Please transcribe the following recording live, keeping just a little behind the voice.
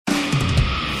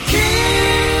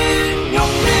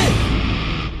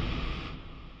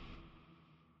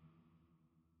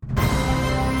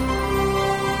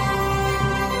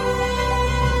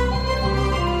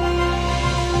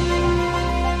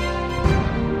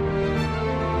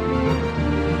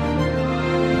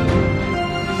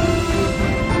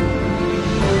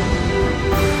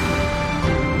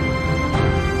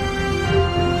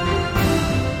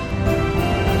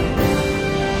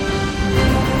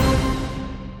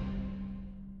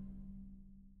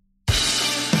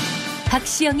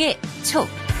박시영의 촉.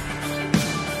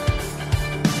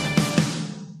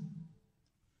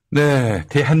 네,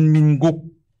 대한민국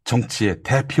정치의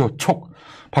대표 촉.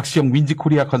 박시영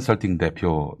윈지코리아 컨설팅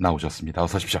대표 나오셨습니다.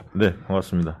 어서 오십시오. 네,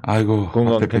 반갑습니다. 아이고,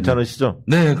 건강 괜찮으시죠?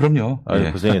 네, 그럼요. 아유,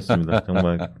 예. 고생했습니다.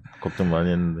 정말 걱정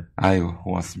많이 했는데. 아이고,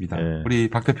 고맙습니다. 예. 우리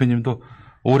박 대표님도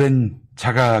오랜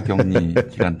자가격리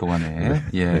기간 동안에,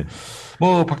 예.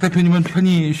 뭐, 박 대표님은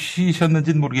편히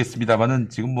쉬셨는지는 모르겠습니다만은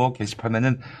지금 뭐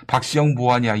게시판에는 박시영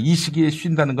뭐하냐, 이 시기에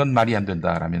쉰다는 건 말이 안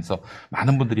된다라면서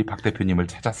많은 분들이 박 대표님을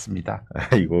찾았습니다.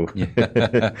 아이고. 예.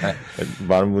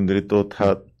 많은 분들이 또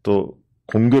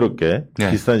공교롭게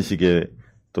네. 비슷한 시기에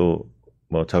또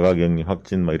뭐 자가격리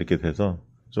확진 막 이렇게 돼서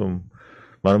좀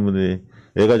많은 분들이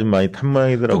애가 좀 많이 탄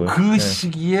모양이더라고요. 또 그 네.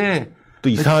 시기에 또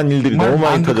이상한 일들이 너무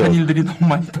많이 터져. 안타까운 일들이 너무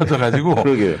많이 터져가지고.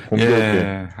 그러게 공교롭게.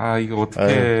 예. 아, 이거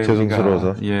어떻게.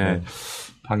 죄송스러워서. 예. 네.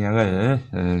 방향을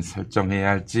설정해야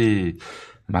할지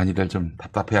많이들 좀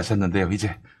답답해 하셨는데요.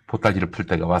 이제 보따리를 풀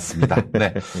때가 왔습니다.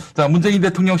 네. 자, 문재인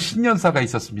대통령 신년사가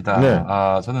있었습니다. 네.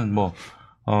 아, 저는 뭐,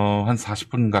 한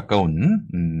 40분 가까운,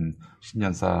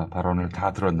 신년사 발언을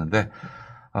다 들었는데,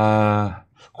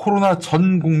 코로나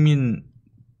전 국민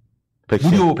백신.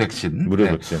 무료 백신. 무료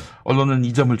네. 백신. 언론은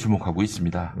이 점을 주목하고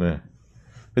있습니다. 네.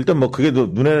 일단 뭐 그게 또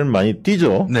눈에는 많이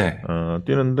띄죠. 네.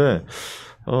 띄는데,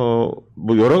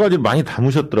 뭐 여러 가지 많이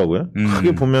담으셨더라고요.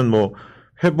 크게 보면 뭐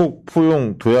회복,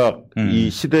 포용, 도약 이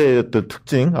시대의 어떤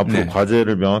특징, 앞으로 네.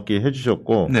 과제를 명확히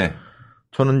해주셨고, 네.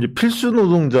 저는 이제 필수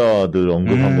노동자들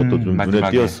언급한 것도 좀 눈에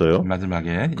띄었어요.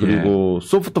 마지막에. 그리고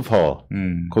소프트 파워,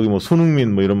 거기 뭐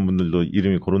손흥민 뭐 이런 분들도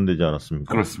이름이 거론되지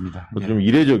않았습니까? 그렇습니다. 예. 좀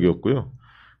이례적이었고요.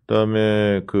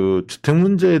 그다음에 그 주택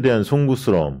문제에 대한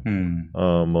송구스러움,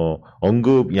 뭐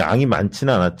언급 양이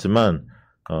많지는 않았지만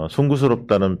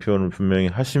송구스럽다는 표현을 분명히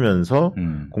하시면서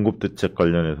공급 대책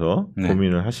관련해서 네.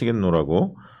 고민을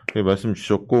하시겠노라고 말씀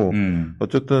주셨고,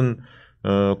 어쨌든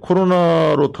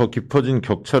코로나로 더 깊어진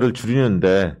격차를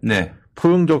줄이는데 네.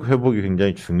 포용적 회복이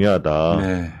굉장히 중요하다.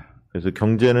 네. 그래서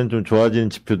경제는 좀 좋아지는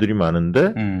지표들이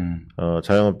많은데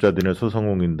자영업자들이나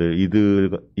소상공인들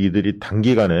이들이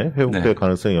단기간에 회복될 네.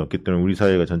 가능성이 없기 때문에 우리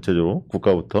사회가 전체적으로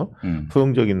국가부터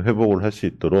포용적인 회복을 할 수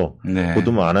있도록 네.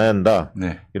 보듬어 안아야 한다.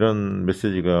 네. 이런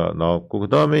메시지가 나왔고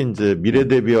그다음에 이제 미래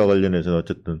대비와 관련해서는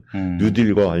어쨌든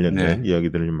뉴딜과 관련된 네.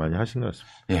 이야기들을 좀 많이 하신 것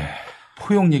같습니다. 예.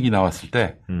 포용 얘기 나왔을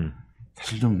때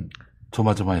사실 좀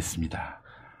조마조마했습니다.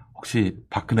 혹시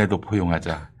박근혜도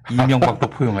포용하자. 이명박도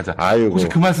포용하자. 아이고. 혹시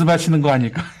그 말씀 하시는 거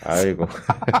아닐까? 아이고.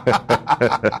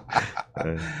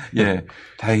 예.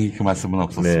 다행히 그 말씀은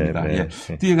없었습니다. 네, 예.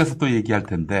 네. 뒤에 가서 또 얘기할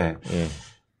텐데. 예.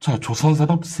 자,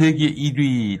 조선산업 세계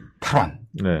 1위 탈환.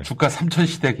 네. 주가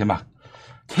 3,000시대 개막.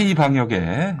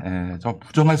 K방역에 좀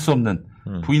부정할 수 없는,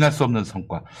 부인할 수 없는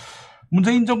성과.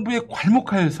 문재인 정부의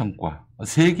괄목할 성과.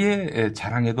 세계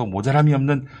자랑에도 모자람이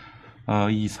없는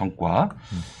이 성과.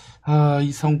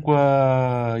 이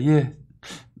성과에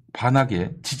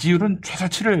반하게 지지율은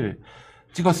최저치를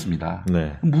찍었습니다.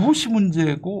 네. 무엇이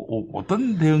문제고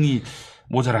어떤 대응이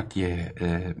모자랐기에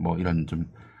뭐 이런 좀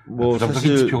뭐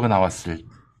부정적인 사실 지표가 나왔을.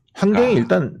 환경이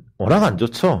일단 워낙 안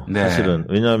좋죠. 네. 사실은.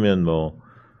 왜냐하면 뭐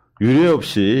유례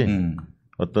없이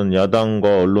어떤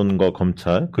야당과 언론과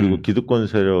검찰 그리고 기득권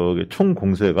세력의 총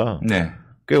공세가 네.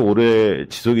 꽤 오래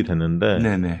지속이 됐는데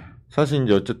네네. 사실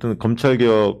이제 어쨌든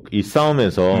검찰개혁 이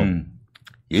싸움에서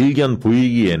일견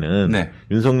보이기에는 네.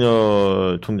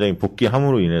 윤석열 총장이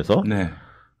복귀함으로 인해서 네.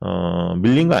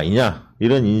 밀린 거 아니냐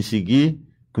이런 인식이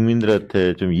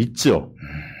국민들한테 좀 있죠.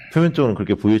 표면적으로는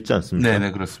그렇게 보였지 않습니까?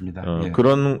 네네 그렇습니다. 예.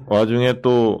 그런 와중에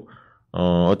또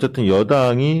어쨌든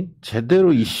여당이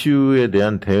제대로 이슈에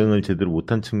대한 대응을 제대로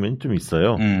못한 측면이 좀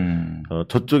있어요.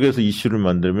 저쪽에서 이슈를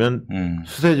만들면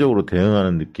수세적으로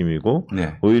대응하는 느낌이고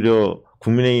네. 오히려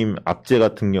국민의힘 압제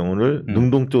같은 경우를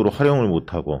능동적으로 활용을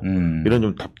못하고 이런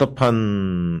좀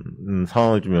답답한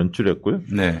상황을 좀 연출했고요.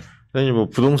 네. 그다음에 뭐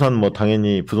부동산 뭐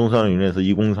당연히 부동산으로 인해서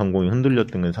 2030이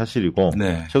흔들렸던 건 사실이고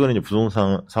네. 최근에 이제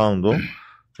부동산 상황도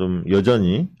좀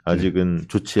여전히 아직은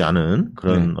좋지 않은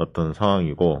그런 네. 어떤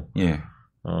상황이고, 예.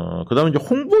 그다음에 이제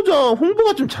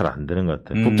홍보가 좀 잘 안 되는 것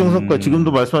같아요. 국정성과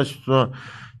지금도 말씀하셨지만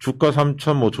주가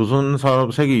 3천, 뭐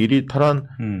조선산업 세계 1위 탈환,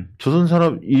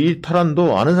 조선산업 1위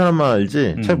탈환도 아는 사람만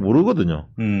알지 잘 모르거든요.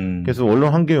 그래서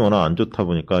언론 환경이 워낙 안 좋다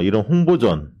보니까 이런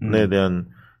홍보전에 대한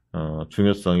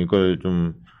중요성 이걸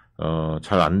좀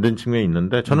잘 안 된 측면이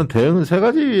있는데 저는 대응은 세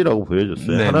가지라고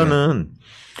보여졌어요. 네네. 하나는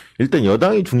일단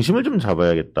여당이 중심을 좀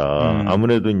잡아야겠다.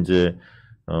 아무래도 이제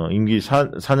임기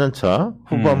 4년차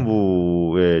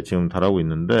후반부에 지금 달하고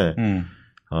있는데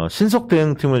신속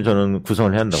대응팀을 저는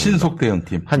구성을 해야 한다고 신속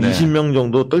대응팀. 한 네. 20명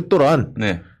정도 똘똘한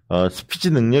네.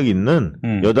 스피치 능력이 있는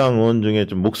여당 의원 중에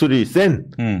좀 목소리 센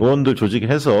의원들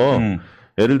조직해서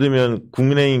예를 들면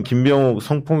국민의힘 김병욱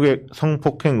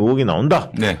성폭행 의혹이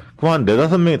나온다. 네. 그럼 한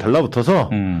 4-5명이 달라붙어서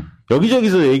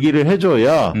여기저기서 얘기를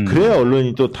해줘야 그래야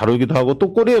언론이 또 다루기도 하고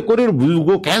또 꼬리를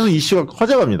물고 계속 이슈가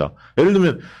커져갑니다. 예를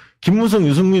들면 김무성,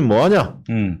 유승민 뭐하냐?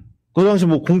 그 당시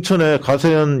뭐 공천에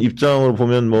가세현 입장으로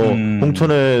보면 뭐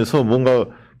공천에서 뭔가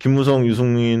김무성,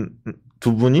 유승민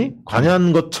두 분이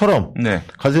관여한 것처럼 네.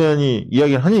 가세현이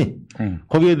이야기를 하니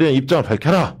거기에 대한 입장을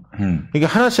밝혀라. 이게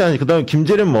하나씩 하니 그다음에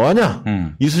김재련 뭐하냐?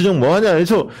 이수정 뭐하냐?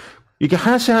 해서 이게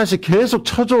하나씩 계속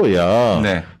쳐줘야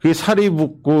네. 그게 살이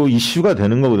붙고 이슈가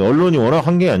되는 거거든요. 언론이 워낙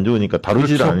환경이 안 좋으니까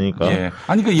다루지를 그렇죠. 않으니까. 예.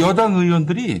 아니 그 여당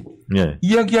의원들이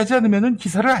이야기하지 않으면은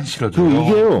기사를 안 실어줘요.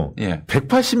 이게요.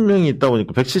 180명이 있다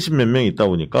보니까 170 몇 명이 있다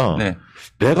보니까 네.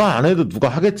 내가 안 해도 누가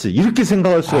하겠지 이렇게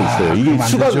생각할 수가 있어요. 이게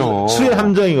수의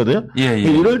함정이거든요. 예.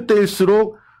 이럴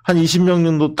때일수록 한 20명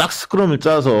정도 딱 스크럼을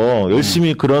짜서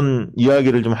열심히 그런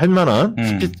이야기를 좀 할 만한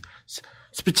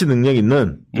스피치 능력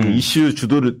있는 이슈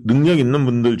주도 능력 있는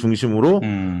분들 중심으로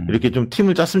이렇게 좀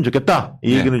팀을 짰으면 좋겠다.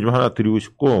 이 얘기는 좀 하나 드리고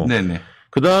싶고. 네네.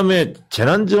 그다음에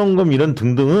재난지원금 이런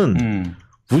등등은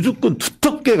무조건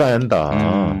두텁게 가야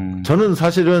한다. 저는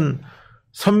사실은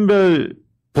선별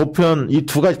보편 이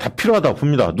두 가지 다 필요하다고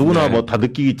봅니다. 누구나 뭐 다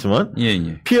느끼겠지만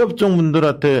피해업종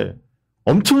분들한테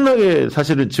엄청나게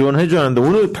사실은 지원해 줘야 하는데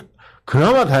오늘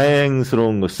그나마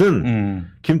다행스러운 것은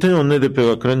김태년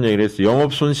원내대표가 그런 얘기를 했어요.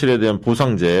 영업 손실에 대한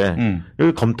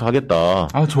보상제를 검토하겠다.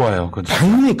 아 좋아요.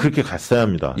 당연히 그렇게 갔어야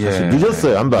합니다. 사실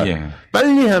늦었어요. 한 발.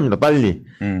 빨리 해야 합니다. 빨리.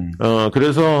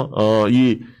 그래서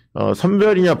이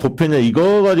선별이냐 보편이냐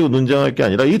이거 가지고 논쟁할 게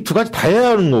아니라 이 두 가지 다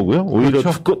해야 하는 거고요. 오히려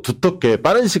그렇죠. 두텁게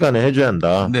빠른 시간에 해줘야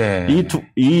한다. 네.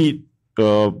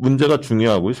 문제가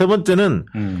중요하고요. 세 번째는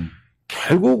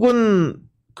결국은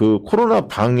그 코로나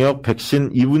방역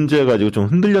백신 이 문제 가지고 좀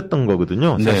흔들렸던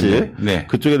거거든요. 사실 네.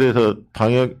 그쪽에 대해서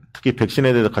방역 특히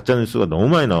백신에 대해서 가짜 뉴스가 너무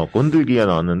많이 나왔고 흔들기가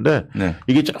나왔는데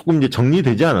이게 조금 이제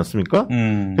정리되지 않았습니까?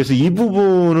 그래서 이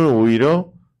부분을 오히려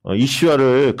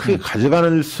이슈화를 크게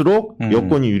가져갈수록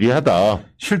여권이 유리하다.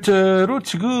 실제로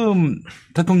지금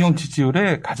대통령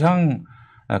지지율에 가장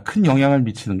큰 영향을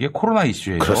미치는 게 코로나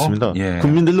이슈예요. 그렇습니다.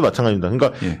 국민들도 마찬가지입니다.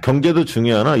 그러니까 경제도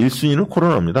중요하나 1순위는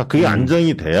코로나입니다. 그게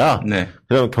안정이 돼야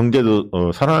그다음에 경제도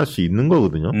살아날 수 있는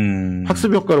거거든요.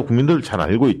 학습 효과를 국민들 잘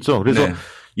알고 있죠. 그래서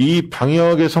이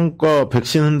방역의 성과,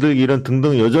 백신 흔들기 이런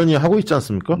등등 여전히 하고 있지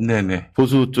않습니까?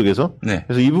 보수 쪽에서.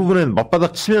 그래서 이 부분엔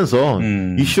맞바닥 치면서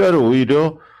이슈화를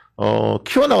오히려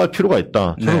키워나갈 필요가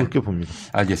있다. 저는 그렇게 봅니다.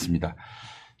 알겠습니다.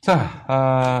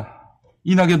 자,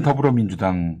 이낙연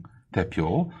더불어민주당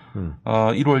대표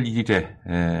 1월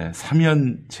 1일에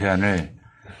사면 제안을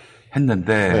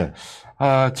했는데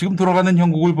지금 돌아가는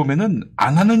형국을 보면은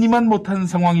안 하는 이만 못하는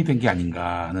상황이 된 게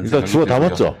아닌가 하는 생각이 주워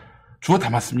담았죠. 주워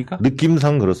담았습니까?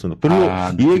 느낌상 그렇습니다. 별로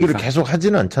이 얘기를 계속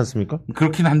하지는 않지 않습니까?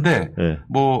 그렇긴 한데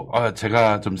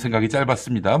제가 좀 생각이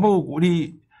짧았습니다.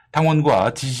 우리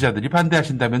당원과 지지자들이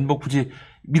반대하신다면 굳이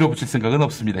밀어붙일 생각은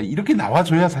없습니다. 이렇게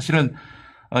나와줘야 사실은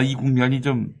이 국면이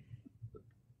좀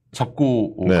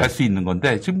접고 갈 수 있는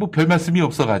건데 지금 별 말씀이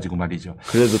없어가지고 말이죠.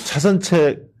 그래도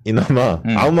차선책이나마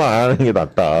아무 말 안 하는 게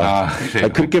낫다.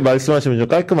 그렇게 말씀하시면 좀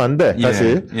깔끔한데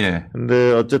사실.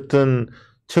 근데 어쨌든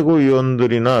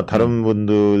최고위원들이나 다른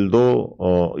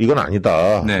분들도 이건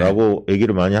아니다라고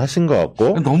얘기를 많이 하신 것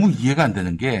같고. 너무 이해가 안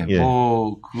되는 게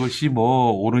그것이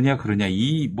옳으냐 그러냐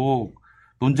이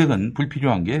논쟁은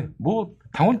불필요한 게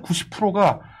당원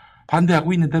 90%가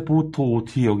반대하고 있는데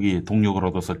어떻게 여기 동력을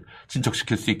얻어서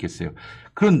진척시킬 수 있겠어요.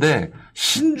 그런데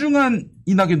신중한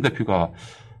이낙연 대표가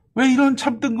왜 이런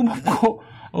참 뜬금없고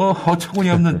어처구니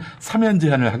없는 사면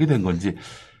제안을 하게 된 건지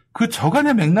그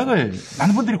저간의 맥락을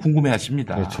많은 분들이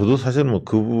궁금해하십니다. 저도 사실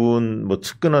그분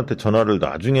측근한테 전화를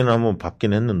나중에는 한번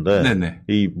받긴 했는데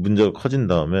이 문제가 커진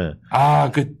다음에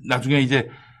나중에 이제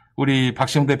우리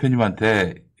박시영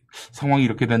대표님한테 상황이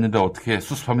이렇게 됐는데 어떻게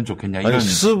수습하면 좋겠냐 이런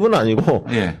수습은 아니고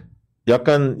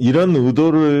약간 이런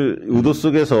의도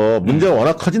속에서 문제가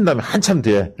워낙 커진 다음에 한참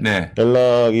뒤에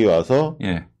연락이 와서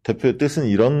대표의 뜻은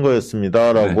이런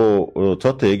거였습니다라고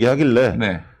저한테 얘기하길래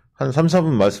한 3,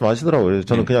 4분 말씀하시더라고요. 그래서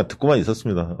저는 그냥 듣고만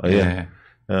있었습니다. 근데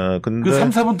그 3,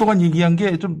 4분 동안 얘기한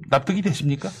게 좀 납득이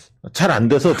되십니까? 잘 안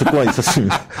돼서 듣고만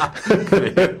있었습니다.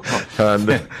 잘 안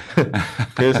돼.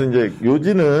 그래서 이제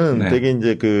요지는 되게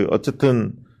이제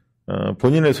어쨌든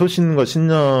본인의 소신과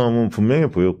신념은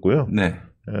분명해 보였고요.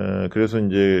 그래서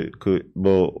이제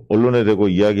언론에 대고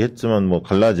이야기했지만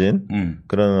갈라진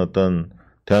그런 어떤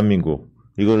대한민국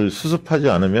이걸 수습하지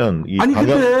않으면 이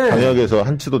방역에서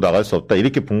한치도 나갈 수 없다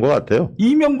이렇게 본 것 같아요.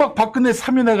 이명박 박근혜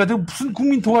사면해가지고 무슨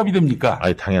국민 통합이 됩니까?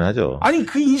 당연하죠.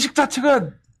 그 인식 자체가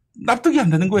납득이 안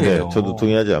되는 거예요. 네, 저도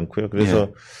동의하지 않고요. 그래서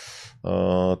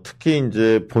특히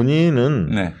이제 본인은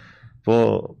네.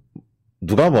 뭐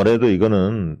누가 뭐래도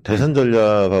이거는 대선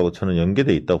전략하고 저는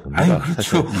연계돼 있다고 봅니다. 아유, 그렇죠.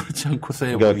 사실. 그렇지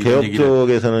않고서야. 그러니까 개혁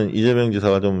쪽에서는 이재명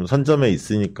지사가 좀 선점에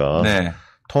있으니까 네.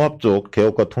 통합 쪽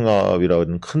개혁과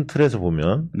통합이라는 큰 틀에서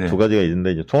보면 네. 두 가지가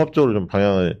있는데 이제 통합 쪽으로 좀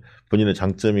방향을 본인의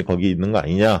장점이 거기 있는 거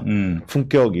아니냐.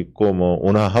 품격 있고 뭐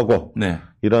온화하고 네.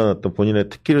 이런 어떤 본인의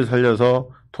특기를 살려서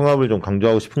통합을 좀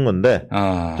강조하고 싶은 건데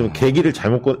좀 계기를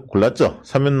잘못 골랐죠.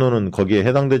 사면론은 거기에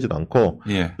해당되지도 않고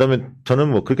예. 그다음에 저는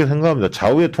뭐 그렇게 생각합니다.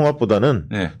 좌우의 통합보다는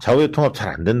네. 좌우의 통합 잘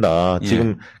안 된다. 예.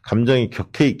 지금 감정이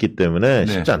격해 있기 때문에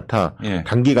네. 쉽지 않다. 예.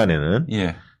 단기간에는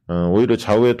예. 오히려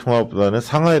좌우의 통합보다는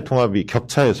상하의 통합이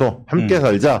격차해서 함께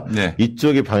살자. 네.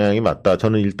 이쪽의 방향이 맞다.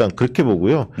 저는 일단 그렇게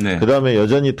보고요. 네. 그다음에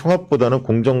여전히 통합보다는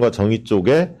공정과 정의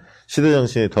쪽에 시대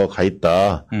정신이 더 가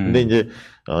있다. 근데 이제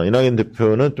이낙연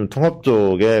대표는 좀 통합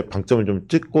쪽에 방점을 좀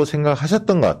찍고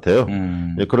생각하셨던 것 같아요.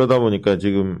 그러다 보니까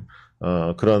지금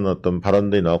그런 어떤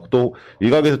발언들이 나왔고 또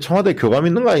일각에서 청와대 교감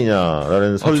있는 거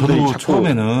아니냐라는 설들이 저도 자꾸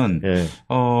처음에는 예.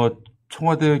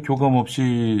 청와대 교감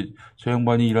없이 저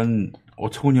양반이 이런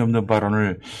어처구니없는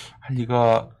발언을 할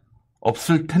리가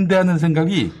없을 텐데 하는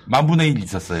생각이 만분의 1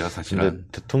 있었어요, 사실은.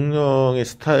 대통령의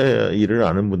스타일을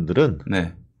아는 분들은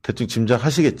네. 대충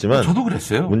짐작하시겠지만 저도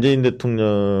그랬어요. 문재인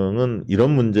대통령은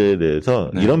이런 문제에 대해서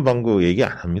네. 이런 방구 얘기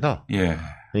안 합니다. 예.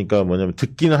 그러니까 뭐냐면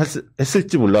듣기는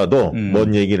했을지 몰라도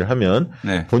뭔 얘기를 하면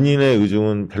네. 본인의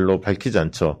의중은 별로 밝히지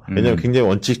않죠. 왜냐하면 굉장히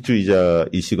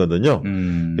원칙주의자이시거든요.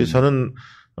 그래서 저는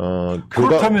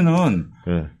그렇다면은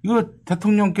네. 이거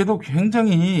대통령께도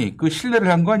굉장히 그 신뢰를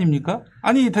한 거 아닙니까?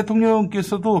 아니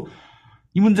대통령께서도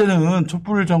이 문제는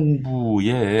촛불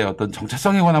정부의 어떤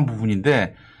정체성에 관한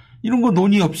부분인데 이런 거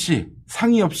논의 없이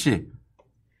상의 없이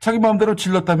자기 마음대로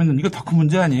질렀다면 이거 더 큰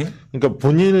문제 아니에요? 그러니까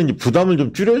본인은 부담을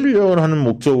좀 줄여주려고 하는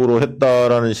목적으로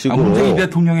했다라는 식으로. 문재인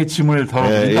대통령의 짐을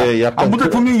덜어준다. 예, 약간 문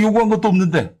대통령이 요구한 것도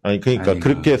없는데. 아니 그러니까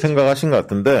그렇게 생각하신 것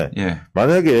같은데 예.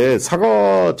 만약에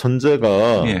사과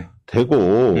전제가 예.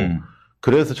 되고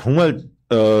그래서 정말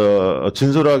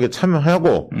진솔하게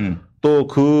참여하고 또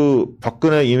그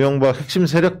박근혜 이명박 핵심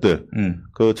세력들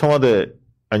그 청와대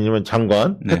아니면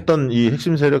장관 네. 했던 이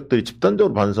핵심 세력들이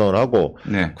집단적으로 반성을 하고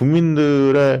네.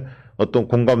 국민들의 어떤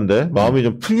공감대 마음이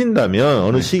좀 풀린다면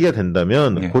어느 네. 시기가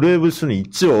된다면 네. 고려해 볼 수는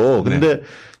있죠. 근데 네.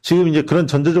 지금 이제 그런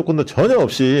전제 조건도 전혀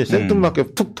없이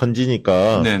생뚱맞게 툭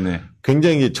던지니까 네네.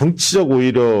 굉장히 정치적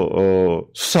오히려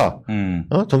수사,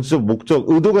 정치적 목적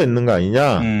의도가 있는 거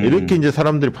아니냐 이렇게 이제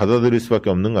사람들이 받아들일 수밖에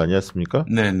없는 거 아니었습니까?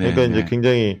 네네. 그러니까 이제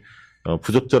굉장히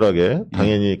부적절하게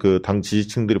당연히 그 당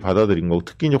지지층들이 받아들인 거고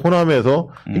특히 이제 호남에서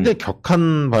굉장히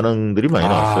격한 반응들이 많이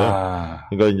나왔어요.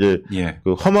 그러니까 이제 예.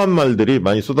 그 험한 말들이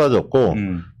많이 쏟아졌고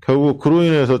결국 그로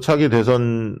인해서 차기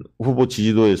대선 후보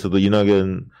지지도에서도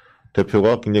이낙연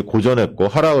대표가 굉장히 고전했고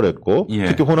하락을 했고 예.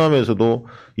 특히 호남에서도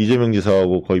이재명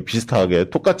지사하고 거의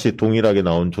비슷하게 똑같이 동일하게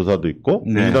나온 조사도 있고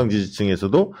네. 민주당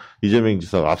지지층에서도 이재명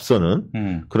지사가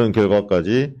앞서는 그런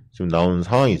결과까지 지금 나온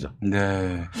상황이죠.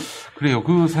 네. 그래요.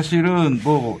 그 사실은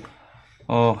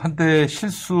한때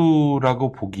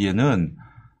실수라고 보기에는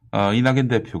이낙연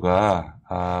대표가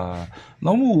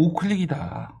너무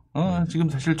우클릭이다. 지금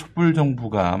사실 촛불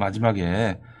정부가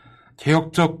마지막에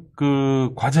개혁적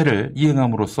그 과제를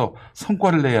이행함으로써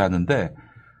성과를 내야 하는데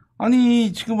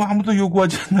아니 지금 아무도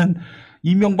요구하지 않는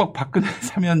이명박 박근혜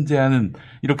사면 제안은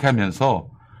이렇게 하면서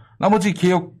나머지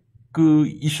개혁 그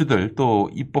이슈들 또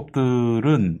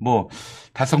입법들은 뭐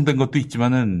달성된 것도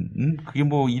있지만은 그게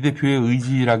뭐 이 대표의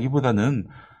의지라기보다는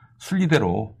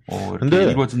순리대로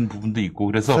이렇게 이루어진 부분도 있고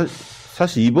그래서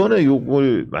사실 이번에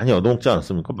욕을 많이 얻어먹지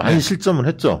않았습니까? 많이 네. 실점을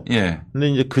했죠. 예. 근데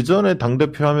이제 그 전에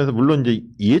당대표 하면서 물론 이제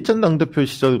이해찬 당대표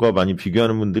시절과 많이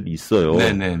비교하는 분들이 있어요.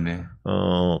 네네네.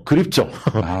 그립죠.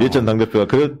 이해찬 당대표가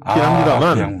그렇긴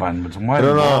합니다만. 그 양반 정말.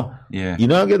 그러나 예.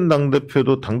 이낙연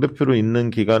당대표도 당대표로 있는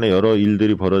기간에 여러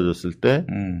일들이 벌어졌을 때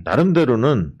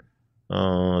나름대로는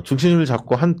중심을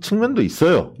잡고 한 측면도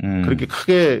있어요. 그렇게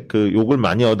크게 그 욕을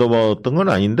많이 얻어먹었던 건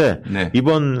아닌데 네.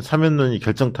 이번 사면론이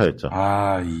결정타였죠.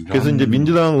 그래서 이제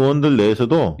민주당 의원들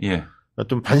내에서도 예.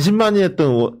 좀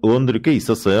반신반의했던 의원들이 꽤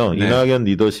있었어요. 네. 이낙연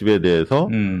리더십에 대해서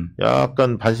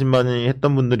약간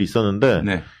반신반의했던 분들이 있었는데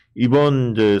네.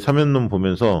 이번 이제 사면론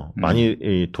보면서 많이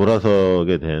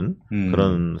돌아서게 된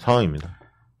그런 상황입니다.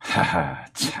 하하,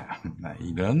 참,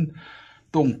 이런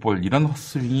똥볼, 이런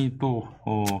헛스윙이 또,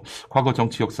 과거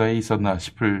정치 역사에 있었나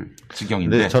싶을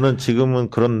지경인데. 네, 저는 지금은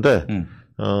그런데,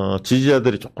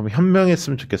 지지자들이 조금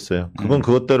현명했으면 좋겠어요. 그건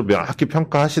그것대로 명확히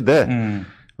평가하시되,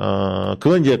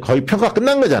 그건 이제 거의 평가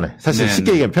끝난 거잖아요. 사실 네,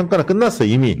 쉽게 얘기하면 평가는 끝났어요,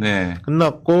 이미. 네.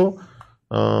 끝났고,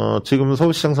 지금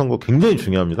서울시장 선거 굉장히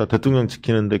중요합니다. 대통령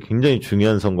지키는데 굉장히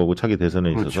중요한 선거고 차기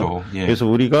대선에 있어서. 그렇죠. 예. 그래서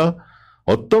우리가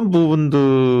어떤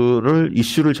부분들을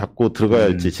이슈를 잡고 들어가야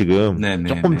할지 지금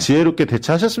조금 지혜롭게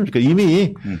대처하셨으면 좋겠어요.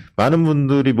 이미 많은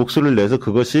분들이 목소리를 내서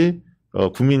그것이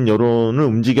국민 여론을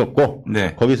움직였고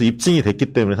거기서 입증이 됐기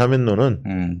때문에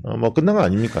사면론은 뭐 끝난 거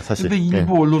아닙니까 사실. 그런데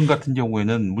일부 언론 같은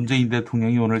경우에는 문재인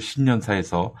대통령이 오늘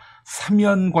신년사에서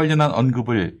사면 관련한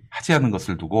언급을 하지 않은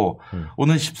것을 두고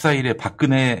오는 14일에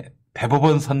박근혜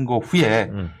대법원 선고 후에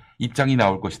입장이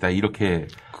나올 것이다 이렇게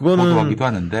보도하기도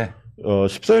하는데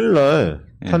 14일 날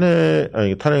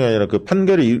탄핵이 아니라 그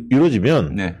판결이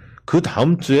이루어지면 그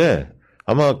다음 주에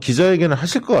아마 기자회견을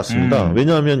하실 것 같습니다.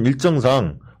 왜냐하면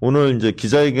일정상 오늘 이제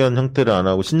기자회견 형태를 안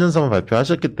하고 신년사만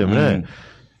발표하셨기 때문에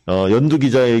연두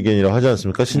기자회견이라고 하지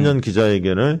않습니까? 신년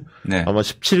기자회견을 아마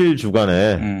 17일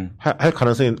주간에 할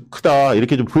가능성이 크다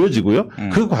이렇게 좀 보여지고요.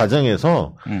 그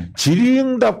과정에서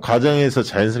질의응답 과정에서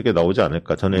자연스럽게 나오지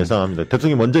않을까 저는 예상합니다.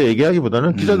 대통령이 먼저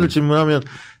얘기하기보다는 기자들 질문하면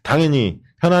당연히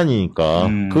현안이니까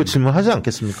그거 질문하지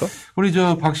않겠습니까? 우리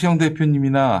박시영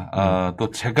대표님이나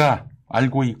또 제가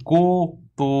알고 있고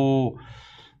또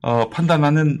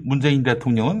판단하는 문재인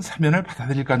대통령은 사면을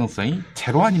받아들일 가능성이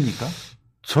제로 아닙니까?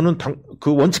 저는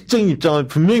그 원칙적인 입장을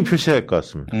분명히 표시해야 할 것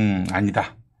같습니다.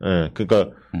 아니다. 네,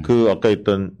 그러니까 그 아까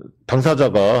있던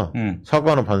당사자가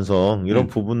사과나 반성 이런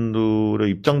부분들의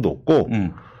입장도 없고,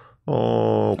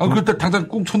 그때 당장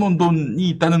꽁쳐놓은 돈이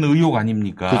있다는 의혹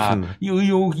아닙니까? 그렇습니다. 이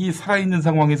의혹이 살아있는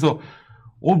상황에서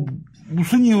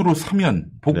무슨 이유로 사면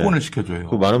복권을 시켜줘요?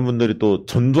 그 많은 분들이 또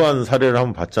전두환 사례를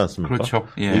한번 봤지 않습니까? 그렇죠.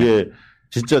 예. 이게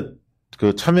진짜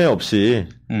그 참여 없이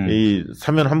이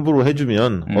사면 함부로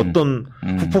해주면 어떤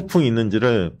후폭풍이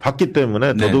있는지를 봤기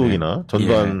때문에 더더욱이나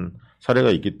전두환 사례가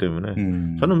있기 때문에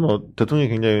저는 뭐 대통령이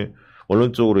굉장히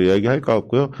원론적으로 이야기할 것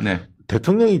같고요.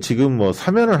 대통령이 지금 뭐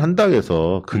사면을 한다고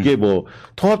해서 그게 뭐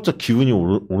통합적 기운이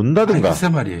온다든가. 글쎄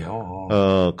말이에요.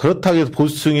 그렇다고 해서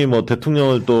보수층이 뭐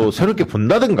대통령을 또 새롭게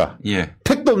본다든가.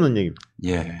 택도 없는 얘기입니다.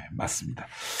 예, 맞습니다.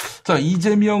 자,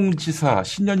 이재명 지사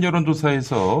신년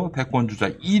여론조사에서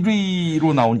대권주자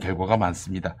 1위로 나온 결과가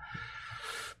많습니다.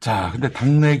 자, 근데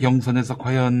당내 경선에서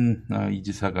과연 이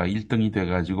지사가 1등이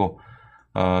돼가지고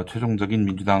최종적인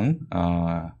민주당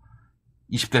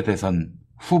 20대 대선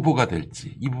후보가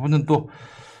될지 이 부분은 또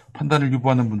판단을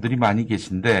유보하는 분들이 많이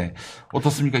계신데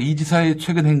어떻습니까? 이 지사의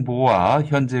최근 행보와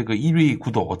현재 그 1위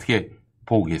구도 어떻게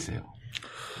보고 계세요?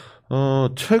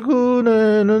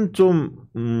 최근에는 좀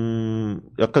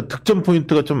약간 득점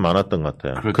포인트가 좀 많았던 것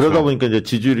같아요. 그렇죠. 그러다 보니까 이제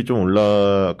지지율이 좀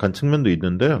올라간 측면도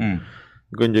있는데요.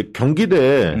 그러니까 이제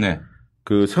경기대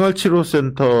그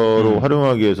생활치료센터로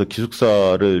활용하기 위해서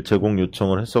기숙사를 제공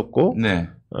요청을 했었고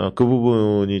그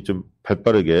부분이 좀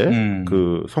발빠르게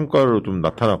그 성과로 좀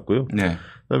나타났고요.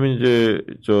 그다음에 이제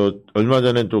얼마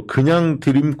전에 또 그냥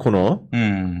드림 코너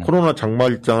코로나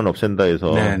장마일장은 없앤다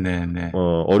해서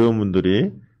어려운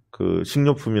분들이 그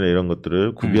식료품이나 이런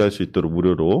것들을 구비할 수 있도록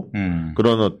무료로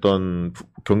그런 어떤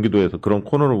경기도에서 그런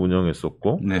코너를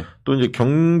운영했었고 또 이제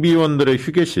경비원들의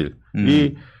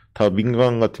휴게실이 다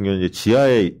민간 같은 경우는 이제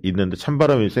지하에 있는데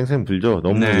찬바람이 쌩쌩 불죠.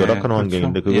 너무 열악한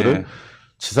환경인데 그거를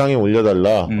지상에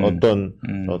올려달라 어떤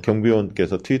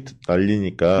경비원께서 트위트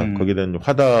날리니까 거기에 대한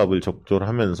화답을 적절히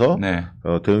하면서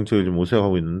대응책을 좀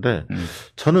모색하고 있는데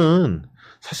저는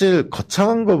사실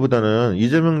거창한 것보다는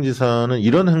이재명 지사는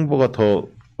이런 행보가 더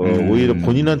오히려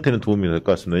본인한테는 도움이 될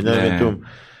것 같습니다. 왜냐하면 좀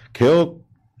개혁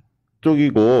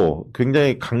쪽이고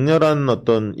굉장히 강렬한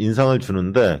어떤 인상을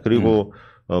주는데 그리고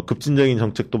급진적인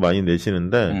정책도 많이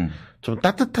내시는데 좀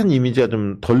따뜻한 이미지가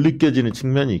좀 덜 느껴지는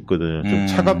측면이 있거든요. 좀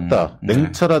차갑다,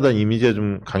 냉철하다는 이미지가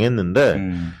좀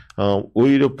강했는데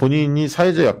오히려 본인이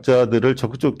사회적 약자들을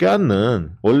적극적으로 껴안는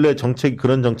원래 정책이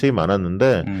그런 정책이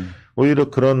많았는데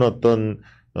오히려 그런 어떤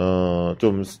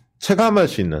좀 체감할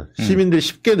수 있는 시민들이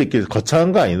쉽게 느낄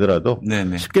거창한 거 아니더라도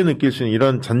쉽게 느낄 수 있는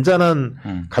이런 잔잔한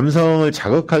감성을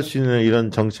자극할 수 있는 이런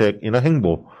정책이나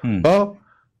행보가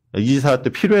이 지사 때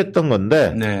필요했던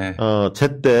건데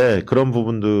제때 그런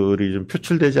부분들이 좀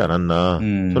표출되지 않았나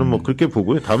저는 뭐 그렇게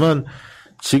보고요. 다만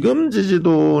지금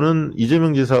지지도는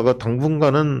이재명 지사가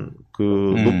당분간은 그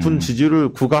높은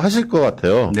지지를 구가하실 것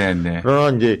같아요.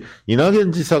 그러나 이제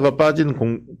이낙연 지사가 빠진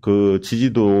그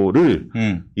지지도를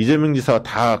이재명 지사가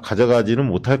다 가져가지는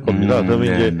못할 겁니다.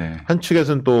 그러면 이제 한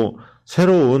축에서는 또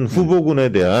새로운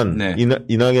후보군에 대한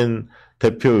이낙연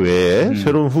대표 외에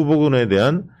새로운 후보군에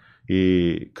대한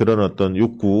그런 어떤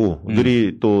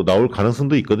욕구들이 또 나올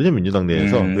가능성도 있거든요, 민주당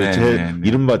내에서.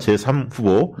 이른바 제3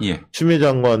 후보, 추미애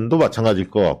장관도 마찬가지일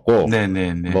것 같고,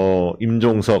 뭐,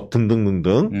 임종석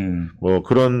등등등등, 뭐,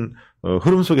 그런,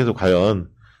 흐름 속에서 과연,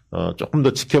 조금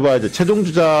더 지켜봐야지. 최종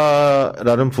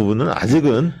주자라는 부분은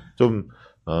아직은 좀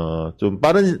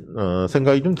빠른,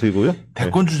 생각이 좀 들고요.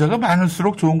 대권 주자가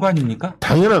많을수록 좋은 거 아닙니까?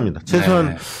 당연합니다.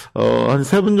 최소한, 네. 한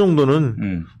 3분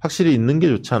정도는 확실히 있는 게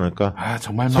좋지 않을까.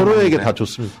 정말 서로에게 다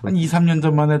좋습니다. 한 2, 3년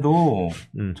전만 해도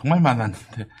정말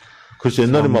많았는데. 그렇지.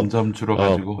 옛날에 점점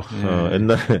줄어가지고.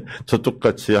 옛날에 저쪽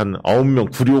같이 한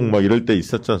 9명, 9룡 막 이럴 때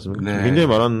있었지 않습니까? 네. 굉장히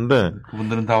많았는데.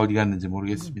 그분들은 다 어디 갔는지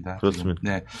모르겠습니다. 그렇습니다.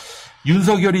 네.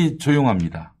 윤석열이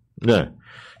조용합니다. 네.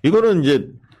 이거는 이제,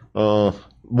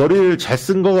 머리를 잘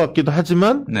쓴 것 같기도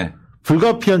하지만. 네.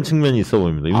 불가피한 측면이 있어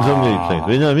보입니다. 윤석열 입장에서.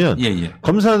 왜냐하면.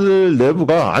 검사들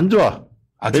내부가 안 좋아.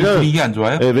 지금 분위기 안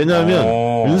좋아요? 네,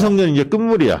 왜냐하면 윤석열이 이제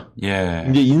끝물이야. 예.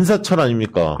 이제 인사철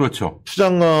아닙니까? 그렇죠.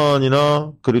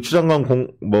 추장관이나 그리고 추장관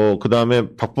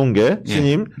그다음에 박범계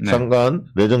신임 장관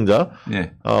내정자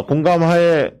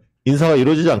공감하에 인사가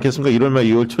이루어지지 않겠습니까? 1월 말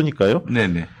 2월 초니까요.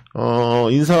 네네.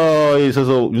 인사에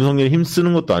있어서 윤석열이 힘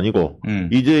쓰는 것도 아니고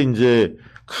이제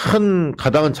큰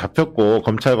가당은 잡혔고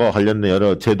검찰과 관련된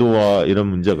여러 제도와 이런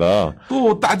문제가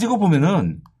또 따지고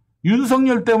보면은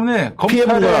윤석열 때문에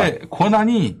검찰의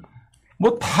권한이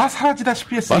뭐 다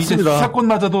사라지다시피 했어요. 맞습니다. 이제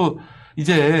수사권마저도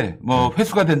이제 뭐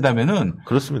회수가 된다면은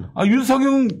그렇습니다.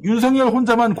 윤석열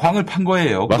혼자만 광을 판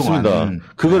거예요. 맞습니다. 그동안.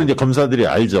 그걸 이제 검사들이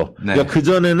알죠. 네. 그러니까 그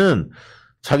전에는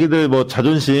자기들 뭐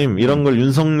자존심 이런 걸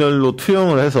윤석열로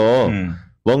투영을 해서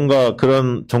뭔가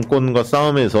그런 정권과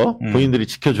싸움에서 본인들이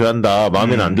지켜줘야 한다.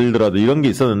 마음에는 안 들더라도 이런 게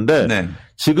있었는데 네.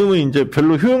 지금은 이제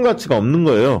별로 효용 가치가 없는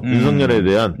거예요. 윤석열에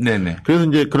대한. 네네. 그래서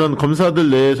이제 그런 검사들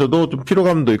내에서도 좀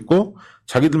피로감도 있고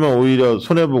자기들만 오히려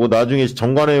손해보고 나중에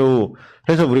정관예우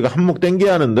해서 우리가 한몫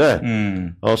땡겨야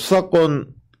하는데 수사권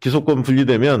기소권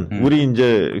분리되면 우리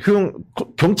이제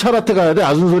경찰한테 가야 돼.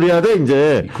 아순소리 해야 돼.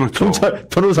 이제 그렇죠. 경찰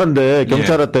변호사인데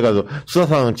경찰한테 가서 수사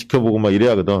상황 지켜보고 막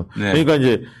이래야 하거든. 네. 그러니까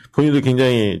이제 본인도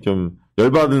굉장히 좀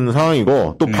열받은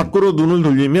상황이고 또 밖으로 눈을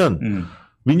돌리면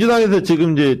민주당에서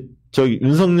지금 이제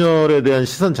윤석열에 대한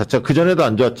시선 자체가 그전에도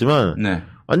안 좋았지만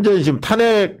완전히 지금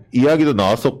탄핵 이야기도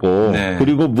나왔었고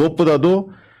그리고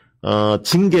무엇보다도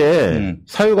징계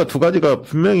사유가 두 가지가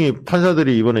분명히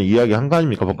판사들이 이번에 이야기한 거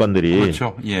아닙니까? 법관들이.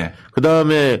 그렇죠. 예.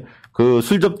 그다음에 그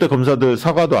술접대 검사들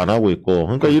사과도 안 하고 있고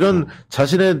그러니까 그렇죠. 이런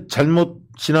자신의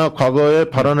잘못이나 과거의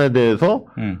발언에 대해서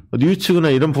뉘우치거나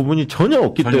이런 부분이 전혀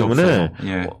없기 때문에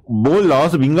뭘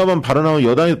나와서 민감한 발언하면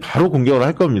여당이 바로 공격을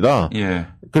할 겁니다.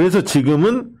 그래서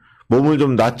지금은 몸을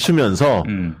좀 낮추면서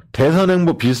대선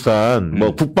행보 비슷한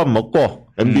뭐 국밥 먹고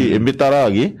MB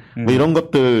따라하기 뭐 이런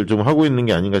것들 좀 하고 있는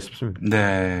게 아닌가 싶습니다.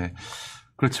 네.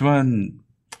 그렇지만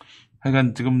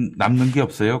하여간 지금 남는 게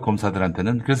없어요.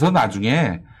 검사들한테는. 그래서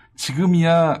나중에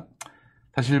지금이야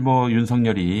사실 뭐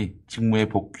윤석열이 직무에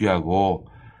복귀하고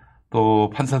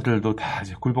또 판사들도 다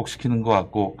이제 굴복시키는 것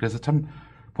같고 그래서 참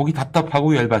보기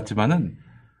답답하고 열받지만은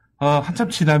한참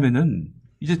지나면은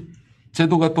이제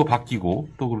제도가 또 바뀌고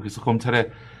또 그렇게 해서 검찰의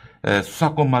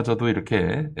수사권마저도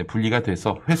이렇게 분리가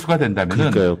돼서 회수가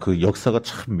된다면은 그러니까요. 그 역사가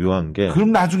참 묘한 게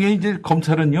그럼 나중에 이제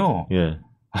검찰은요. 예.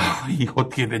 이거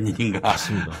어떻게 된 일인가.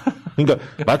 맞습니다. 그러니까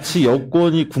마치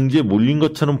여권이 궁지에 몰린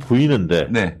것처럼 보이는데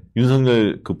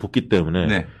윤석열 그 복귀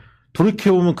때문에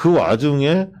돌이켜보면 그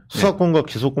와중에 수사권과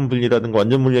기소권 분리라든가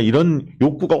완전 분리 이런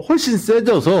욕구가 훨씬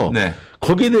세져서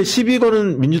거기에 대해 시비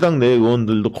거는 민주당 내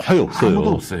의원들도 거의 없어요.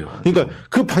 아무도 없어요. 그러니까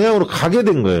그 방향으로 가게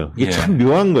된 거예요. 이게 참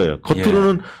묘한 거예요.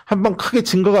 겉으로는 한 방 크게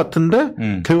진 것 같은데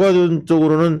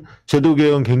결과적으로는 제도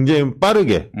개혁은 굉장히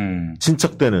빠르게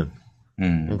진척되는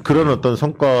그런 어떤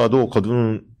성과도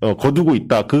거두고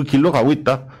있다. 그 길로 가고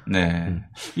있다. 네.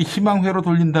 이 희망회로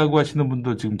돌린다고 하시는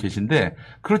분도 지금 계신데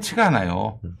그렇지가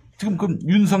않아요. 지금 그럼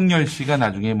윤석열 씨가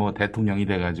나중에 뭐 대통령이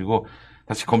돼가지고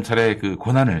다시 검찰의 그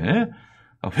권한을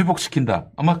회복시킨다.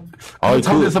 아마 그런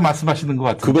차원에서 말씀하시는 것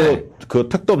같은데. 그거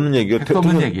택도 없는 얘기예요.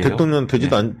 대통령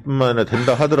되지도 않으면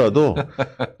된다 하더라도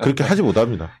그렇게 하지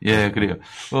못합니다. 예, 그래요.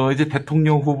 이제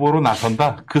대통령 후보로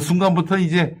나선다. 그 순간부터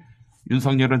이제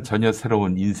윤석열은 전혀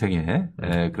새로운 인생의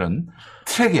그런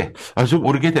트랙에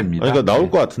오르게 됩니다. 그러니까 나올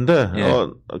것 같은데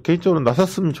개인적으로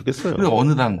나섰으면 좋겠어요.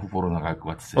 어느 당 후보로 나갈 것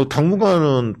같으세요?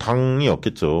 당분간은 당이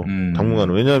없겠죠.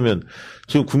 당분간은. 왜냐하면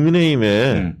지금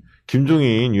국민의힘에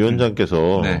김종인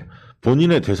위원장께서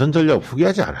본인의 대선 전략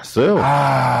포기하지 않았어요.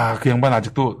 그 양반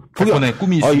아직도 대권에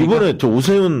꿈이 있으니까. 이번에 저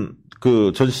오세훈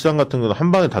그 전 시장 같은 거는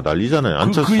한 방에 다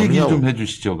난리잖아요. 그 얘기 좀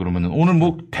해주시죠. 그러면은 오늘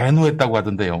뭐 대노했다고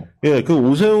하던데요. 예, 그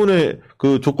오세훈의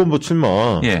그 조건부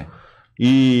출마.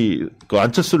 그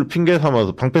안철수를 핑계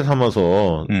삼아서 방패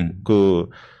삼아서 그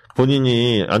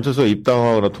본인이 안철수가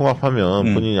입당하거나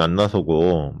통합하면 본인이 안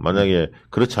나서고 만약에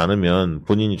그렇지 않으면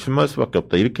본인이 출마할 수밖에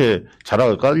없다. 이렇게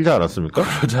자락을 깔지 않았습니까?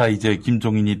 그러자 이제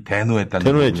김종인이 대노했다는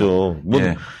대노했죠.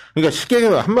 그러니까 쉽게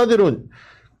한마디로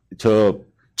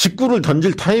직구를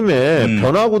던질 타임에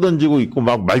변화하고 던지고 있고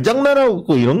막 말장난하고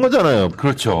있고 이런 거잖아요.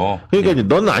 그렇죠. 그러니까 이제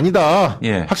넌 아니다.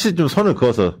 예. 확실히 좀 선을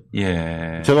그어서.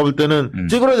 예. 제가 볼 때는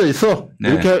찌그러져 있어. 네.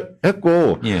 이렇게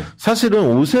했고 예. 사실은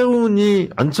오세훈이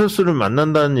안철수를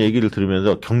만난다는 얘기를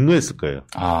들으면서 격노했을 거예요.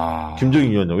 김종인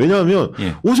위원장. 왜냐하면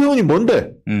예. 오세훈이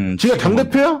뭔데? 지가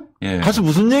당대표야? 예. 가서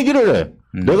무슨 얘기를 해?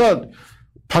 내가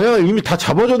방향을 이미 다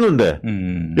잡아줬는데,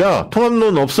 야,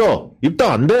 통합론 없어.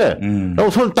 입당 안 돼. 라고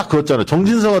손을 딱 그었잖아요.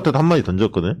 정진석한테도 한마디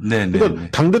던졌거든. 그러니까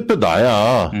당대표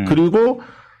나야. 그리고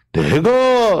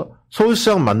내가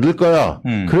서울시장 만들 거야.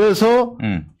 그래서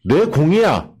내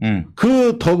공이야.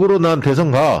 그 덕으로 난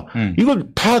대선 가. 이걸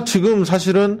다 지금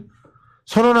사실은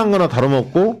선언한 거나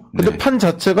다름없고, 근데 판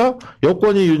자체가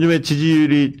여권이 요즘에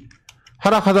지지율이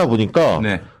하락하다 보니까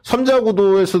네. 3자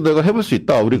구도에서 내가 해볼 수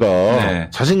있다. 우리가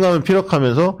자신감을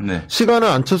피력하면서 시간은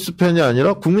안철수 편이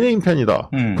아니라 국민의힘 편이다.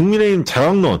 국민의힘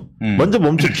자강론 먼저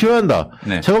멈춰 키워야 한다.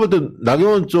 제가 볼 때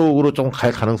나경원 쪽으로 좀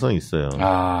갈 가능성이 있어요.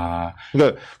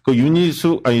 그러니까 그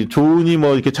조은이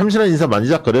뭐 이렇게 참신한 인사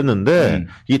만지작거렸는데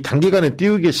이 단기간에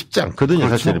띄우기가 쉽지 않거든요.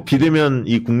 그렇죠. 사실은 비대면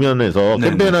이 국면에서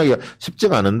캠페인하기가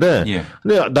쉽지가 않은데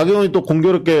근데 나경원이 또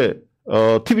공교롭게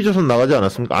TV조선 나가지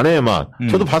않았습니까? 아내만.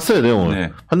 저도 봤어요,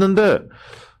 내용을. 봤는데,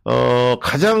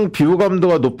 가장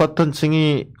비호감도가 높았던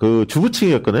층이 그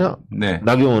주부층이었거든요.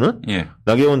 나경원은.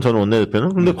 나경원 전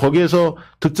원내대표는. 근데 거기에서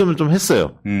득점을 좀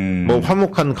했어요. 뭐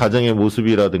화목한 가정의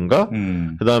모습이라든가,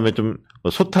 그 다음에 좀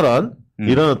소탈한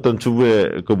이런 어떤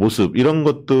주부의 그 모습, 이런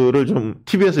것들을 좀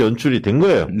TV에서 연출이 된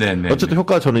거예요. 어쨌든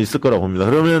효과가 저는 있을 거라고 봅니다.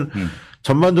 그러면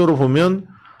전반적으로 보면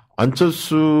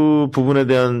안철수 부분에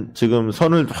대한 지금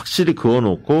선을 확실히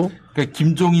그어놓고. 그러니까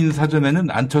김종인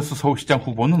사전에는 안철수 서울시장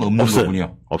후보는 없는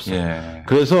거군요. 없어요. 예.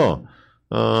 그래서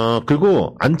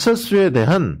그리고 안철수에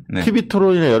대한 TV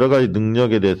토론이나 여러 가지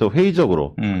능력에 대해서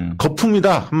회의적으로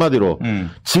거품이다 한마디로.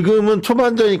 지금은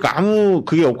초반전이니까 아무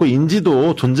그게 없고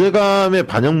인지도 존재감의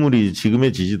반영물이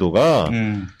지금의 지지도가.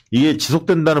 이게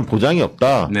지속된다는 보장이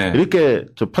없다. 이렇게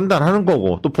판단하는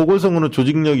거고 또 보궐선거는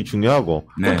조직력이 중요하고.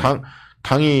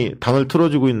 당을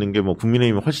틀어주고 있는 게 뭐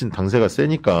국민의힘이 훨씬 당세가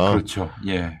세니까. 그렇죠.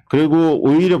 예. 그리고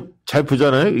오히려 잘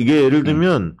보잖아요. 이게 예를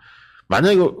들면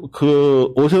만약에 그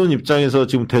오세훈 입장에서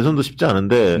지금 대선도 쉽지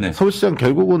않은데 서울시장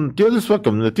결국은 뛰어들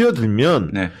수밖에 없는데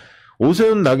뛰어들면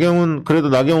오세훈, 나경원 그래도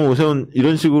나경원, 오세훈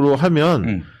이런 식으로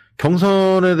하면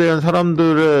경선에 대한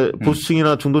사람들의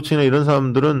보수층이나 중도층이나 이런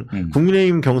사람들은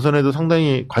국민의힘 경선에도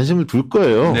상당히 관심을 둘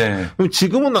거예요. 그럼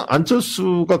지금은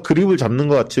안철수가 그립을 잡는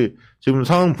것 같이 지금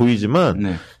상황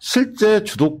보이지만 실제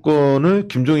주도권을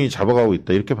김종인이 잡아가고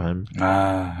있다 이렇게 봐야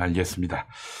합니다. 알겠습니다.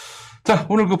 자,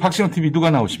 오늘 그 박시영 TV 누가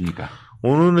나오십니까?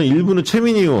 오늘은 1부는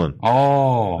최민희 의원.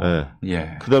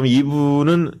 예. 그다음에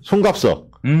 2부는 송갑석.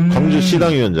 광주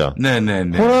시당위원장.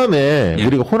 호남에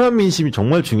우리가 호남 민심이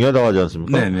정말 중요하다고 하지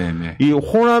않습니까? 이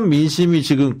호남 민심이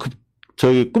지금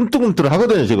저기 꿈틀꿈틀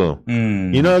하거든요, 지금.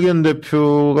 이낙연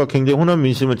대표가 굉장히 호남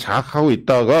민심을 장악하고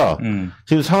있다가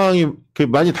지금 상황이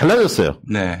많이 달라졌어요.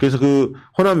 그래서 그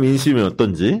호남 민심이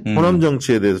어떤지 호남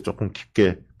정치에 대해서 조금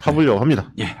깊게 파보려고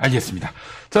합니다. 예, 알겠습니다.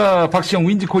 자, 박시영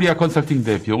윈지코리아 컨설팅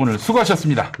대표 오늘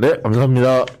수고하셨습니다. 네,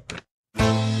 감사합니다.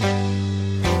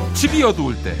 집이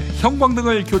어두울 때,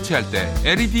 형광등을 교체할 때,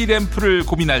 LED 램프를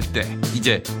고민할 때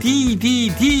이제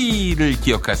DDD를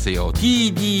기억하세요.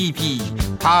 DDD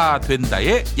다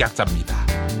된다의 약자입니다.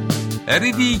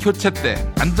 LED 교체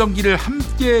때 안전기를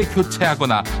함께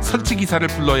교체하거나 설치기사를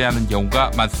불러야 하는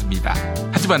경우가 많습니다.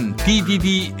 하지만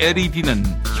DDD LED는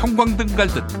형광등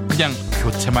갈듯 그냥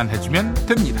교체만 해주면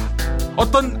됩니다.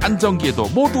 어떤 안전기에도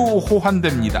모두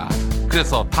호환됩니다.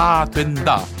 그래서 다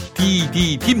된다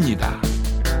DDD입니다.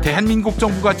 대한민국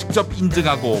정부가 직접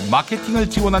인증하고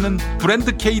마케팅을 지원하는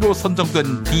브랜드 K로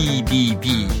선정된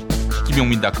DDD.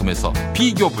 김용민닷컴에서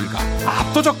비교 불가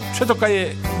압도적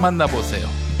최저가에 만나보세요.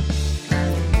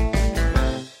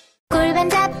 골반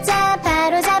잡자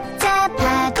바로 잡자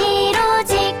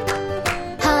바디로직.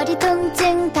 허리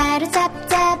통증 바로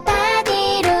잡자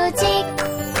바디로직.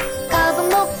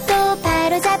 거북목도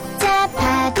바로 잡자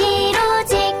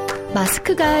바디로직.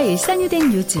 마스크가 일상이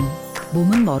된 요즘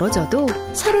몸은 멀어져도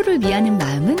서로를 위하는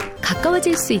마음은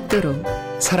가까워질 수 있도록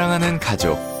사랑하는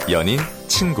가족, 연인,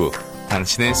 친구,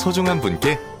 당신의 소중한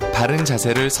분께 바른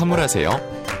자세를 선물하세요.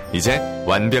 이제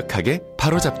완벽하게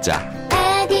바로잡자.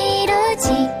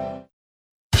 바디로직.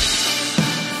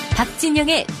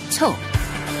 박진영의 초.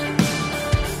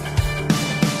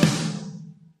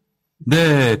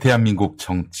 네, 대한민국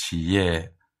정치의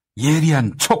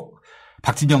예리한 촉.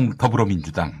 박진영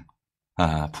더불어민주당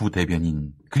부대변인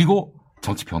그리고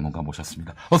정치평론가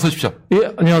모셨습니다. 어서 오십시오.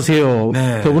 예, 안녕하세요.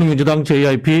 네. 더불어민주당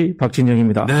JIP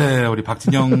박진영입니다. 네, 우리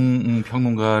박진영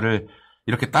평론가를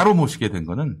이렇게 따로 모시게 된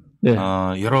거는 네.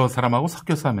 여러 사람하고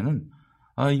섞여서 하면은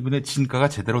이분의 진가가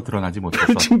제대로 드러나지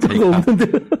못해서 진가가 없는데.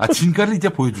 진가를 이제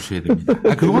보여주셔야 됩니다.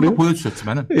 그동안도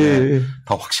보여주셨지만은 예.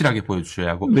 더 확실하게 보여주셔야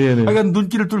하고. 네네. 하여간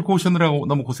눈길을 뚫고 오셨느라고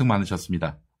너무 고생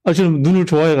많으셨습니다. 저는 눈을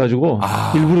좋아해가지고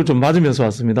일부러 좀 맞으면서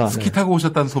왔습니다. 스키 타고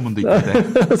오셨다는 소문도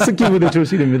있던데. 스키 부대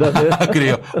출신입니다. 네.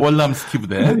 그래요. 월남 스키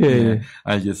부대. 예. 네,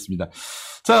 알겠습니다.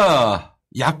 자,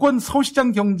 야권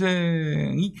서울시장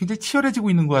경쟁이 굉장히 치열해지고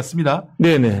있는 것 같습니다.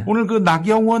 네네. 오늘 그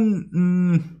나경원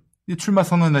출마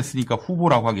선언했으니까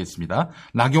후보라고 하겠습니다.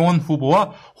 나경원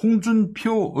후보와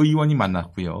홍준표 의원이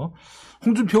만났고요.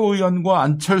 홍준표 의원과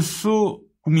안철수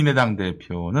국민의당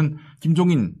대표는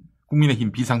김종인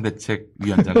국민의힘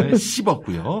비상대책위원장을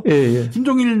씹었고요. 예.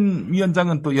 김종인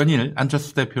위원장은 또 연일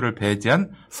안철수 대표를 배제한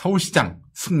서울시장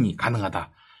승리 가능하다.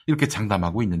 이렇게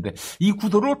장담하고 있는데 이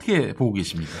구도를 어떻게 보고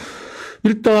계십니까?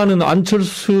 일단은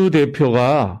안철수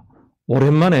대표가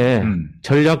오랜만에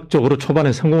전략적으로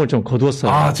초반에 성공을 좀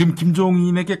거두었어요. 지금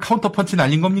김종인에게 카운터 펀치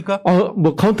날린 겁니까?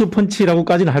 뭐 카운터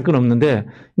펀치라고까지는 할 건 없는데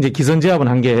이제 기선제압은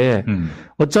한 게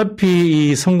어차피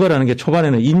이 선거라는 게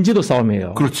초반에는 인지도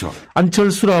싸움이에요. 그렇죠.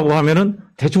 안철수라고 하면은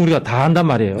대충 우리가 다 안단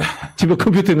말이에요. 집에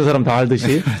컴퓨터 있는 사람 다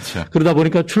알듯이. 그렇죠. 그러다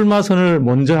보니까 출마선을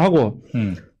먼저 하고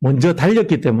먼저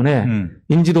달렸기 때문에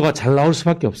인지도가 잘 나올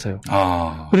수밖에 없어요.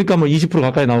 그러니까 뭐 20%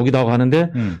 가까이 나오기도 하고 하는데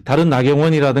다른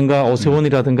나경원이라든가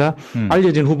오세훈이라든가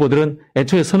알려진 후보들은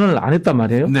애초에 선언을 안 했단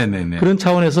말이에요. 네네네. 그런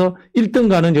차원에서 1등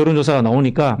가는 여론조사가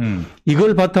나오니까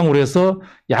이걸 바탕으로 해서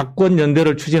야권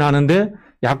연대를 추진하는데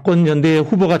야권 연대의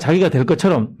후보가 자기가 될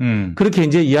것처럼 그렇게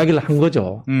이제 이야기를 한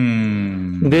거죠.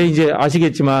 근데 이제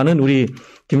아시겠지만은 우리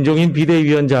김종인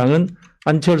비대위원장은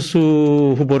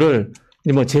안철수 후보를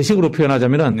뭐 제 식으로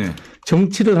표현하자면은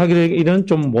정치를 하기에는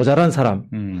좀 모자란 사람.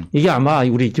 이게 아마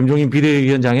우리 김종인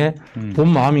비대위원장의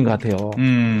본 마음인 것 같아요.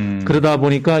 그러다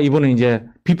보니까 이번에 이제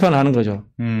비판하는 거죠.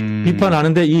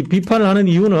 비판하는데 이 비판을 하는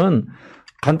이유는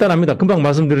간단합니다. 금방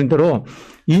말씀드린 대로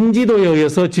인지도에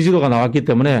의해서 지지도가 나왔기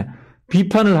때문에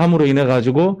비판을 함으로 인해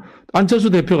가지고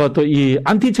안철수 대표가 또 이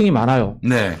안티층이 많아요.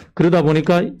 네. 그러다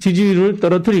보니까 지지율을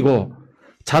떨어뜨리고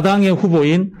자당의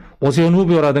후보인 오세훈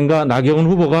후보라든가 나경원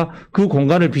후보가 그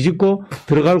공간을 비집고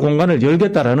들어갈 공간을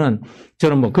열겠다라는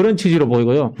저는 뭐 그런 취지로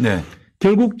보이고요. 네.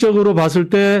 결국적으로 봤을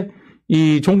때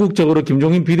이 종국적으로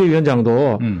김종인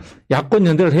비대위원장도 야권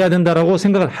연대를 해야 된다라고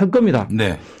생각을 할 겁니다.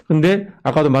 네. 그런데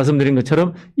아까도 말씀드린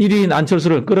것처럼 1위인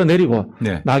안철수를 끌어내리고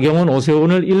나경원,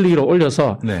 오세훈을 1, 2로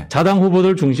올려서 자당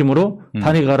후보들 중심으로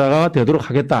단일가라가 되도록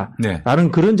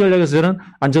하겠다라는 그런 전략에서 저는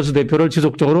안철수 대표를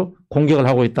지속적으로 공격을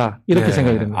하고 있다. 이렇게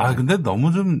생각이 됩니다. 근데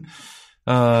너무 좀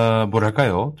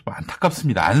뭐랄까요? 좀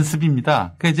안타깝습니다.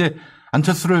 안습입니다. 그 이제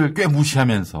안철수를 꽤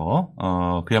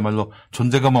무시하면서 그야말로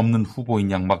존재감 없는 후보인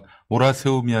양 막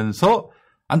몰아세우면서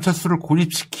안철수를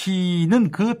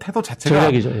고립시키는 그 태도 자체가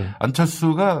전략이죠. 예.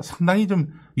 안철수가 상당히 좀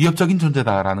위협적인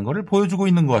존재다라는 것을 보여주고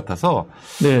있는 것 같아서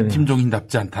네네.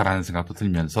 김종인답지 않다라는 생각도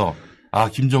들면서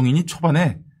김종인이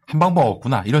초반에 한 방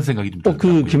먹었구나 이런 생각이 좀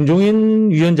들더라고요. 그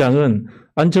김종인 위원장은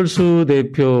안철수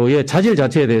대표의 자질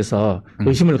자체에 대해서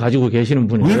의심을 가지고 계시는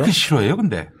분이에요. 왜 이렇게 싫어해요,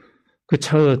 근데?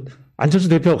 안철수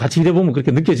대표와 같이 일해보면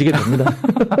그렇게 느껴지게 됩니다.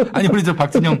 아니, 우리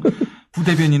박진영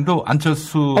부대변인도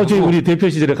안철수. 저희 우리 대표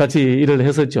시절에 같이 일을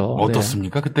했었죠.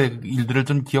 어떻습니까? 그때 일들을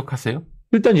좀 기억하세요?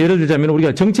 일단 예를 들자면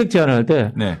우리가 정책 제안을 할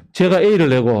때 제가 A를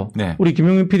내고 우리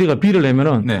김용민 PD가 B를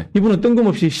내면은 이분은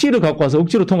뜬금없이 C를 갖고 와서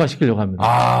억지로 통과시키려고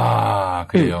합니다.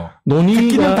 그래요. 논의가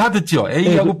듣기는 다 듣죠.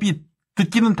 A하고 B.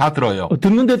 듣기는 다 들어요.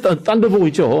 듣는데 딴 데 보고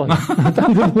있죠.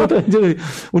 딴 데 보고 이제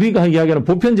우리가 이야기하는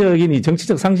보편적인 이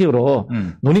정치적 상식으로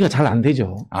논의가 잘 안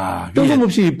되죠.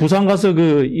 뜬금없이 부산 가서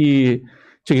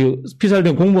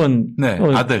피살된 공무원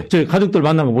아들 저희 가족들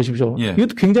만난 거 보십시오.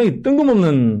 이것도 굉장히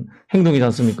뜬금없는 행동이지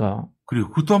않습니까? 그리고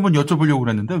그것도 한번 여쭤보려고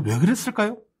그랬는데 왜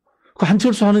그랬을까요? 그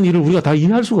한철수 하는 일을 우리가 다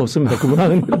이해할 수가 없습니다. 그분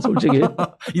하는 건 솔직히.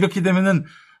 이렇게 되면은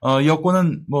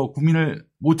여권은 뭐 국민을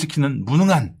못 지키는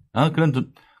무능한 그런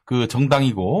그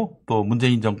정당이고 또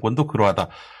문재인 정권도 그러하다.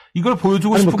 이걸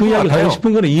보여주고 싶은 그 이야기를 하고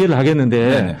싶은 거는 이해를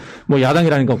하겠는데 뭐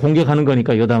야당이라니까 공격하는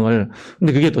거니까 여당을.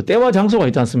 근데 그게 또 때와 장소가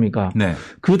있지 않습니까?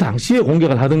 그 당시에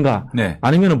공격을 하든가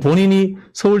아니면 본인이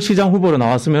서울시장 후보로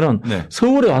나왔으면은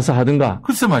서울에 와서 하든가.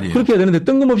 글쎄 말이에요. 그렇게 해야 되는데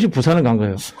뜬금없이 부산을 간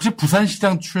거예요. 혹시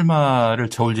부산시장 출마를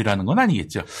저울질하는 건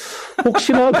아니겠죠?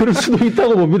 혹시나 그럴 수도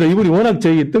있다고 봅니다. 이분이 워낙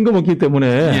뜬금없기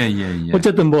때문에.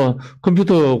 어쨌든 뭐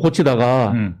컴퓨터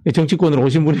고치다가 정치권으로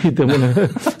오신 분이기 때문에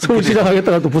서울시장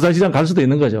하겠다가 또 부산시장 갈 수도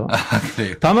있는 거죠.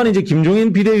 다만 이제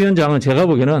김종인 비대위원장은 제가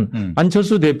보기에는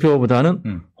안철수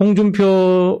대표보다는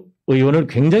홍준표 의원을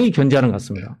굉장히 견제하는 것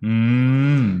같습니다.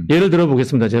 예를 들어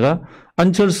보겠습니다. 제가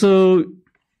안철수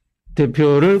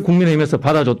대표를 국민의힘에서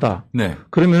받아줬다. 네.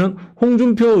 그러면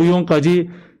홍준표 의원까지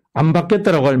안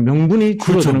받겠다라고 할 명분이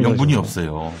줄어드는 거죠. 명분이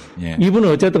없어요. 예. 이분은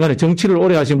어쨌든 간에 정치를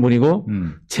오래 하신 분이고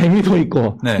재미도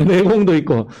있고 네. 내공도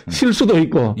있고 실수도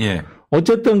있고 예.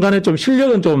 어쨌든 간에 좀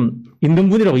실력은 좀 있는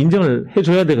분이라고 인정을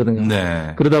해줘야 되거든요.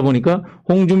 네. 그러다 보니까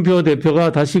홍준표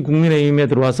대표가 다시 국민의힘에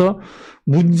들어와서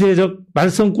문제적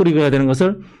말썽꾸리가 되는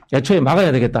것을 애초에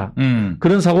막아야 되겠다.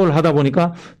 그런 사고를 하다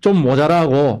보니까 좀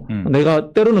모자라고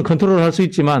내가 때로는 컨트롤을 할 수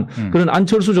있지만 그런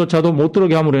안철수조차도 못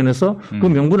들어오게 함으로 인해서 그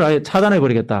명분을 아예 차단해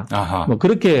버리겠다. 뭐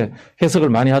그렇게 해석을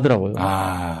많이 하더라고요.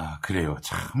 아, 그래요.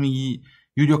 참 이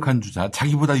유력한 주자,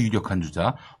 자기보다 유력한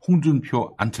주자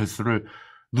홍준표, 안철수를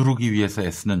누르기 위해서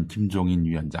애쓰는 김종인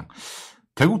위원장.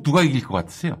 결국 누가 이길 것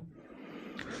같으세요?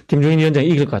 김종인 위원장이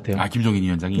이길 것 같아요. 아, 김종인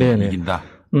위원장이 네네. 이긴다.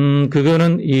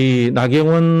 그거는 이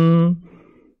나경원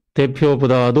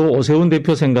대표보다도 오세훈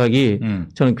대표 생각이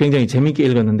저는 굉장히 재밌게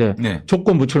읽었는데 네.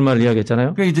 조건 부출마를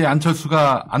이야기했잖아요. 그러니까 이제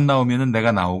안철수가 안 나오면은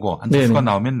내가 나오고 안철수가 네네.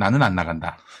 나오면 나는 안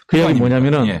나간다. 그 이야기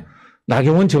뭐냐면은 예.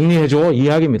 나경원 정리해줘 이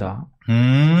이야기입니다.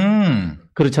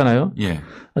 그렇잖아요. 예.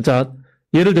 자,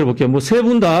 예를 들어 볼게요. 뭐 세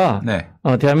분 다 네.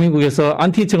 대한민국에서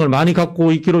안티층을 많이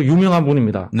갖고 있기로 유명한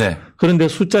분입니다. 네. 그런데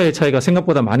숫자의 차이가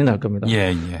생각보다 많이 날 겁니다.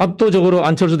 예. 압도적으로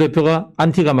안철수 대표가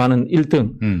안티가 많은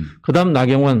 1등, 그다음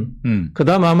나경원,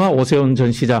 그다음 아마 오세훈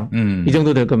전 시장 이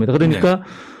정도 될 겁니다. 그러니까 네.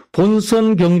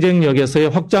 본선 경쟁력에서의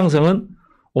확장성은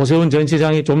오세훈 전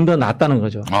시장이 좀 더 낫다는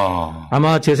거죠.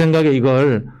 아마 제 생각에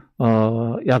이걸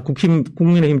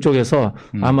국민의힘 쪽에서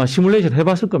아마 시뮬레이션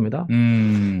해봤을 겁니다.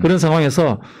 그런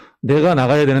상황에서 내가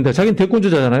나가야 되는데 자기는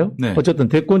대권주자잖아요. 네. 어쨌든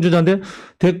대권주자인데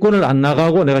대권을 안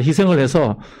나가고 내가 희생을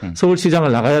해서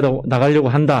서울시장을 나가려고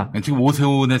한다. 지금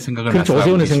오세훈의 생각을 그렇죠.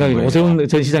 오세훈의 생각이죠. 오세훈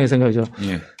전 시장의 생각이죠.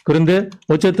 예. 그런데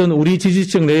어쨌든 우리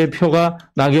지지층 내의 표가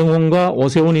나경원과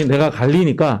오세훈이 내가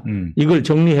갈리니까 이걸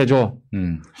정리해줘.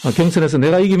 경선에서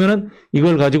내가 이기면은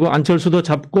이걸 가지고 안철수도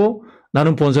잡고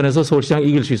나는 본선에서 서울시장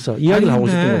이길 수 있어. 이야기를 하고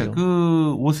싶은 거죠.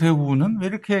 그 오세훈은 왜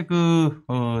이렇게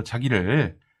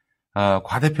자기를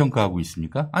과대평가하고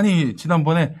있습니까? 아니,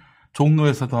 지난번에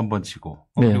종로에서도 한번 치고,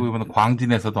 그리고 이번에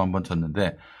광진에서도 한번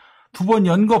쳤는데, 두 번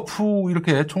연거푸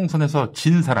이렇게 총선에서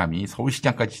진 사람이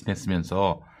서울시장까지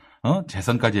지냈으면서,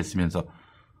 재선까지 했으면서,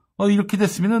 이렇게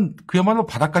됐으면은 그야말로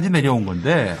바닥까지 내려온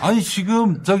건데, 아니,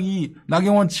 지금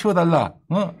나경원 치워달라,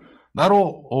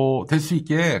 나로 될 수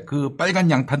있게 그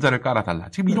빨간 양탄자를 깔아달라.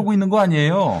 지금 이러고 있는 거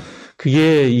아니에요?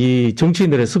 그게 이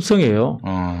정치인들의 습성이에요.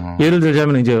 예를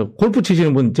들자면 이제 골프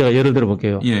치시는 분 제가 예를 들어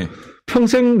볼게요. 예.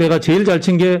 평생 내가 제일 잘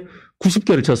친 게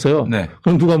 90개를 쳤어요. 네.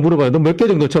 그럼 누가 물어봐요. 너 몇 개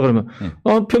정도 쳐? 그러면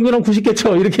평균 한 90개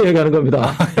쳐. 이렇게 얘기하는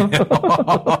겁니다.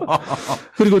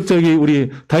 그리고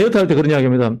우리 다이어트 할 때 그런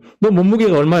이야기합니다. 너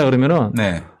몸무게가 얼마야? 그러면은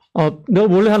네. 내가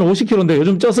원래 한 50kg인데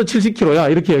요즘 쪄서 70kg야.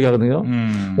 이렇게 얘기하거든요.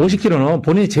 50kg는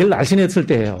본인이 제일 날씬했을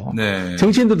때예요. 네.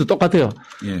 정치인들도 똑같아요.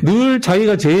 예. 늘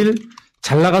자기가 제일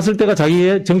잘 나갔을 때가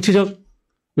자기의 정치적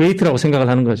웨이트라고 생각을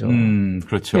하는 거죠.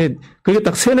 그렇죠. 그게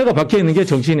딱 세뇌가 박혀 있는 게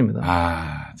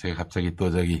정치인입니다. 제가 갑자기 또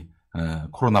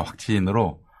코로나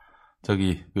확진으로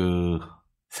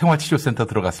생활치료센터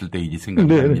들어갔을 때 이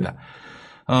생각이 납니다.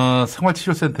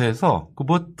 생활치료센터에서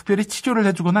특별히 치료를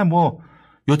해주거나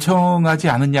요청하지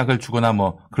않은 약을 주거나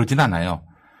그러진 않아요.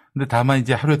 근데 다만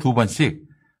이제 하루에 2번씩,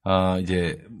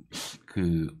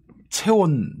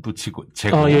 체온도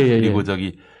재고, 그리고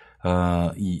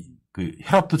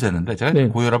혈압도 재는데 제가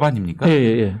고혈압 아닙니까?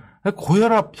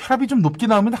 혈압이 좀 높게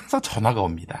나오면 항상 전화가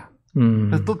옵니다.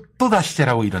 그래서 또 다시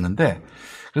재라고 이러는데,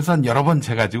 그래서 한 여러 번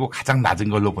재가지고 가장 낮은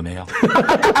걸로 보내요.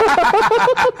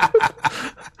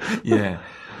 예.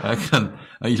 그런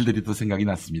일들이 또 생각이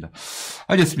났습니다.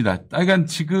 알겠습니다. 그러니까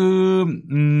지금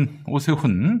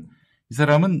오세훈 이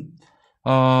사람은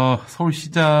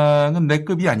서울시장은 내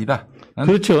급이 아니다.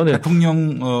 그렇죠. 네.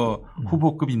 대통령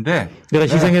후보급인데 내가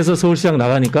희생해서 서울시장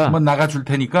나가니까 한번 나가줄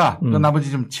테니까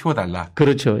나머지 좀 치워달라.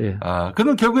 그렇죠. 예.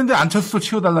 그럼 결국엔 안철수도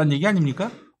치워달라는 얘기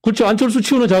아닙니까? 그렇죠. 안철수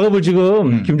치우는 작업을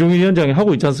지금 김종인 위원장이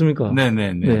하고 있지 않습니까?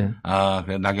 네네네. 네.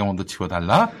 그래 나경원도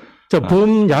치워달라. 자,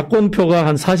 범야권표가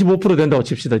한 45% 된다고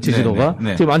칩시다, 지지도가.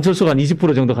 네네. 지금 안철수가 한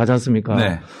 20% 정도 가지 않습니까?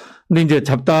 네. 근데 이제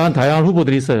잡다한 다양한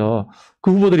후보들이 있어요.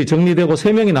 그 후보들이 정리되고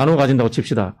 3명이 나눠 가진다고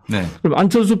칩시다. 네. 그럼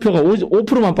안철수 표가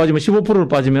 5%만 빠지면 15%를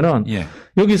빠지면은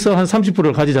여기서 한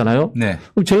 30%를 가지잖아요. 네.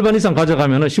 그럼 절반 이상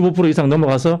가져가면은 15% 이상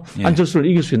넘어가서 안철수를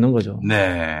이길 수 있는 거죠.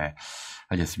 네.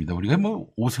 알겠습니다. 우리가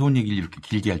오세훈 얘기를 이렇게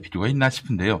길게 할 필요가 있나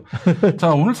싶은데요.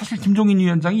 자, 오늘 사실 김종인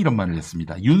위원장이 이런 말을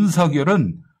했습니다.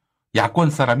 윤석열은 야권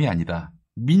사람이 아니다.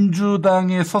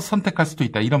 민주당에서 선택할 수도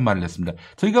있다. 이런 말을 했습니다.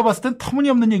 저희가 봤을 땐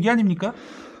터무니없는 얘기 아닙니까?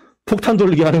 폭탄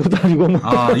돌리기 하는 것도 아니고 뭐.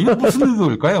 이거 무슨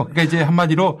의도일까요? 그러니까 이제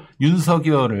한마디로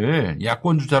윤석열을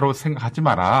야권 주자로 생각하지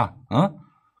마라.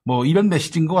 뭐 이런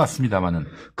메시지인 것 같습니다만은.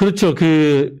 그렇죠.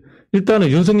 일단은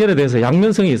윤석열에 대해서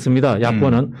양면성이 있습니다.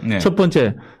 야권은. 네. 첫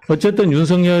번째, 어쨌든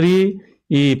윤석열이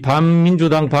이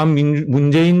반민주당,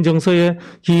 반문재인 정서에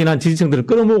기인한 지지층들을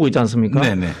끌어모으고 있지 않습니까?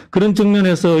 네네. 그런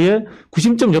측면에서의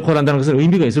구심점 역할을 한다는 것은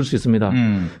의미가 있을 수 있습니다.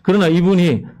 그러나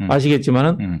이분이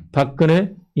아시겠지만은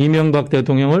박근혜, 이명박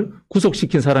대통령을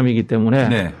구속시킨 사람이기 때문에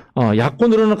네.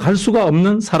 야권으로는 갈 수가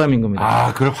없는 사람인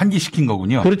겁니다. 그걸 환기시킨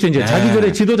거군요. 그렇죠. 이제 네.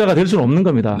 자기들의 지도자가 될 수는 없는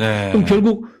겁니다. 네. 그럼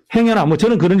결국 행여나 뭐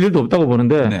저는 그런 일도 없다고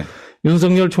보는데 네.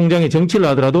 윤석열 총장이 정치를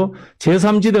하더라도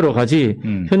제3지대로 가지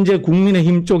현재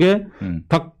국민의힘 쪽에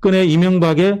박근혜,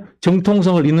 이명박의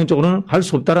정통성을 잇는 쪽으로는 갈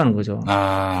수 없다라는 거죠.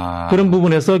 그런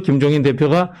부분에서 김종인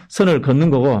대표가 선을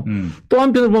긋는 거고 또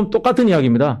한편으로 보면 똑같은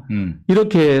이야기입니다.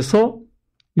 이렇게 해서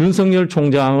윤석열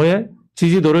총장의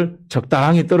지지도를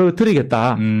적당히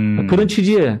떨어뜨리겠다. 그런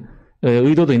취지의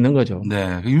의도도 있는 거죠.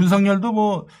 네. 윤석열도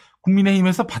뭐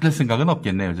국민의힘에서 받을 생각은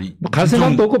없겠네요. 갈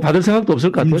생각도 없고 받을 생각도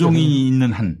없을 것 같아요. 김종이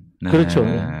있는 한. 네. 그렇죠.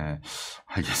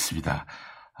 알겠습니다.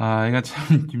 이거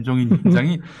참 김종인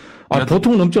위원장이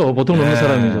보통 넘죠. 보통 넘는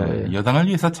사람이죠. 예. 여당을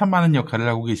위해서 참 많은 역할을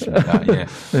하고 계십니다. 예.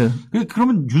 네.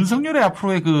 그러면 윤석열의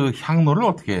앞으로의 그 향로를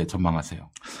어떻게 전망하세요?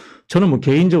 저는 뭐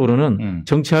개인적으로는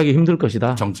정치하기 힘들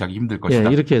것이다. 정치하기 힘들 것이다.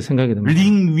 예, 이렇게 생각이 듭니다.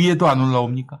 링 위에도 안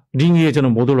올라옵니까? 링 위에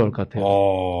저는 못 올라올 것 같아요.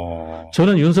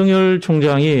 저는 윤석열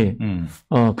총장이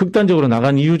극단적으로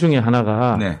나간 이유 중에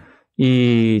하나가 네.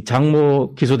 이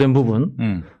장모 기소된 부분,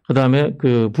 그다음에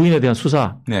그 부인에 대한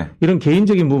수사, 네. 이런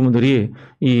개인적인 부분들이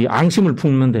이 앙심을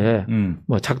품는데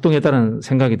뭐 작동했다는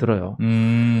생각이 들어요.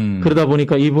 그러다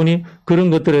보니까 이분이 그런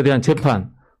것들에 대한 재판,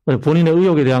 본인의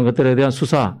의혹에 대한 것들에 대한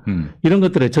수사, 이런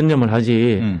것들에 전념을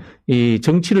하지 이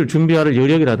정치를 준비할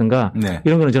여력이라든가 네.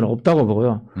 이런 거는 저는 없다고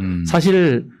보고요.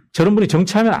 사실 저런 분이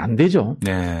정치하면 안 되죠.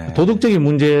 네. 도덕적인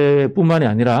문제뿐만이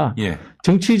아니라 예.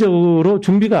 정치적으로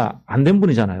준비가 안 된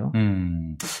분이잖아요.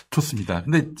 좋습니다.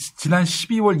 근데 지난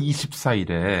 12월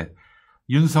 24일에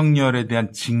윤석열에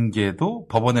대한 징계도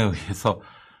법원에 의해서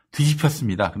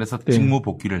뒤집혔습니다. 그래서 네. 직무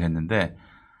복귀를 했는데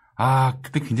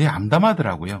그때 굉장히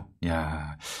암담하더라고요.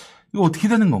 야, 이거 어떻게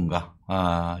되는 건가?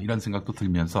 이런 생각도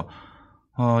들면서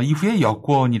이후에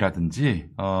여권이라든지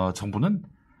정부는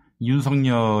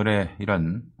윤석열의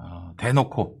이런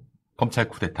대놓고 검찰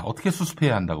쿠데타 어떻게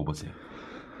수습해야 한다고 보세요?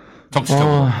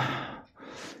 정치적으로.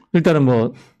 일단은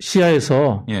뭐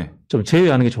시야에서 예. 좀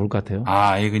제외하는 게 좋을 것 같아요.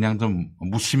 예, 그냥 좀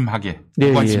무심하게, 예,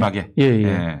 무관심하게.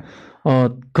 예.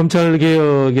 검찰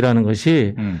개혁이라는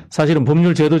것이 사실은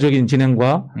법률 제도적인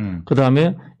진행과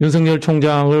그다음에 윤석열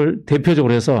총장을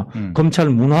대표적으로 해서 검찰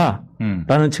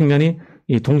문화라는 측면이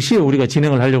동시에 우리가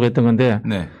진행을 하려고 했던 건데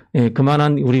네. 예,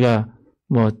 그만한 우리가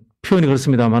뭐 표현이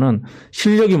그렇습니다만은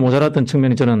실력이 모자랐던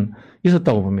측면이 저는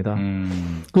있었다고 봅니다.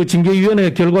 그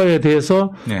징계위원회 결과에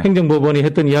대해서 네. 행정법원이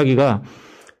했던 이야기가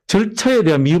절차에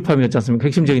대한 미흡함이었지 않습니까?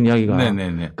 핵심적인 이야기가.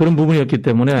 네네네. 그런 부분이었기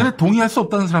때문에. 근데 동의할 수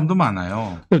없다는 사람도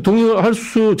많아요.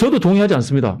 저도 동의하지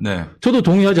않습니다. 네. 저도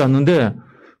동의하지 않는데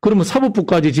그러면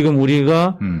사법부까지 지금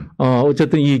우리가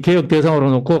어쨌든 이 개혁 대상으로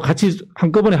놓고 같이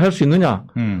한꺼번에 할 수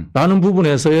있느냐라는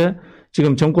부분에서의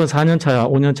지금 정권 4년 차야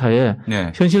 5년 차에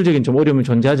네. 현실적인 좀 어려움이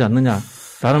존재하지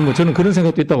않느냐라는 뭐 저는 그런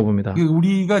생각도 있다고 봅니다.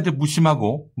 우리가 이제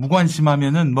무심하고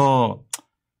무관심하면은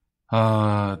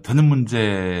되는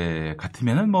문제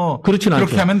같으면은 그렇진 않죠.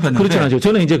 그렇게 하면 되는데. 그렇진 않죠.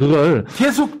 저는 이제 그걸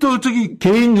계속 또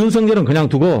개인 윤석열은 그냥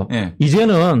두고 네.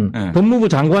 이제는 네. 법무부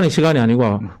장관의 시간이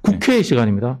아니고 국회의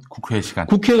시간입니다. 국회의 시간.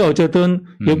 국회가 어쨌든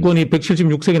여권이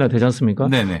 176석이나 되지 않습니까?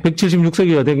 네네.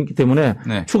 176석이가 되기 때문에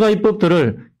네. 추가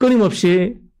입법들을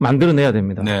끊임없이 만들어내야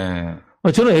됩니다. 네.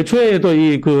 저는 애초에도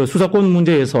이 그 수사권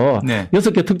문제에서 네.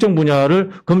 6개 특정 분야를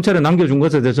검찰에 남겨준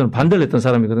것에 대해서는 반대를 했던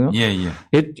사람이거든요. 예.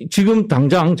 지금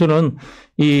당장 저는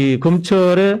이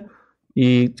검찰의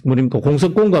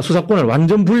공소권과 수사권을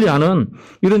완전 분리하는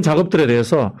이런 작업들에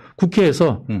대해서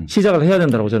국회에서 시작을 해야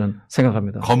된다고 저는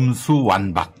생각합니다.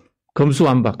 검수완박.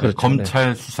 그렇죠.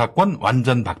 검찰 수사권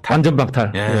완전 박탈. 완전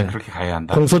박탈. 예, 그렇게 가야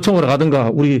한다. 공소청으로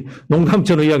가든가 우리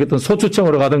농담처럼 이야기했던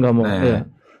소추청으로 가든가 네.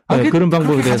 예. 그런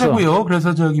방법에 대해서. 하자고요.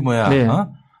 그래서 네.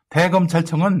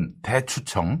 대검찰청은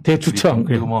대추청.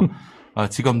 그리고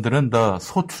지검들은 더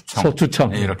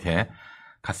소추청. 네, 이렇게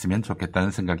갔으면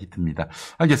좋겠다는 생각이 듭니다.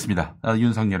 알겠습니다.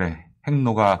 윤석열의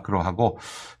행로가 그러하고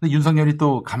근데 윤석열이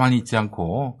또 가만히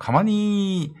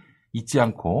있지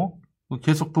않고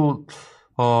계속 또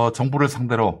정부를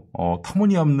상대로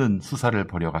터무니없는 수사를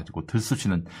벌여가지고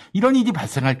들쑤시는 이런 일이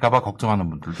발생할까봐 걱정하는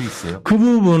분들도 있어요. 그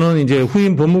부분은 이제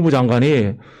후임 법무부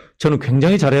장관이 저는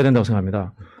굉장히 잘해야 된다고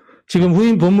생각합니다. 지금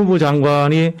후임 법무부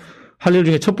장관이 할 일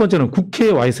중에 첫 번째는 국회에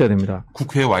와 있어야 됩니다.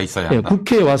 국회에 와 있어야 한다. 예,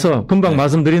 국회에 와서 금방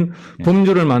말씀드린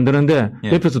법률을 만드는데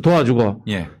옆에서 도와주고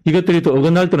이것들이 또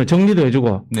어긋날 때는 정리도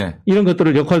해주고 이런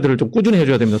것들을 역할들을 좀 꾸준히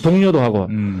해줘야 됩니다. 독려도 하고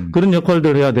그런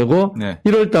역할들을 해야 되고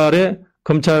 1월 달에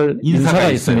검찰 인사가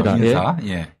있습니다.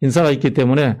 인사가 있기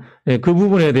때문에 그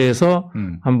부분에 대해서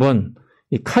한번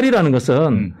이 칼이라는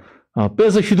것은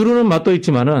빼서 휘두르는 맛도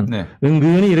있지만은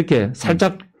은근히 이렇게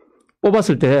살짝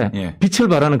뽑았을 때 빛을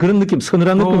발하는 그런 느낌,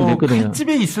 서늘한 느낌이 있거든요.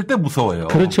 칼집에 있을 때 무서워요.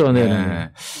 그렇죠. 네.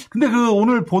 근데 그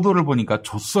오늘 보도를 보니까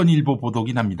조선일보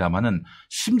보도긴 합니다만은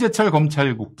심재철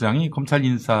검찰국장이 검찰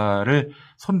인사를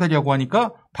손대려고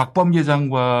하니까 박범계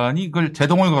장관이 그걸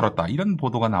제동을 걸었다. 이런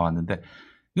보도가 나왔는데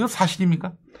이거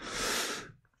사실입니까?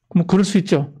 뭐 그럴 수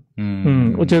있죠.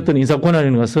 어쨌든 인사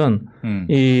권한이라는 것은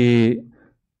이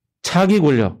차기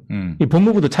권력, 이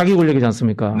법무부도 차기 권력이지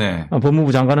않습니까?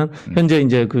 법무부 장관은 현재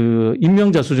이제 그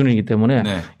임명자 수준이기 때문에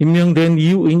임명된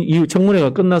이후 청문회가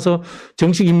끝나서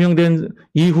정식 임명된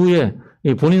이후에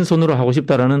본인 손으로 하고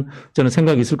싶다라는 저는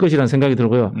생각이 있을 것이라는 생각이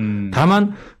들고요.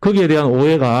 다만 거기에 대한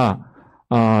오해가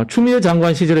추미애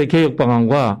장관 시절의 개혁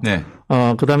방안과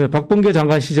그다음에 박범계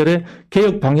장관 시절의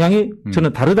개혁 방향이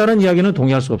저는 다르다는 이야기는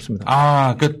동의할 수가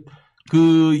없습니다.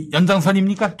 그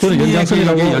연장선입니까? 저는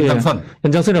연장선.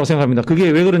 연장선이라고 생각합니다. 그게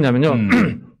왜 그러냐면요.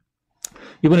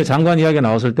 이번에 장관 이야기가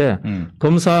나왔을 때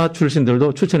검사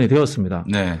출신들도 추천이 되었습니다.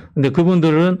 근데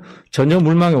그분들은 전혀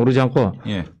물망에 오르지 않고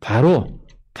바로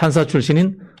판사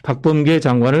출신인 박범계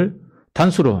장관을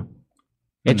단수로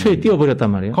애초에 띄워버렸단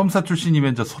말이에요. 검사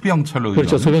출신이면 저 소병철 의원.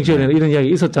 그렇죠. 소병철 이런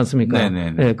이야기 있었지 않습니까?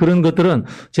 네, 그런 것들은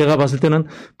제가 봤을 때는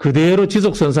그대로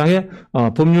지속선상의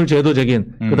법률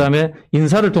제도적인 그다음에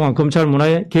인사를 통한 검찰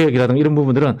문화의 개혁이라든가 이런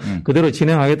부분들은 그대로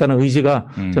진행하겠다는 의지가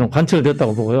저는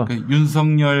관철됐다고 보고요. 그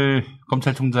윤석열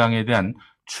검찰총장에 대한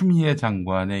추미애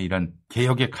장관의 이런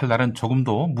개혁의 칼날은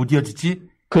조금도 무뎌지지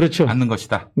그렇죠. 않는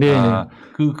것이다.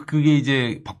 그게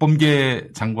이제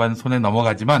박범계 장관 손에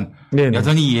넘어가지만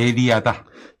여전히 예리하다.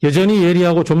 여전히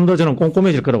예리하고 좀 더 저는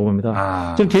꼼꼼해질 거라고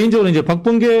봅니다. 저는 개인적으로 이제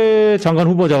박범계 장관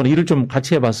후보자하고 일을 좀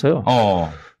같이 해봤어요.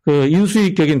 그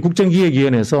인수위격인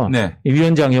국정기획위원회에서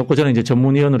위원장이었고 저는 이제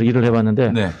전문위원으로 일을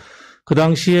해봤는데 그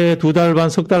당시에 2달 반,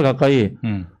 석 달 가까이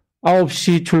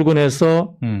 9시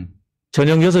출근해서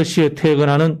저녁 6시에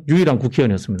퇴근하는 유일한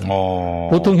국회의원이었습니다.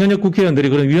 보통 현역 국회의원들이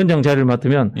그런 위원장 자리를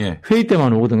맡으면 회의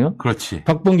때만 오거든요. 그렇지.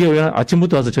 박범계 의원은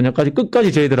아침부터 와서 저녁까지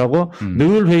끝까지 저희들하고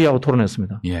늘 회의하고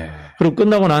토론했습니다. 그리고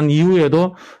끝나고 난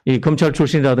이후에도 이 검찰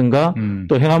출신이라든가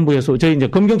또 행안부에서 저희 이제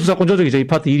검경수사권 조정이 저희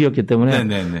파트 일이었기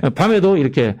때문에 밤에도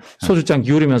이렇게 소주잔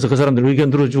기울이면서 그 사람들 의견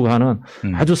들어주고 하는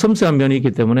아주 섬세한 면이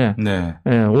있기 때문에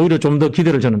오히려 좀 더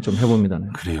기대를 저는 좀 해봅니다.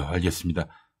 그래요. 알겠습니다.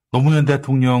 노무현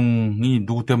대통령이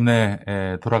누구 때문에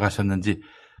돌아가셨는지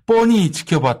뻔히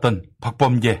지켜봤던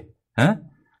박범계,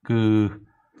 그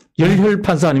열혈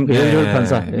판사 아닙니까? 열혈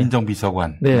판사.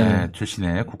 민정비서관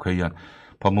출신의 국회의원,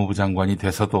 법무부 장관이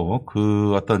돼서도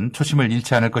그 어떤 초심을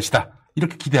잃지 않을 것이다.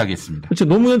 이렇게 기대하겠습니다. 그렇죠.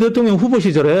 노무현 대통령 후보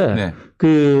시절에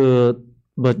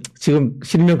지금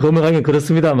실명 검증하기는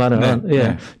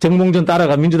그렇습니다만은, 정몽준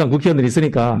따라간 민주당 국회의원들이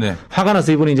있으니까, 화가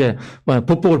나서 이분이 이제,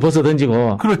 법복을 벗어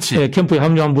던지고, 캠프에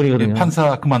합류한 분이거든요.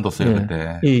 판사 그만뒀어요,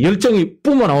 그때. 이 열정이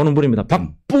뿜어 나오는 분입니다.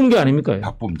 박범계 아닙니까?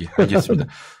 박범계. 알겠습니다.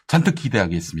 잔뜩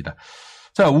기대하겠습니다.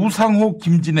 자, 우상호,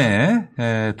 김진애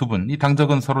두 분, 이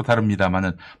당적은 서로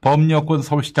다릅니다만은, 범여권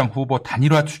서울시장 후보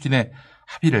단일화 추진에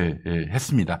합의를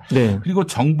했습니다. 그리고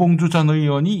정봉주 전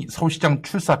의원이 서울시장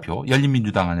출사표,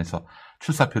 열린민주당 안에서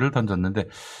출사표를 던졌는데,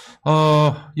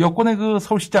 여권의 그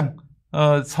서울시장,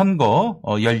 선거,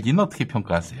 열기는 어떻게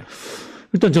평가하세요?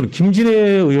 일단 저는 김진애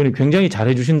의원이 굉장히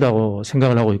잘해주신다고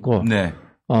생각을 하고 있고,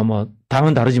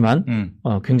 당은 다르지만,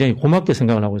 굉장히 고맙게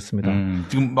생각을 하고 있습니다.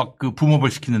 지금 막 그 붐업을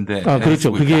시키는데.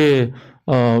 그렇죠. 그게,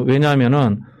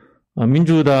 왜냐하면은,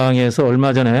 민주당에서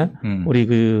얼마 전에 우리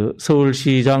그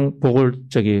서울시장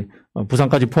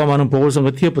부산까지 포함하는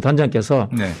보궐선거 TF 단장께서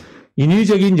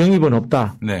인위적인 영입은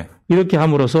없다. 이렇게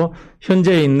함으로써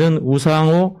현재 있는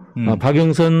우상호,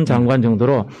 박영선 장관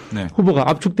정도로 후보가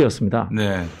압축되었습니다.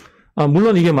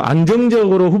 물론 이게 뭐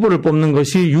안정적으로 후보를 뽑는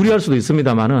것이 유리할 수도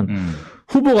있습니다만은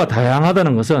후보가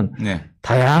다양하다는 것은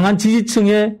다양한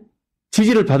지지층의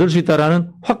지지를 받을 수 있다라는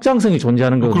확장성이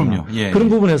존재하는 거거든요. 그런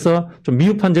부분에서 좀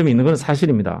미흡한 점이 있는 건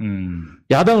사실입니다.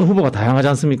 야당은 후보가 다양하지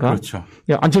않습니까? 그렇죠.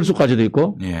 안철수까지도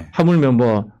있고, 하물며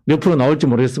뭐 몇 프로 나올지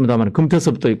모르겠습니다만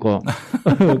금태섭도 있고,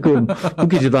 그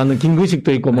웃기지도 않는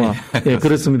김근식도 있고 뭐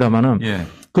그렇습니다만은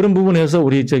그런 부분에서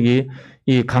우리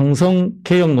이 강성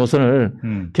개혁 노선을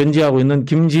견지하고 있는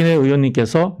김진애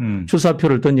의원님께서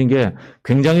출사표를 던진 게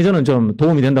굉장히 저는 좀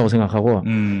도움이 된다고 생각하고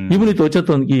이분이 또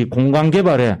어쨌든 이 공간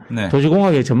개발에 네.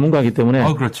 도시공학의 전문가이기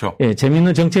때문에 그렇죠. 예,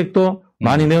 재미있는 정책도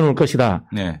많이 내놓을 것이다.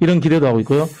 네. 이런 기대도 하고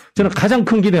있고요. 저는 가장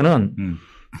큰 기대는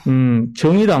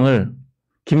정의당을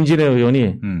김진애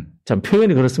의원이 참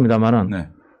표현이 그렇습니다만은 네.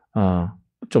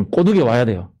 좀 꼬드게 와야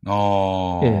돼요.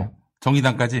 예.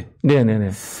 정의당까지? 네네네.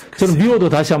 저는 미워도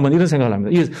다시 한번 이런 생각을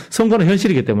합니다. 이 선거는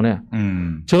현실이기 때문에.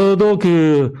 저도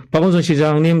박원순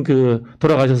시장님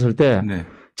돌아가셨을 때. 네.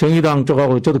 정의당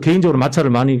쪽하고 저도 개인적으로 마찰을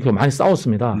많이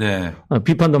싸웠습니다. 네.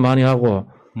 비판도 많이 하고.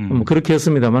 그렇게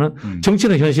했습니다만은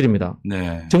정치는 현실입니다.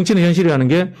 네. 정치는 현실이라는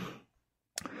게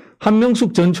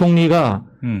한명숙 전 총리가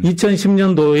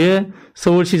 2010년도에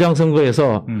서울시장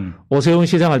선거에서 오세훈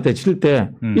시장 할 때 칠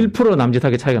때 1%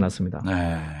 남짓하게 차이가 났습니다.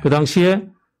 네. 그 당시에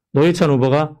노회찬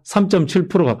후보가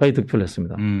 3.7% 가까이 득표를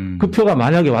했습니다. 그 표가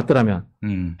만약에 왔더라면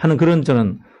하는 그런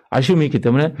저는 아쉬움이 있기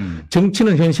때문에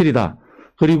정치는 현실이다.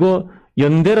 그리고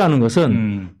연대라는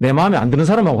것은 내 마음에 안 드는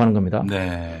사람하고 하는 겁니다.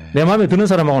 네. 내 마음에 드는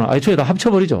사람하고는 애초에 다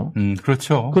합쳐버리죠.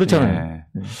 그렇죠. 그렇잖아요.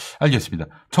 네. 알겠습니다.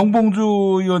 정봉주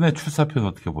의원의 출사표는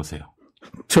어떻게 보세요?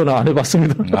 저는 안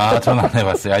해봤습니다. 저는 안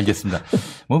해봤어요. 알겠습니다.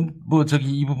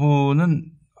 이 부분은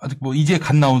아직 이제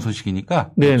갓 나온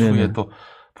소식이니까 추후에 또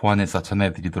보완해서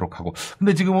전해드리도록 하고.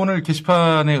 근데 지금 오늘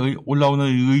게시판에 올라오는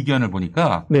의견을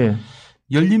보니까 네.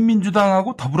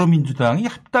 열린민주당하고 더불어민주당이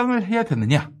합당을 해야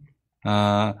되느냐,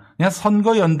 그냥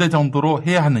선거연대 정도로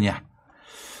해야 하느냐,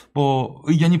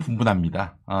 의견이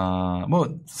분분합니다.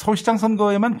 서울시장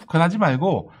선거에만 국한하지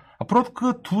말고 앞으로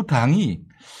그 두 당이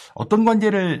어떤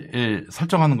관계를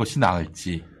설정하는 것이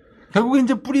나을지. 결국에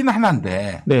이제 뿌리는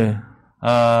하나인데, 네.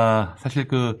 사실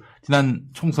지난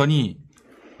총선이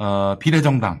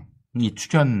비례정당이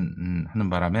출현하는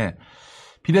바람에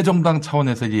비례정당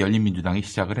차원에서 이제 열린민주당이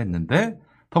시작을 했는데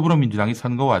더불어민주당이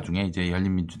선거 와중에 이제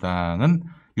열린민주당은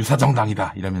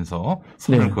유사정당이다 이러면서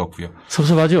선을 네. 그었고요.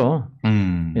 섭섭하죠.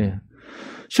 예.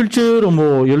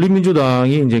 실제로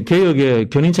열린민주당이 이제 개혁의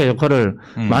견인차 역할을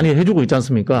많이 해주고 있지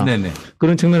않습니까? 네네.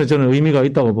 그런 측면에 저는 의미가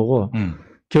있다고 보고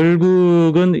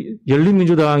결국은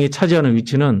열린민주당이 차지하는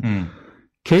위치는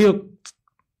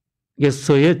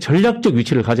개혁에서의 전략적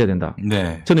위치를 가져야 된다.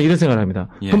 네. 저는 이런 생각을 합니다.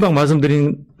 예. 금방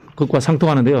말씀드린 것과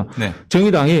상통하는데요. 네.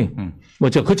 정의당이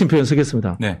제가 거친 표현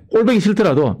쓰겠습니다. 네. 꼴보기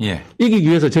싫더라도 예. 이기기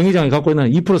위해서 정의당이 갖고 있는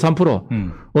 2%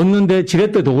 3% 얻는데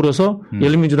지렛대 도구로서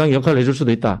열린민주당이 역할을 해줄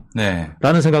수도 있다. 네.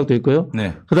 라는 생각도 있고요.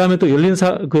 네. 그다음에 또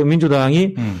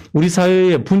민주당이 우리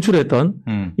사회에 분출했던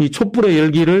이 촛불의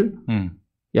열기를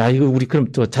이거 우리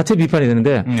그럼 또 자체 비판이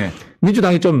되는데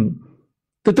민주당이 좀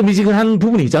뜨뜻미지근한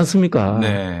부분이 있지 않습니까?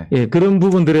 네. 예, 그런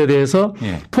부분들에 대해서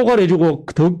포괄해주고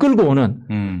더 끌고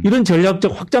오는 이런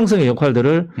전략적 확장성의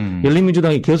역할들을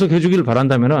열린민주당이 계속 해주기를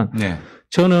바란다면은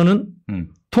저는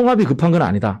통합이 급한 건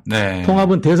아니다. 네.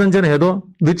 통합은 대선 전에 해도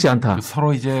늦지 않다.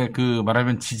 서로 이제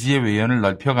말하면 지지의 외연을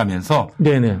넓혀가면서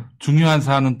네네. 중요한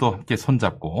사안은 또 함께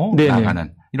손잡고 네네.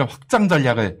 나가는 이런 확장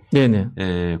전략을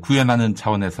구현하는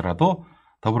차원에서라도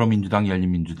더불어민주당,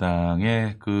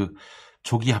 열린민주당의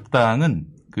조기 합당은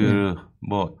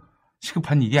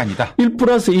시급한 일이 아니다.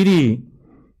 1+1이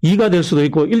 2가 될 수도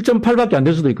있고 1.8밖에 안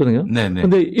될 수도 있거든요. 네네.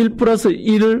 근데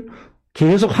 1+1을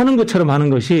계속 하는 것처럼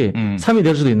하는 것이 3이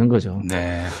될 수도 있는 거죠.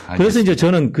 네. 알겠습니다. 그래서 이제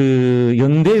저는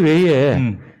연대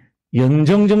외에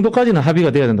연정 정도까지는 합의가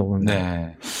돼야 된다고 봅니다.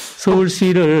 네.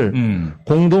 서울시를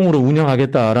공동으로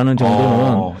운영하겠다라는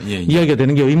정도는 이야기가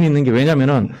되는 게 의미 있는 게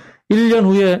왜냐면은 1년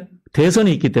후에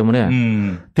대선이 있기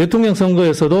때문에 대통령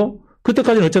선거에서도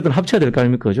그때까지는 어쨌든 합쳐야 될 거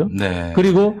아닙니까? 그죠? 네.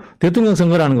 그리고 대통령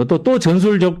선거라는 것도 또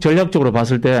전술적, 전략적으로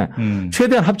봤을 때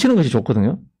최대한 합치는 것이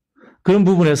좋거든요. 그런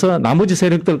부분에서 나머지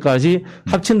세력들까지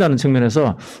합친다는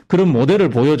측면에서 그런 모델을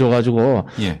보여줘가지고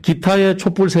기타의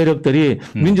촛불 세력들이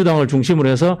민주당을 중심으로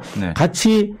해서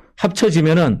같이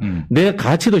합쳐지면은 내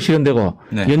가치도 실현되고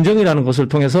연정이라는 것을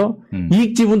통해서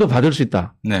이익 지분도 받을 수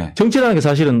있다. 정치라는 게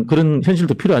사실은 그런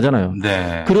현실도 필요하잖아요.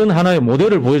 그런 하나의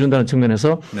모델을 보여준다는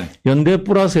측면에서 연대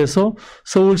플러스에서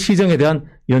서울시정에 대한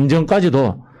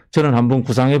연정까지도 저는 한번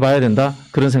구상해 봐야 된다.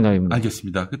 그런 생각입니다.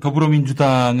 알겠습니다.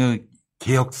 더불어민주당의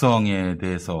개혁성에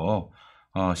대해서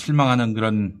실망하는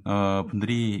그런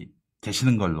분들이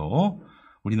계시는 걸로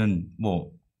우리는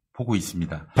보고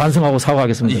있습니다. 반성하고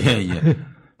사과하겠습니다. 예.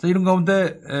 자, 이런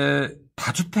가운데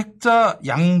다주택자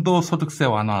양도소득세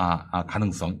완화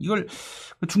가능성, 이걸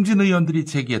중진 의원들이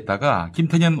제기했다가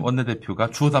김태년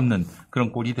원내대표가 주워 담는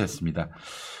그런 꼴이 됐습니다.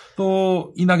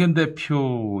 또 이낙연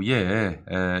대표의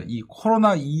이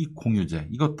코로나 이익 공유제,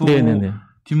 이것도 네네네.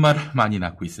 뒷말을 많이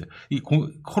낳고 있어요.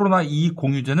 코로나 이익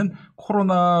공유제는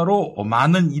코로나로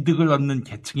많은 이득을 얻는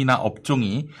계층이나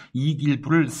업종이 이익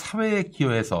일부를 사회에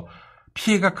기여해서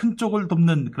피해가 큰 쪽을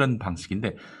돕는 그런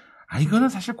방식인데, 이거는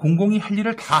사실 공공이 할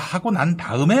일을 다 하고 난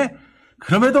다음에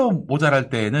그럼에도 모자랄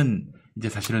때에는 이제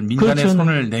사실은 민간의 그렇죠.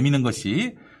 손을 내미는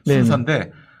것이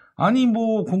순서인데,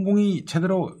 뭐 공공이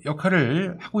제대로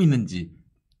역할을 하고 있는지,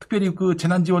 특별히 그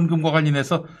재난지원금과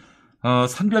관련해서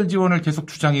선별 지원을 계속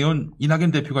주장해온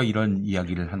이낙연 대표가 이런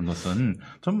이야기를 하는 것은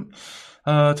좀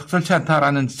적절치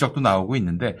않다라는 지적도 나오고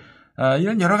있는데,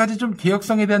 이런 여러 가지 좀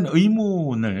개혁성에 대한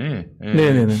의문을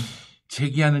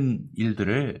제기하는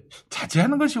일들을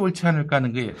자제하는 것이 옳지 않을까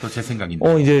하는 게 또 제 생각입니다.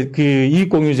 이제 그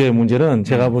이익공유제 문제는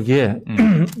제가 보기에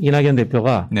이낙연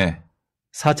대표가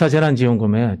 4차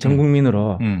재난지원금에 전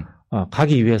국민으로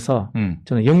가기 위해서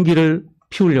저는 연기를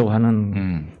피우려고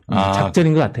하는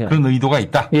작전인 것 같아요. 그런 의도가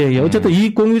있다? 예. 어쨌든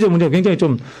이익공유제 문제가 굉장히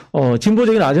좀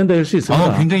진보적인 아젠다일 수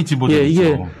있습니다. 굉장히 진보적이죠.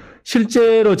 이게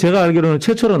실제로 제가 알기로는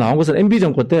최초로 나온 것은 MB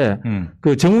정권 때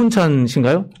그 정운찬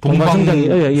씨인가요?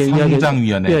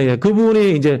 동방성장위원회.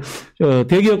 그분이 이제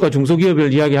대기업과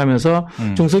중소기업을 이야기하면서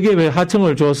중소기업에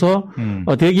하청을 줘서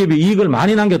대기업이 이익을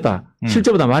많이 남겼다.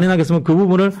 실제보다 많이 남겼으면 그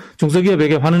부분을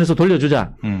중소기업에게 환원해서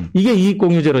돌려주자. 이게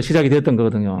이익공유제로 시작이 됐던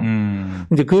거거든요.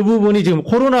 이제 그 부분이 지금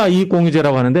코로나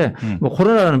이익공유제라고 하는데 뭐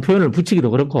코로나라는 표현을 붙이기도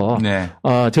그렇고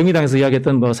정의당에서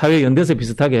이야기했던 뭐 사회연대세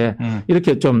비슷하게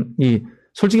이렇게 좀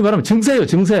솔직히 말하면 증세예요,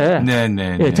 증세.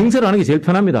 예, 증세를 하는 게 제일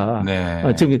편합니다.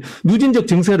 즉 누진적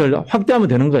증세를 확대하면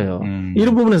되는 거예요.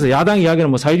 이런 부분에서 야당이 이야기하는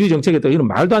뭐 사회주의 정책에 또 이런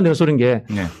말도 안 되는 소리인 게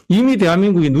이미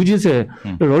대한민국이 누진세를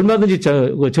얼마든지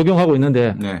적용하고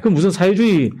있는데 그건 무슨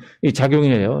사회주의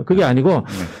작용이에요. 그게 아니고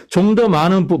좀 더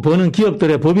많은 버는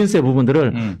기업들의 법인세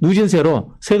부분들을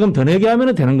누진세로 세금 더 내게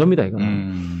하면 되는 겁니다,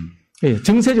 이거는. 예,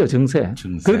 증세죠, 증세.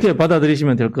 그렇게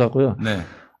받아들이시면 될 것 같고요.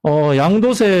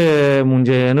 양도세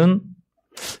문제는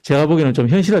제가 보기에는 좀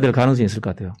현실화될 가능성이 있을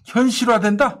것 같아요.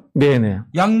 현실화된다? 네네.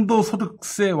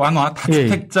 양도소득세 완화,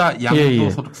 다주택자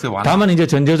양도소득세 완화. 다만 이제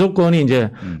전제 조건이 이제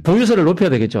보유세를 높여야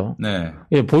되겠죠.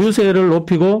 보유세를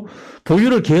높이고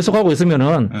보유를 계속하고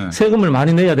있으면은 세금을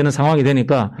많이 내야 되는 상황이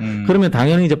되니까 그러면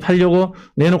당연히 이제 팔려고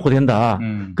내놓고 된다.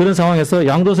 그런 상황에서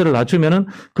양도세를 낮추면은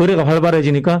거래가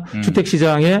활발해지니까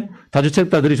주택시장에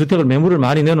다주택자들이 주택을 매물을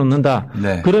많이 내놓는다.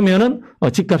 그러면은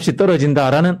집값이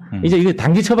떨어진다라는 이제 이게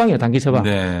단기 처방이에요, 단기 처방.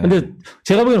 근데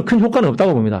제가 보기에는 큰 효과는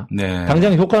없다고 봅니다.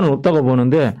 당장 효과는 없다고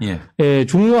보는데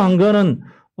중요한 거는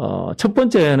첫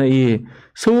번째는 이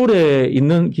서울에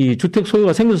있는 이 주택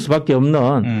소유가 생길 수밖에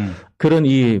없는 그런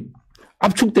이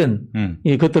압축된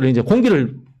이 것들을 이제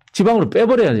공기를 지방으로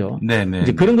빼버려야죠.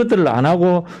 이제 그런 것들을 안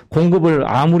하고 공급을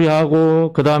아무리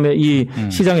하고 그 다음에 이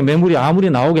시장에 매물이 아무리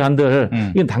나오게 한들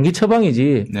이건 단기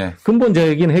처방이지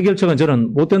근본적인 해결책은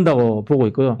저는 못 된다고 보고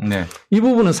있고요. 이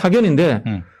부분은 사견인데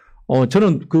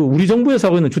저는 그 우리 정부에서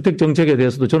하고 있는 주택 정책에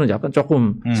대해서도 저는 약간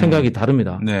조금 생각이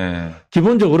다릅니다.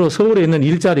 기본적으로 서울에 있는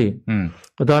일자리,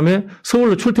 그 다음에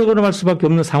서울로 출퇴근을 할 수밖에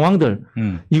없는 상황들,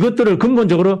 이것들을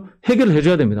근본적으로 해결을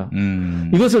해줘야 됩니다.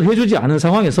 이것을 해주지 않은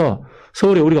상황에서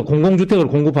서울에 우리가 공공주택을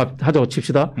공급하자고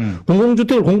칩시다.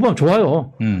 공공주택을 공급하면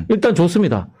좋아요. 일단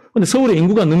좋습니다. 근데 서울에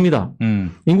인구가 늡니다.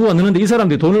 인구가 느는데 이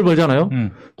사람들이 돈을 벌잖아요.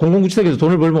 공공주택에서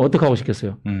돈을 벌면 어떡하고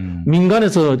싶겠어요.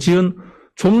 민간에서 지은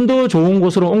좀 더 좋은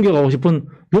곳으로 옮겨가고 싶은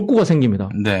욕구가 생깁니다.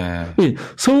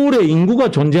 서울에 인구가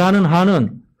존재하는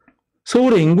한은,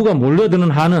 서울에 인구가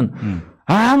몰려드는 한은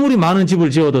아무리 많은 집을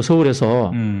지어도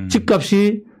서울에서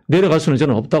집값이 내려갈 수는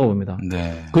저는 없다고 봅니다.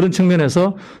 그런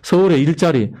측면에서 서울의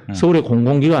일자리, 서울의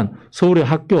공공기관, 서울의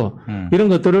학교 이런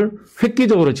것들을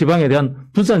획기적으로 지방에 대한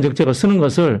분산 정책을 쓰는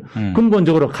것을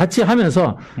근본적으로 같이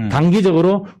하면서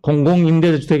단기적으로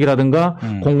공공임대주택이라든가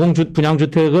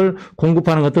공공분양주택을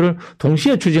공급하는 것들을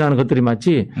동시에 추진하는 것들이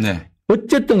맞지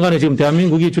어쨌든 간에 지금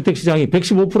대한민국이 주택시장이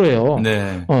 115%예요.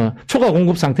 초과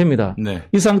공급 상태입니다.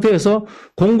 이 상태에서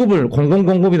공급을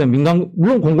공공공급이든 민간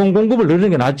물론 공공공급을 늘리는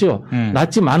게 낫죠.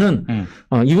 낫지만은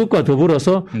이것과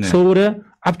더불어서 서울에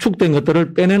압축된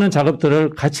것들을 빼내는 작업들을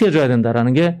같이 해줘야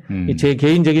된다라는 게 제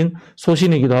개인적인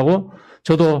소신이기도 하고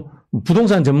저도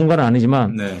부동산 전문가는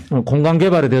아니지만 공간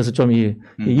개발에 대해서 좀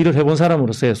일을 해본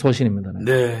사람으로서의 소신입니다.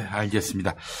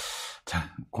 알겠습니다.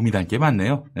 자, 고민할 게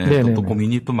많네요. 또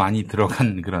고민이 또 많이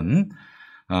들어간 그런,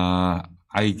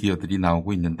 아이디어들이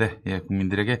나오고 있는데,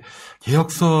 국민들에게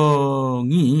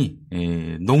개혁성이,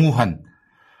 농후한,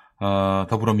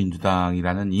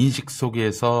 더불어민주당이라는 인식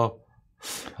속에서,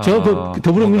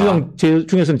 더불어민주당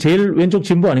중에서는 제일 왼쪽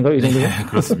진보 아닌가요? 이 정도면?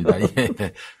 그렇습니다.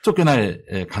 쫓겨날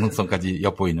가능성까지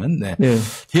엿보이는,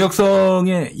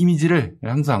 개혁성의 이미지를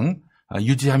항상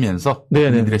유지하면서,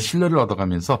 국민들의 신뢰를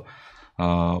얻어가면서,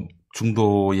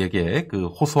 중도에게 그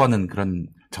호소하는 그런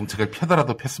정책을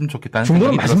펴더라도 폈으면 좋겠다는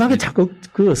중도는 생각이 마지막에 들었습니다. 자꾸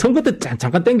그 선거 때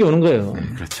잠깐 땡겨오는 거예요. 네,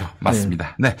 그렇죠.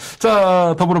 맞습니다. 네.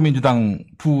 자, 더불어민주당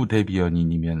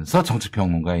부대변인이면서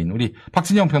정치평론가인 우리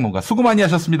박진영 평론가 수고 많이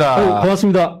하셨습니다.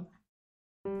 고맙습니다.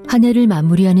 한 해를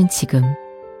마무리하는 지금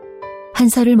한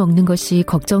살을 먹는 것이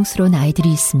걱정스러운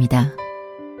아이들이 있습니다.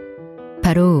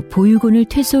 바로 보육원을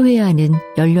퇴소해야 하는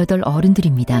 18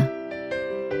 어른들입니다.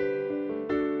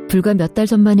 불과 몇 달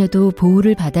전만 해도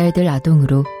보호를 받아야 될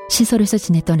아동으로 시설에서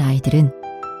지냈던 아이들은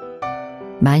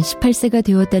만 18세가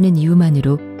되었다는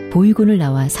이유만으로 보육원을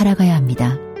나와 살아가야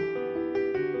합니다.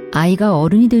 아이가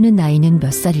어른이 되는 나이는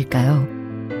몇 살일까요?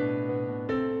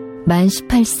 만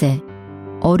 18세,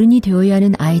 어른이 되어야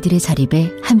하는 아이들의 자립에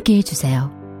함께해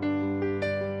주세요.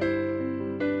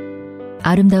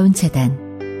 아름다운 재단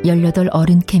 18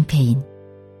 어른 캠페인.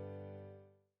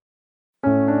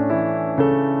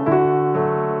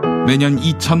 매년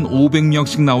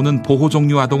 2,500명씩 나오는 보호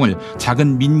종류 아동을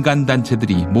작은 민간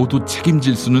단체들이 모두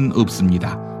책임질 수는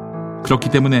없습니다. 그렇기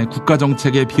때문에 국가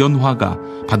정책의 변화가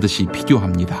반드시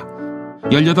필요합니다.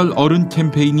 18 어른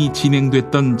캠페인이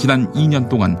진행됐던 지난 2년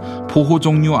동안 보호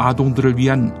종류 아동들을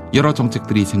위한 여러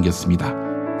정책들이 생겼습니다.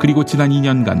 그리고 지난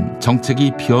 2년간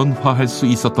정책이 변화할 수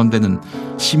있었던 데는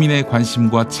시민의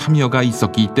관심과 참여가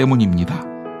있었기 때문입니다.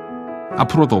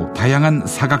 앞으로도 다양한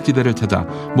사각지대를 찾아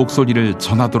목소리를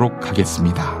전하도록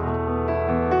하겠습니다.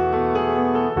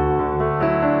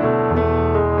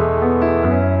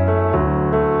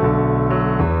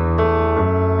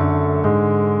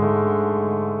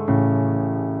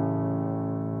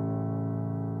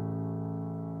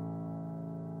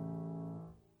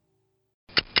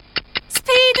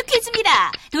 스페이드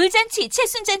퀴즈입니다. 돌잔치,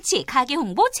 칠순잔치,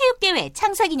 가게홍보, 체육대회,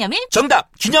 창사기념일. 정답!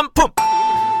 기념품!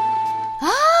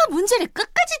 문제를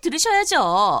끝까지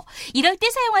들으셔야죠. 이럴 때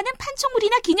사용하는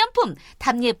판촉물이나 기념품,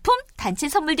 답례품, 단체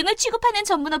선물 등을 취급하는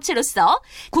전문업체로서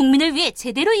국민을 위해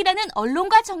제대로 일하는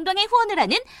언론과 정당에 후원을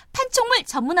하는 판촉물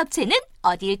전문업체는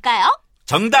어디일까요?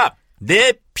 정답!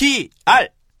 네피알!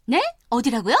 네?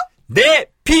 어디라고요?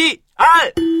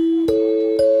 네피알!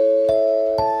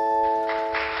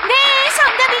 네,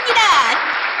 정답입니다.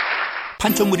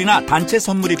 판촉물이나 단체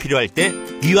선물이 필요할 때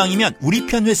이왕이면 우리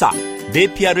편 회사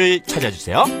네피아를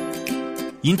찾아주세요.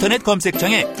 인터넷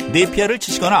검색창에 네피아를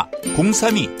치시거나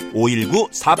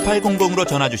 032-519-4800으로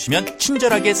전화주시면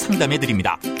친절하게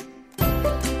상담해드립니다.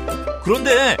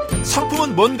 그런데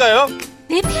상품은 뭔가요?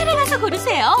 네피아를 가서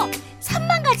고르세요.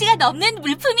 3만 가지가 넘는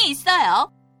물품이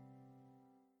있어요.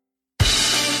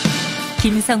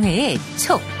 김성회의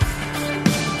촉.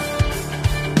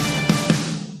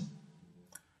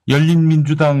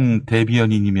 열린민주당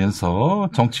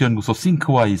대변인이면서 정치연구소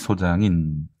싱크와이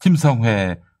소장인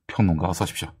김성회 평론가 어서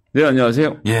오십시오. 네,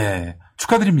 안녕하세요. 예,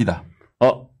 축하드립니다.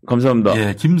 감사합니다.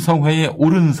 예, 김성회의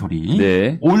옳은 소리,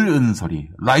 네. 옳은 소리,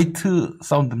 라이트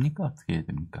사운드입니까? 어떻게 해야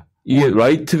됩니까? 이게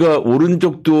라이트가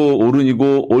오른쪽도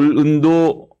오른이고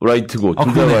올은도 라이트고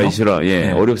둘 다 라이트라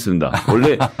예, 어렵습니다.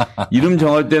 원래 이름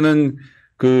정할 때는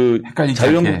그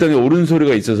자유한국당의 옳은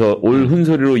소리가 있어서 옳은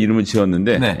소리로 이름을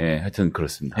지었는데 네. 예, 하여튼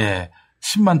그렇습니다. 예.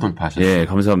 10만 돌파하셨어요. 예,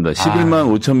 감사합니다.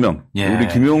 11만 5천 명. 예. 우리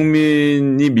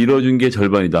김용민이 밀어준 게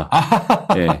절반이다.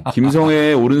 예,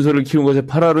 김성애의 옳은 소리를 키운 것의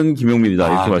 8알은 김용민이다.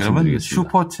 이렇게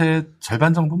말씀드리겠습니다. 슈퍼챗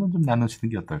절반 정도는 좀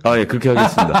나누시는 게 어떨까요? 예, 그렇게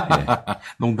하겠습니다. 예.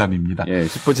 농담입니다. 예,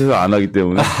 슈퍼챗을 안 하기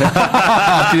때문에.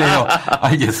 그래요.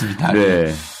 알겠습니다.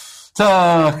 네.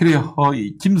 자, 그래요.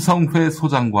 이 김성회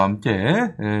소장과 함께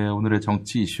오늘의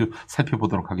정치 이슈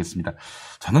살펴보도록 하겠습니다.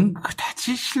 저는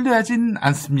그다지 신뢰하진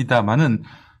않습니다만은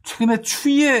최근에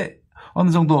추이에 어느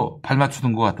정도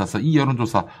발맞추는 것 같아서 이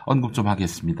여론조사 언급 좀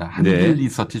하겠습니다. 한일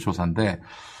리서치 조사인데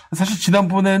사실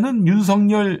지난번에는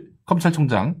윤석열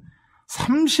검찰총장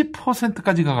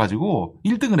 30%까지 가가지고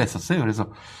 1등을 했었어요. 그래서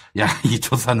야, 이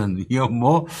조사는 이거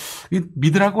뭐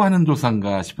믿으라고 하는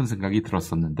조사인가 싶은 생각이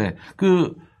들었었는데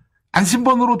그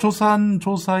안심번호로 조사한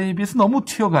조사에 비해서 너무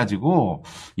튀어가지고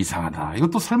이상하다.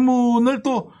 이것도 설문을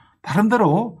또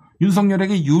나름대로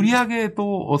윤석열에게 유리하게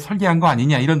또 설계한 거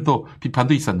아니냐 이런 또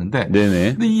비판도 있었는데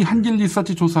네네. 근데 이 한길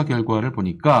리서치 조사 결과를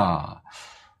보니까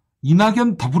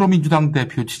이낙연 더불어민주당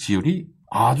대표 지지율이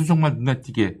아주 정말 눈에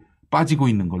띄게 빠지고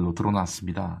있는 걸로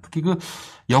드러났습니다. 특히 그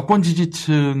여권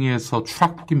지지층에서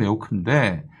추락폭이 매우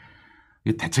큰데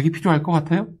대책이 필요할 것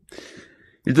같아요?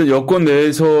 일단 여권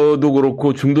내에서도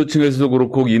그렇고 중도층에서도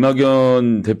그렇고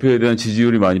이낙연 대표에 대한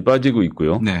지지율이 많이 빠지고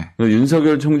있고요. 네.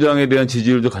 윤석열 총장에 대한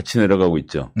지지율도 같이 내려가고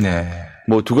있죠. 네.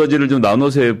 뭐 두 가지를 좀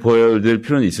나눠서 보여야 될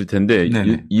필요는 있을 텐데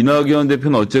이낙연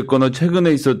대표는 어쨌거나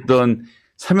최근에 있었던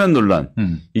사면 논란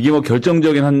이게 뭐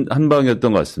결정적인 한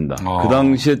방이었던 것 같습니다. 그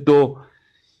당시에 또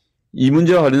이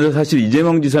문제와 관련해서 사실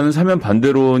이재명 지사는 사면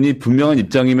반대론이 분명한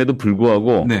입장임에도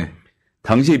불구하고 네.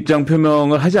 당시 입장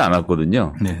표명을 하지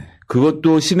않았거든요. 네.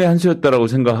 그것도 신의 한 수였다라고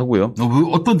생각하고요.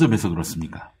 어떤 점에서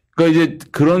그렇습니까? 그러니까 이제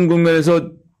그런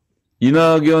국면에서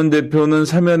이낙연 대표는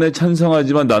사면에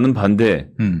찬성하지만 나는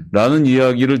반대라는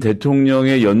이야기를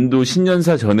대통령의 연도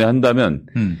신년사 전에 한다면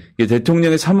이게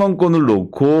대통령의 삼원권을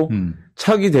놓고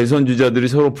차기 대선 주자들이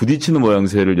서로 부딪히는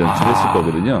모양새를 연출했을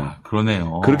거거든요.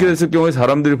 그러네요. 그렇게 됐을 경우에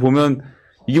사람들이 보면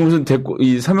이게 무슨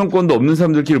이 사면권도 없는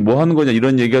사람들끼리 뭐 하는 거냐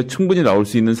이런 얘기가 충분히 나올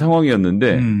수 있는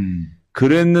상황이었는데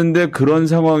그랬는데 그런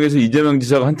상황에서 이재명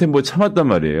지사가 한 템포 참았단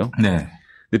말이에요. 네.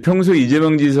 근데 평소에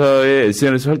이재명 지사의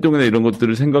SNS 활동이나 이런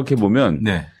것들을 생각해 보면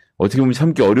네. 어떻게 보면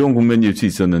참기 어려운 국면일 수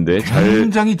있었는데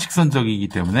굉장히 직선적이기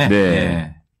때문에 네.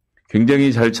 예.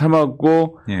 굉장히 잘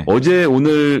참았고 예. 어제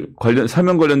오늘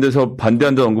사면 관련돼서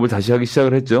반대한다는 언급을 다시 하기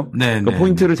시작을 했죠. 네, 그러니까 네,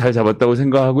 포인트를 잘 잡았다고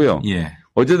생각하고요. 예.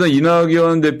 어쨌든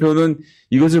이낙연 대표는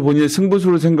이것을 본인의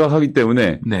승부수로 생각하기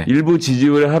때문에 네. 일부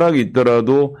지지율의 하락이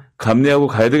있더라도 감내하고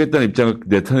가야 되겠다는 입장을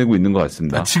나타내고 있는 것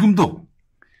같습니다. 지금도?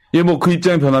 예, 뭐 그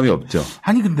입장에 변함이 없죠.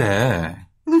 아니 근데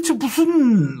도대체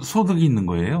무슨 소득이 있는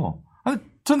거예요? 아니,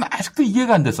 전 아직도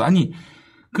이해가 안 됐어. 아니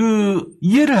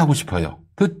이해를 하고 싶어요.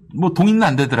 뭐 동의는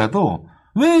안 되더라도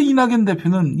왜 이낙연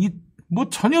대표는 뭐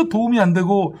전혀 도움이 안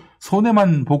되고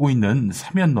손해만 보고 있는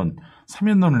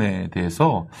사면론에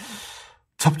대해서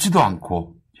접지도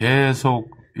않고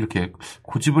계속 이렇게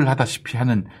고집을 하다시피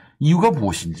하는 이유가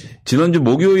무엇인지. 지난주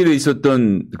목요일에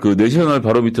있었던 그 내셔널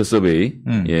바로미터 서베이,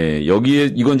 예,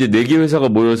 여기에 이건 이제 4개 회사가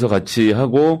모여서 같이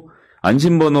하고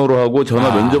안심번호로 하고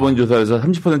전화 면접원 조사에서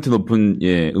 30% 높은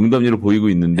응답률을 보이고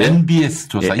있는데 NBS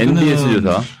조사. 예, NBS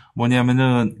조사.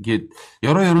 뭐냐면은 이게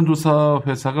여러 여론조사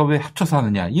회사가 왜 합쳐서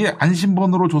하느냐. 이게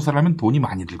안심번호로 조사를 하면 돈이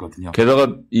많이 들거든요.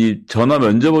 게다가 이 전화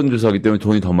면접원 조사하기 때문에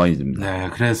돈이 더 많이 듭니다. 네,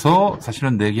 그래서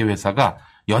사실은 4개 회사가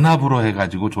연합으로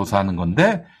해가지고 조사하는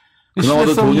건데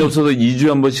그나마도 돈이 없어서 2주에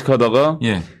한 번씩 하다가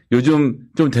예. 요즘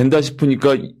좀 된다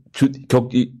싶으니까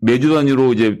매주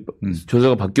단위로 이제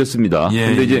조사가 바뀌었습니다.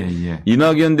 그런데 이제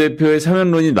이낙연 대표의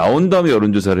사면론이 나온 다음에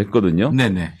여론조사를 했거든요.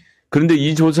 네네. 그런데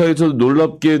이 조사에서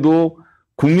놀랍게도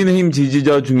국민의힘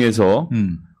지지자 중에서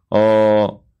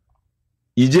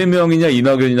이재명이냐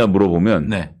이낙연이냐 물어보면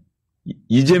네.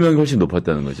 이재명이 훨씬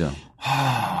높았다는 거죠.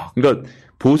 그러니까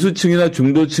보수층이나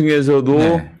중도층에서도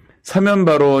네. 사면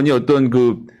발언이 어떤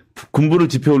군부를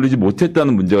지펴 올리지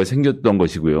못했다는 문제가 생겼던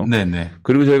것이고요. 네네.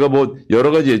 그리고 저희가 뭐 여러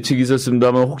가지 예측이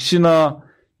있었습니다만 혹시나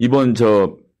이번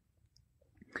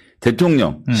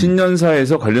대통령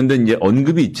신년사에서 관련된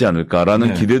언급이 있지 않을까라는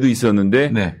네. 기대도 있었는데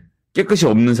네. 깨끗이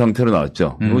없는 상태로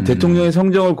나왔죠. 대통령의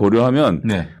성정을 고려하면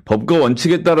네. 법과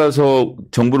원칙에 따라서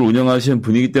정부를 운영하시는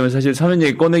분이기 때문에 사실 사면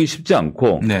얘기 꺼내기 쉽지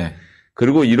않고 네.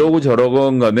 그리고 이러고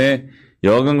저러건 간에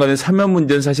여하간 간에 사면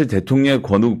문제는 사실 대통령의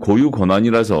고유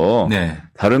권한이라서 네.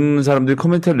 다른 사람들이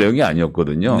코멘트할 내용이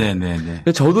아니었거든요. 네네네.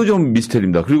 저도 좀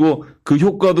미스터리입니다. 그리고 그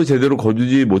효과도 제대로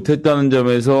거두지 못했다는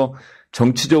점에서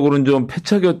정치적으로는 좀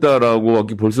패착이었다라고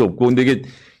볼 수 없고 근데 이게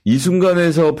이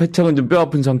순간에서 패착은 좀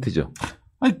뼈아픈 상태죠.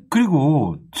 아니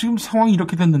그리고 지금 상황이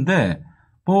이렇게 됐는데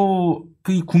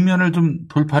이 국면을 좀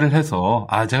돌파를 해서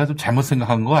제가 좀 잘못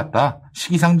생각한 것 같다.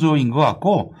 시기상조인 것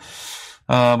같고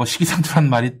시기상조란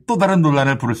말이 또 다른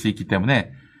논란을 부를 수 있기 때문에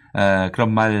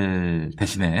그런 말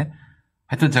대신에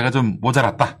하여튼 제가 좀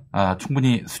모자랐다.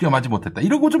 충분히 수렴하지 못했다.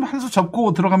 이러고 좀 한 수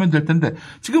접고 들어가면 될 텐데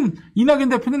지금 이낙연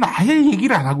대표는 아예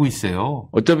얘기를 안 하고 있어요.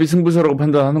 어차피 승부수라고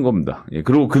판단하는 겁니다. 예,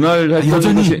 그리고 그날 했던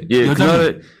여전히.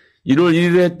 그날 1월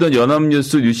 1일에 했던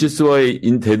연합뉴스 뉴시스와의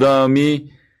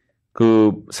대담이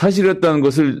사실이었다는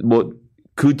것을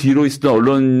그 뒤로 있었던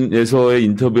언론에서의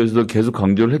인터뷰에서도 계속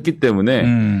강조를 했기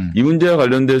때문에 이 문제와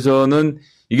관련돼서는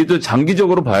이게 또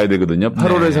장기적으로 봐야 되거든요.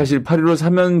 8월에 네. 사실 8.15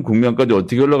 사면 국면까지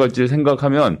어떻게 흘러갈지를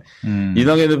생각하면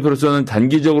이낙연 대표로서는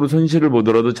단기적으로 손실을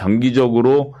보더라도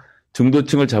장기적으로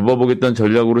중도층을 잡아보겠다는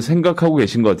전략으로 생각하고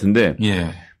계신 것 같은데 예.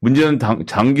 문제는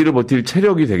장기를 버틸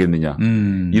체력이 되겠느냐.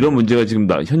 이런 문제가 지금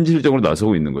현실적으로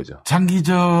나서고 있는 거죠.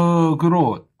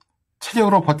 장기적으로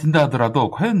체력으로 버틴다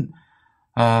하더라도 과연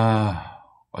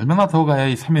얼마나 더 가야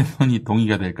이 사면론이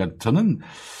동의가 될까? 저는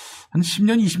한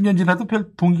 10년, 20년 지나도 별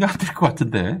동의가 안 될 것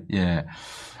같은데, 예.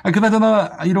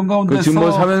 그나저나, 이런 가운데서.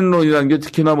 지금 사면론이라는 게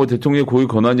특히나 대통령의 고유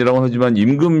권한이라고 하지만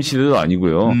임금 시대도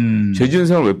아니고요. 죄지은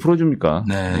생활 왜 풀어줍니까?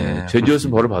 네.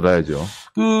 죄지었으면 벌을 받아야죠.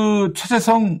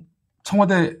 최재성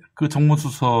청와대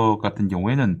정무수석 같은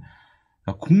경우에는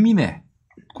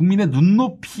국민의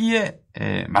눈높이에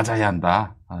맞아야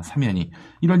한다. 사면이.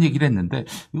 이런 얘기를 했는데,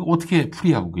 이거 어떻게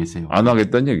풀이하고 계세요? 안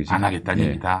하겠다는 얘기죠. 안 하겠다는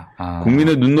얘기다.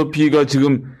 국민의 눈높이가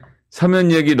지금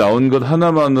사면 얘기 나온 것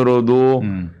하나만으로도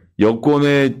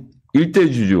여권의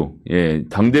일대주주, 예,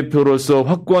 당대표로서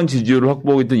확고한 지지율을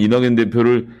확보하고 있던 이낙연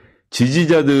대표를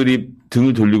지지자들이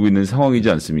등을 돌리고 있는 상황이지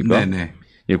않습니까? 네네.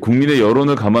 예, 국민의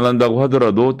여론을 감안한다고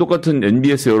하더라도 똑같은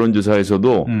NBS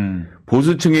여론조사에서도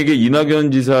보수층에게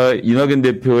이낙연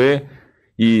대표의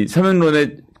이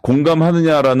사면론에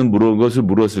공감하느냐라는 것을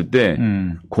물었을 때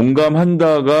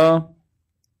공감한다가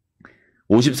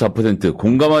 54%,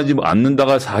 공감하지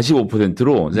않는다가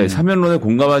 45%로 사면론에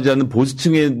공감하지 않는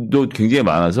보수층에도 굉장히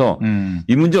많아서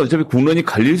이 문제 어차피 국론이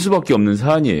갈릴 수밖에 없는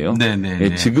사안이에요.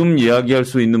 예, 지금 이야기할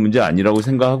수 있는 문제 아니라고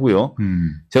생각하고요.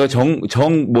 제가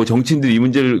정치인들이 이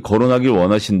문제를 거론하길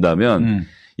원하신다면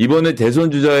이번에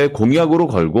대선 주자의 공약으로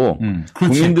걸고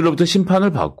국민들로부터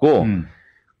심판을 받고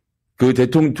그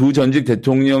두 전직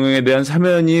대통령에 대한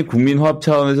사면이 국민 화합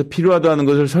차원에서 필요하다는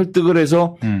것을 설득을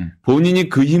해서 본인이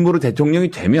그 힘으로 대통령이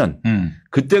되면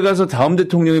그때 가서 다음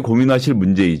대통령이 고민하실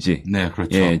문제이지. 네,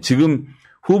 그렇죠. 예, 지금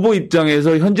후보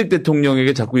입장에서 현직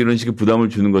대통령에게 자꾸 이런 식의 부담을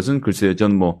주는 것은 글쎄요,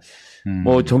 저는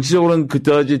정치적으로는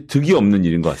그다지 득이 없는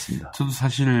일인 것 같습니다. 저도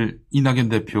사실 이낙연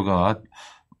대표가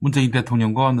문재인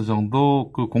대통령과 어느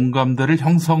정도 그 공감대를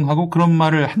형성하고 그런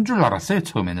말을 한 줄 알았어요,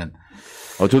 처음에는.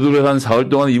 저도 그래서 한 4월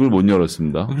동안 입을 못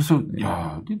열었습니다. 그래서,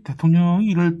 대통령이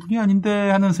이럴 뿐이 아닌데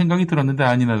하는 생각이 들었는데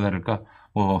아니나 다를까,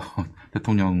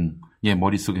 대통령의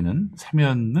머릿속에는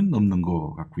사면은 없는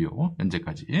것 같고요,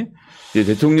 현재까지. 예,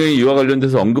 대통령이 이와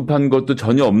관련돼서 언급한 것도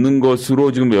전혀 없는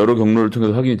것으로 지금 여러 경로를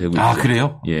통해서 확인이 되고 있어요. 아,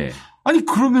 그래요? 예. 아니,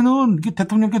 그러면은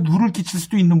대통령께 누를 끼칠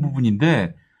수도 있는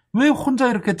부분인데, 왜 혼자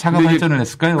이렇게 자가 발전을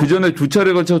했을까요? 그 전에 두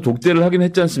차례 걸쳐 독대를 하긴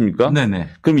했지 않습니까? 네네.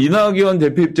 그럼 이낙연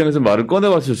대표 입장에서 말을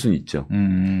꺼내봤을 수는 있죠.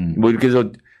 이렇게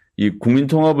해서 이 국민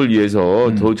통합을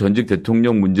위해서 더 전직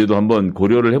대통령 문제도 한번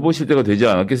고려를 해보실 때가 되지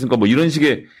않았겠습니까? 이런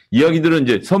식의 이야기들은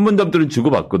이제 선문답들은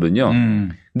주고받거든요.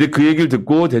 근데 그 얘기를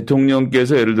듣고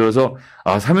대통령께서 예를 들어서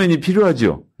사면이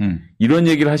필요하지요. 이런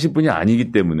얘기를 하실 분이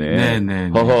아니기 때문에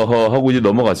허허허 하고 이제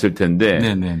넘어갔을 텐데.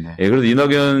 예, 그래서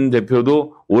이낙연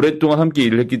대표도 오랫동안 함께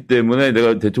일을 했기 때문에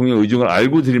내가 대통령 의중을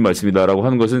알고 드릴 말씀이다라고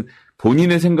하는 것은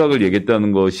본인의 생각을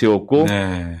얘기했다는 것이었고.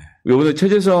 네. 이번에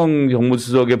최재성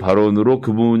정무수석의 발언으로 그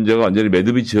문제가 완전히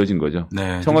매듭이 지어진 거죠.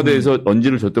 네, 청와대에서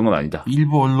언지를 줬던 건 아니다.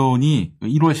 일부 언론이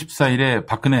 1월 14일에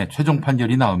박근혜 최종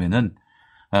판결이 나오면은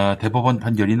대법원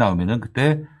판결이 나오면은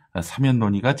그때 사면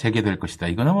논의가 재개될 것이다.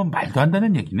 이거는 말도 안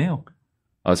되는 얘기네요.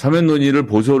 사면 논의를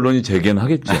보수 언론이 재개는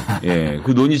하겠죠. 예.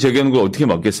 그 논의 재개하는 걸 어떻게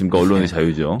막겠습니까? 언론의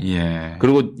자유죠. 예.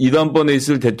 그리고 이 다음번에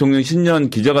있을 대통령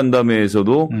신년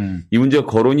기자간담회에서도 이 문제가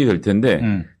거론이 될 텐데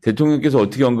대통령께서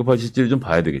어떻게 언급하실지를 좀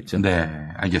봐야 되겠죠. 네,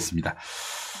 알겠습니다.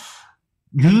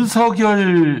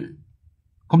 윤석열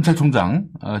검찰총장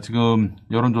지금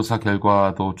여론조사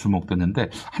결과도 주목됐는데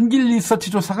한길 리서치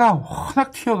조사가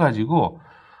워낙 튀어가지고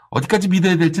어디까지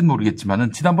믿어야 될지는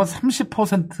모르겠지만은 지난번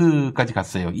 30%까지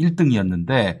갔어요.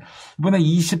 1등이었는데 이번에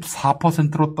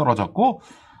 24%로 떨어졌고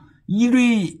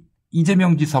 1위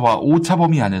이재명 지사와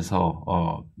오차범위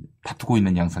안에서 다투고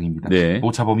있는 양상입니다. 네.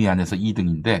 오차범위 안에서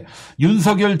 2등인데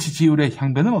윤석열 지지율의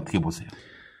향배는 어떻게 보세요?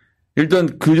 일단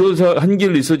그 조사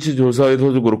한길 리서치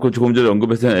조사에서도 그렇고 조금 전에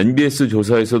언급했던 NBS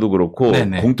조사에서도 그렇고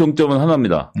네네. 공통점은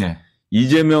하나입니다. 네.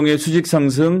 이재명의 수직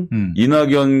상승,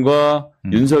 이낙연과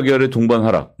윤석열의 동반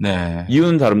하락. 네.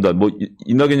 이유는 다릅니다.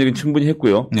 이낙연 얘기는 충분히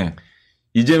했고요. 네.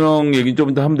 이재명 얘기는 좀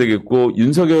이따 하면 되겠고,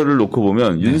 윤석열을 놓고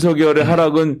보면, 네. 윤석열의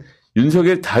하락은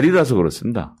윤석열 달이라서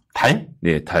그렇습니다. 달?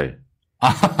 네, 달.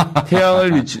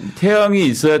 태양이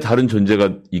있어야 다른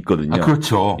존재가 있거든요.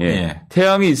 그렇죠. 예. 예.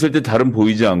 태양이 있을 때 달은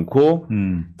보이지 않고,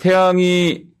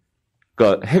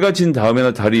 그러니까 해가 진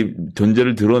다음에나 달이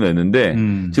존재를 드러내는데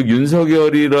즉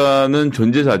윤석열이라는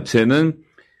존재 자체는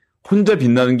혼자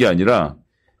빛나는 게 아니라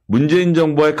문재인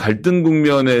정부와의 갈등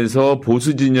국면에서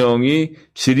보수 진영이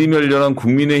지리멸렬한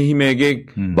국민의힘에게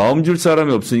마음 줄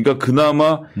사람이 없으니까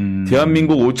그나마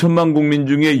대한민국 5천만 국민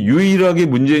중에 유일하게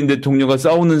문재인 대통령과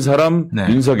싸우는 사람 네.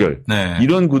 윤석열 네.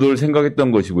 이런 구도를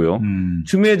생각했던 것이고요.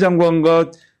 추미애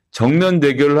장관과 정면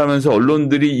대결을 하면서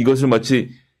언론들이 이것을 마치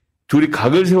둘이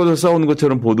각을 세워서 싸우는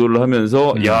것처럼 보도를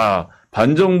하면서 야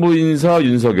반정부 인사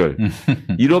윤석열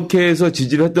이렇게 해서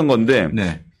지지를 했던 건데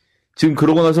네. 지금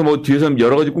그러고 나서 뒤에서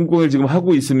여러 가지 꿍꿍이를 지금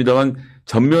하고 있습니다만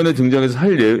전면에 등장해서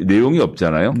할 내용이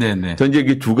없잖아요. 네네. 전 이제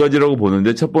이게 두 가지라고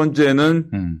보는데 첫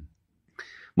번째는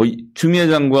추미애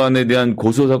장관에 대한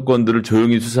고소 사건들을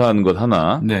조용히 수사하는 것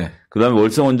하나. 네. 그다음에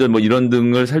월성원전 이런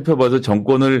등을 살펴봐서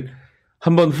정권을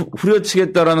한번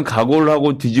후려치겠다라는 각오를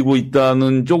하고 뒤지고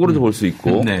있다는 쪽으로도 볼 수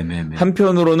있고 네네네.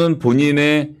 한편으로는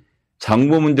본인의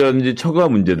장보 문제라든지 처가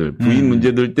문제들, 부인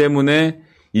문제들 때문에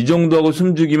이 정도하고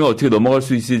숨죽이면 어떻게 넘어갈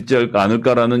수 있을지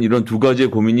않을까라는 이런 두 가지의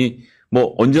고민이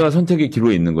뭐 언제나 선택의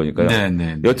기로에 있는 거니까요.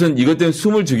 여튼 이것 때문에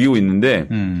숨을 죽이고 있는데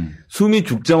숨이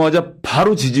죽자마자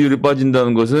바로 지지율이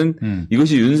빠진다는 것은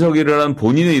이것이 윤석열이라는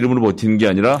본인의 이름으로 버티는 게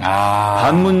아니라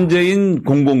반문재인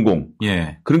 000.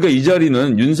 예. 그러니까 이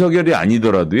자리는 윤석열이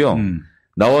아니더라도요.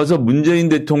 나와서 문재인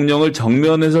대통령을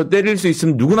정면에서 때릴 수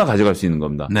있으면 누구나 가져갈 수 있는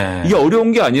겁니다. 네. 이게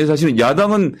어려운 게 아니에요. 사실은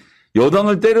야당은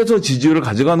여당을 때려서 지지율을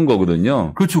가져가는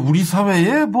거거든요. 그렇죠. 우리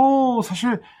사회에 뭐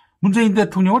사실 문재인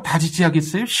대통령을 다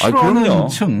지지하겠어요? 싫어하는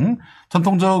층,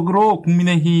 전통적으로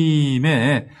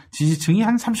국민의힘의 지지층이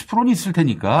한 30%는 있을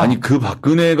테니까. 아니 그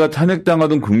박근혜가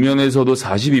탄핵당하던 국면에서도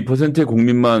 42%의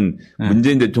국민만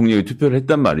문재인 대통령에 투표를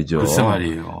했단 말이죠. 글쎄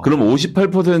말이에요. 그럼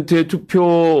 58%의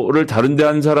투표를 다른 데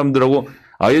한 사람들하고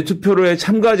아예 투표를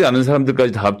참가하지 않은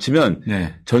사람들까지 다 합치면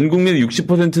전 국민의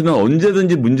 60%는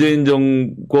언제든지 문재인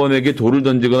정권에게 돌을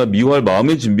던지거나 미워할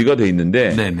마음의 준비가 돼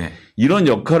있는데 이런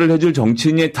역할을 해줄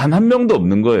정치인이 단 한 명도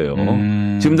없는 거예요.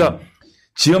 지금 다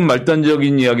지연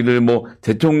말단적인 이야기들 뭐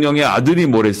대통령의 아들이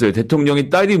뭘 했어요.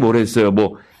 대통령의 딸이 뭘 했어요.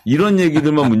 뭐 이런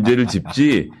얘기들만 문제를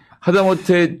짚지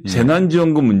하다못해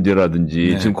재난지원금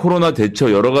문제라든지 지금 코로나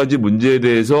대처 여러 가지 문제에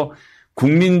대해서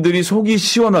국민들이 속이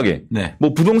시원하게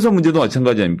뭐 부동산 문제도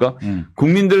마찬가지 아닙니까?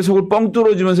 국민들의 속을 뻥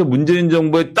뚫어주면서 문재인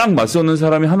정부에 딱 맞서는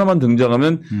사람이 하나만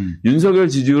등장하면 윤석열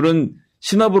지지율은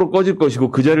신압으로 꺼질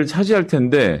것이고 그 자리를 차지할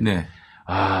텐데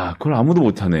그걸 아무도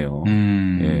못하네요.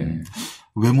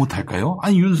 왜 못할까요?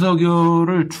 아니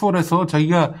윤석열을 추월해서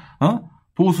자기가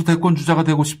보수 대권 주자가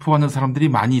되고 싶어하는 사람들이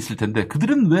많이 있을 텐데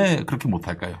그들은 왜 그렇게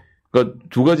못할까요? 그러니까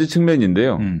두 가지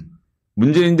측면인데요.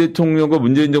 문재인 대통령과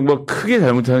문재인 정부가 크게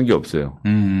잘못하는 게 없어요.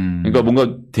 그러니까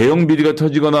뭔가 대형 비리가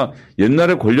터지거나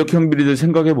옛날에 권력형 비리들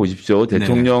생각해 보십시오.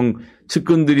 대통령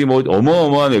측근들이 뭐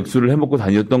어마어마한 액수를 해먹고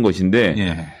다녔던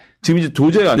것인데 지금 이제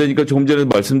도저히 안 되니까 조금 전에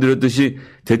말씀드렸듯이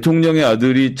대통령의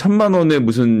아들이 1,000만 원의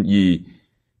무슨 이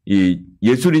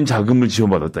예술인 자금을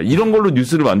지원받았다. 이런 걸로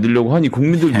뉴스를 만들려고 하니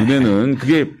국민들 눈에는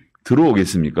그게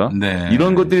들어오겠습니까?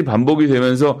 이런 것들이 반복이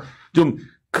되면서 좀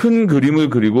큰 그림을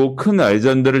그리고 큰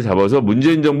알잔다를 잡아서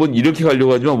문재인 정부는 이렇게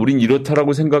가려고 하지만 우린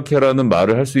이렇다라고 생각해라는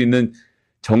말을 할 수 있는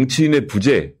정치인의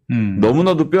부재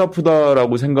너무나도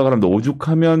뼈아프다라고 생각을 합니다.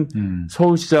 오죽하면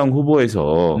서울시장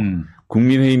후보에서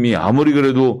국민의힘이 아무리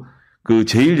그래도 그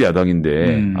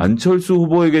제1야당인데 안철수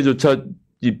후보에게조차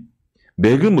이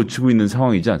맥을 못 치고 있는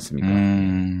상황이지 않습니까?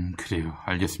 그래요.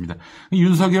 알겠습니다.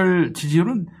 윤석열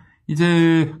지지율은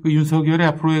이제 그 윤석열의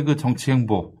앞으로의 그 정치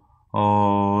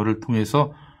행보를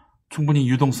통해서 충분히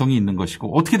유동성이 있는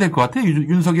것이고 어떻게 될 것 같아요?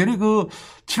 윤석열이 그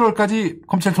 7월까지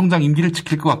검찰총장 임기를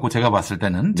지킬 것 같고 제가 봤을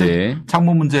때는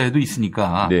장모 문제도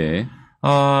있으니까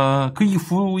그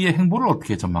이후의 행보를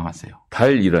어떻게 전망하세요?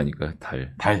 달이라니까요.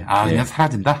 달. 그냥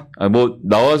사라진다? 뭐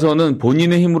나와서는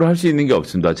본인의 힘으로 할 수 있는 게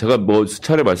없습니다. 제가 뭐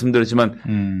수차례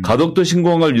말씀드렸지만 가덕도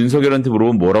신공항을 윤석열한테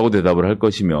물어보면 뭐라고 대답을 할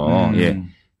것이며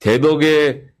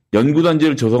대덕의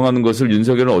연구단지를 조성하는 것을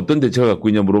윤석열은 어떤 대책을 갖고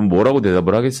있냐 물어보면 뭐라고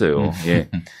대답을 하겠어요.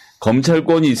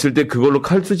 검찰권이 있을 때 그걸로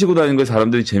칼 쑤시고 다니는 걸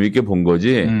사람들이 재밌게 본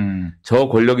거지 저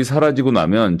권력이 사라지고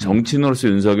나면 정치인으로서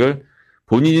윤석열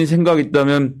본인이 생각이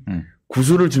있다면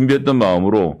구술을 준비했던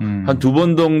마음으로 한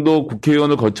 2번 정도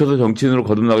국회의원을 거쳐서 정치인으로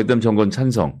거듭나겠다면 정권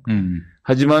찬성.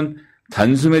 하지만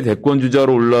단숨에 대권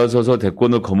주자로 올라서서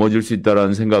대권을 거머쥘 수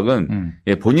있다라는 생각은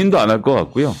본인도 안 할 것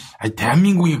같고요. 아니,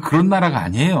 대한민국이 그런 나라가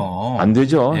아니에요. 안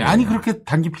되죠. 아니 그렇게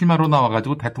단기 필마로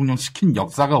나와가지고 대통령 시킨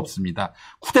역사가 없습니다.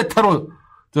 쿠데타로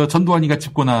전두환이가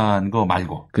집권한 거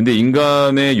말고. 근데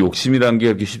인간의 욕심이라는 게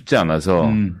그렇게 쉽지 않아서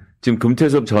지금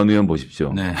금태섭 전 의원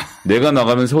보십시오. 내가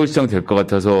나가면 서울시장 될 것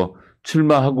같아서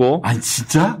출마하고. 아니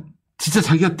진짜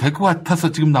자기가 될 것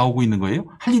같아서 지금 나오고 있는 거예요?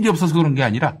 할 일이 없어서 그런 게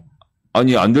아니라?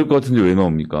 아니 안 될 것 같은데 왜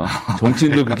나옵니까?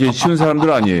 정치인들 그렇게 쉬운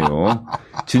사람들 아니에요.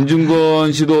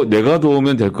 진중권 씨도 내가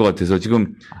도우면 될 것 같아서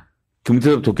지금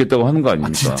금태섭 돕겠다고 하는 거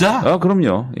아닙니까? 진짜?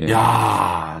 그럼요.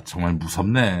 야 정말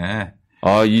무섭네.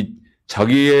 이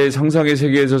자기의 상상의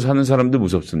세계에서 사는 사람도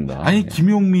무섭습니다. 아니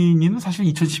김용민이는 사실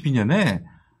 2012년에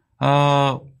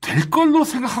될 걸로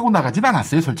생각하고 나가진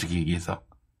않았어요, 솔직히 얘기해서.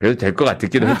 그래도 될 것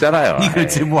같기도 했잖아요.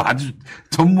 그렇지, 뭐 아주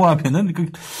전무하면은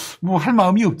뭐 할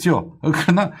마음이 없죠.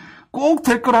 그러나 꼭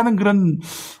될 거라는 그런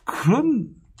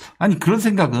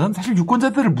생각은 사실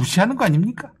유권자들을 무시하는 거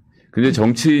아닙니까? 근데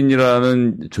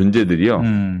정치인이라는 존재들이요.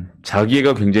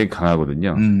 자기애가 굉장히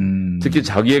강하거든요. 특히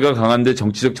자기애가 강한데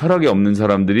정치적 철학이 없는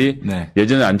사람들이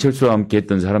예전에 안철수와 함께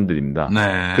했던 사람들입니다.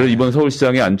 그래서 이번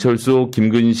서울시장에 안철수,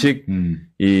 김근식,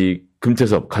 이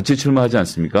금태섭 같이 출마하지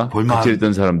않습니까? 같이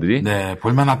했던 사람들이.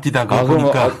 볼만 앞뒤다.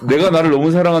 그러니까. 내가 나를 너무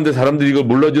사랑하는데 사람들이 이걸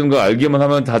몰라주는 거 알기만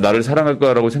하면 다 나를 사랑할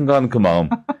거라고 생각하는 그 마음.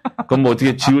 그건 뭐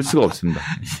어떻게 지울 수가 없습니다.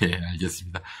 예,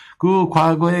 알겠습니다. 그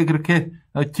과거에 그렇게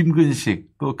김근식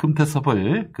또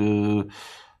금태섭을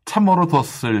참모로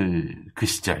뒀을 그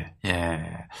시절. 예.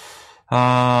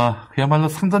 그야말로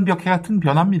상전벽해 같은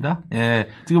변화입니다. 예.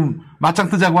 지금 맞짱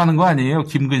뜨자고 하는 거 아니에요?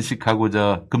 김근식하고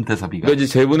금태섭이가. 그러니까 이제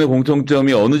세 분의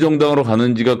공통점이 어느 정당으로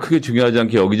가는지가 크게 중요하지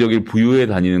않게 여기저기 부유해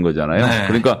다니는 거잖아요. 네.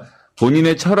 그러니까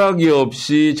본인의 철학이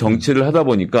없이 정치를 하다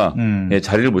보니까 예,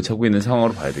 자리를 못 찾고 있는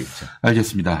상황으로 봐야 되겠죠.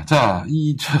 알겠습니다. 자,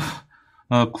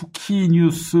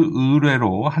 쿠키뉴스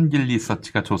의뢰로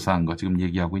한길리서치가 조사한 거 지금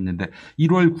얘기하고 있는데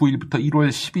 1월 9일부터 1월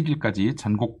 11일까지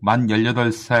전국 만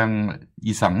 18살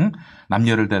이상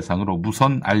남녀를 대상으로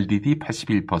무선 RDD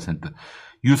 81%,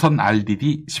 유선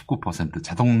RDD 19%,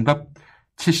 자동응답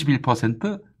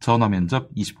 71%, 전화면접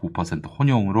 29%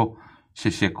 혼용으로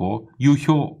실시했고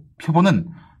유효 표본은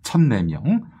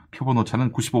 1,004명, 표본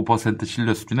오차는 95%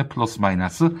 신뢰 수준의 플러스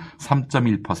마이너스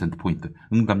 3.1%포인트,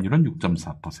 응답률은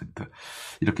 6.4%.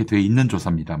 이렇게 돼 있는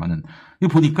조사입니다만은,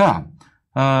 이거 보니까,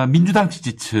 민주당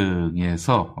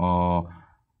지지층에서,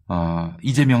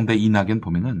 이재명 대 이낙연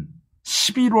보면은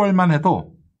 11월만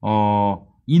해도,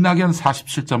 이낙연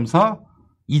 47.4,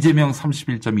 이재명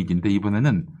 31.1인데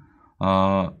이번에는,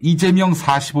 이재명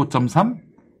 45.3,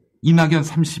 이낙연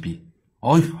 32.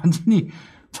 완전히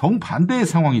정반대의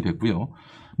상황이 됐고요.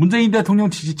 문재인 대통령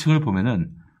지지층을 보면은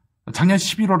작년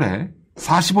 11월에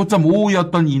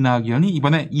 45.5였던 이낙연이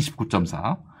이번에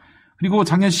 29.4, 그리고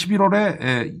작년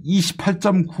 11월에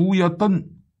 28.9였던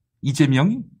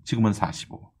이재명이 지금은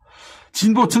 45.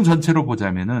 진보층 전체로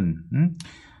보자면은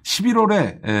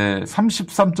 11월에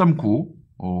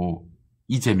 33.9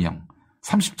 이재명,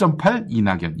 30.8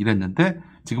 이낙연 이랬는데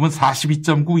지금은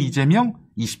 42.9 이재명,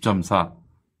 20.4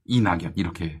 이낙연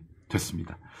이렇게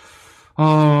됐습니다.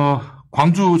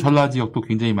 광주 전라 지역도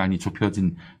굉장히 많이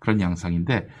좁혀진 그런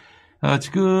양상인데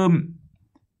지금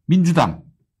민주당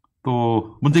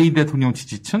또 문재인 대통령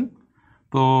지지층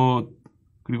또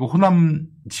그리고 호남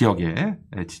지역의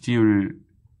지지율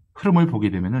흐름을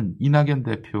보게 되면은 이낙연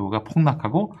대표가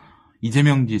폭락하고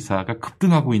이재명 지사가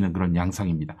급등하고 있는 그런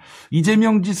양상입니다.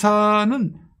 이재명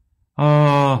지사는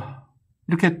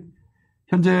이렇게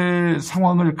현재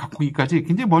상황을 갖고기까지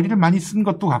굉장히 머리를 많이 쓴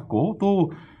것도 같고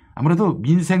또 아무래도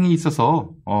민생에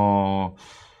있어서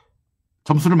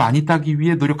점수를 많이 따기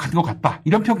위해 노력한 것 같다.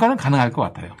 이런 평가는 가능할 것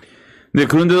같아요. 네,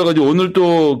 그런데다가 오늘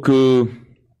또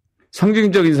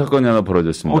상징적인 사건이 하나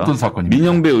벌어졌습니다. 어떤 사건입니까?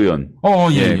 민영배 의원.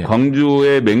 예.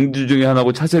 광주의 맹주 중에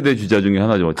하나고 차세대 주자 중에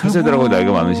하나죠. 차세대라고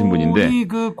나이가 많으신 분인데.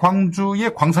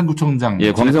 광주의 광산구청장.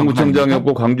 예,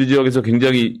 광산구청장이었고 광주 지역에서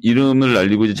굉장히 이름을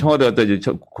날리고 이제 청와대 갔다 이제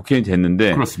국회의원이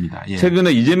됐는데. 그렇습니다. 예.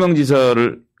 최근에 이재명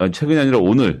지사를 최근이 아니라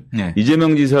오늘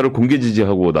이재명 지사를 공개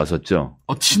지지하고 나섰죠.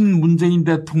 친문재인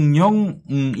대통령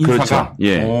인사가. 그렇죠.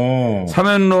 예.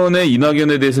 사면론의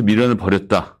이낙연에 대해서 미련을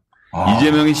버렸다.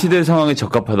 이재명이 시대 상황에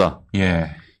적합하다. 예.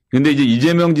 근데 이제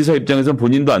이재명 지사 입장에서는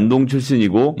본인도 안동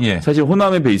출신이고 사실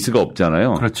호남의 베이스가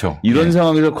없잖아요. 그렇죠. 이런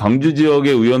상황에서 광주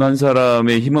지역의 의원 한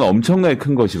사람의 힘은 엄청나게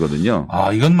큰 것이거든요.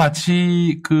 이건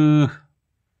마치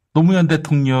노무현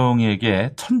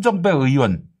대통령에게 천정배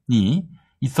의원이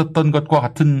있었던 것과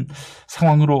같은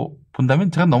상황으로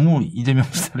본다면 제가 너무 이재명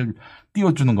지사를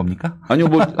띄워주는 겁니까? 아니요,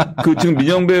 지금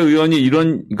민영배 의원이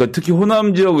그러니까 특히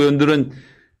호남 지역 의원들은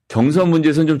경선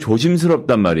문제에서는 좀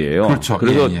조심스럽단 말이에요. 그렇죠.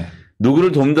 그래서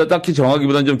누구를 돕는다 딱히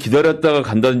정하기보다는 좀 기다렸다가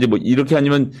간다든지 이렇게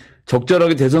아니면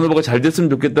적절하게 대선 후보가 잘 됐으면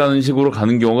좋겠다는 식으로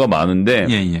가는 경우가 많은데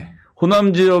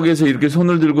호남 지역에서 이렇게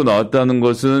손을 들고 나왔다는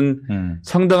것은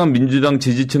상당한 민주당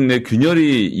지지층 내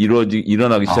균열이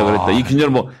일어나기 시작을 했다. 이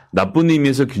균열 나쁜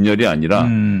의미에서 균열이 아니라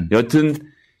여튼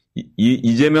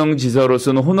이재명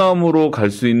지사로서는 호남으로 갈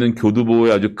수 있는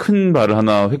교두보에 아주 큰 발을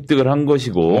하나 획득을 한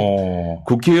것이고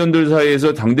국회의원들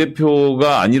사이에서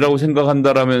당대표가 아니라고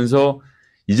생각한다라면서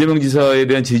이재명 지사에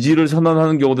대한 지지를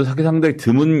선언하는 경우도 상당히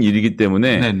드문 일이기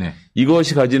때문에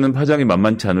이것이 가지는 파장이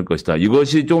만만치 않을 것이다.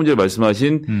 이것이 조금 전에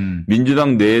말씀하신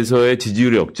민주당 내에서의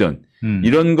지지율의 역전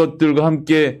이런 것들과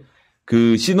함께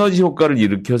시너지 효과를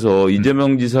일으켜서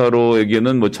이재명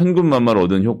지사로에게는 천군만마를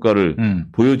얻은 효과를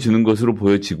보여주는 것으로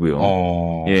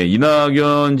보여지고요. 예,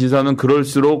 이낙연 지사는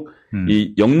그럴수록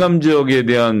이 영남 지역에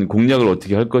대한 공략을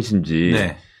어떻게 할 것인지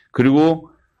그리고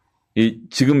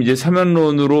지금 이제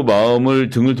사면론으로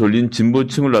등을 돌린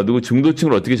진보층을 놔두고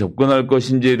중도층을 어떻게 접근할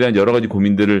것인지에 대한 여러 가지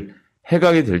고민들을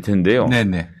해가게 될 텐데요.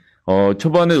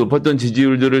 초반에 높았던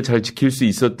지지율들을 잘 지킬 수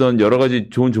있었던 여러 가지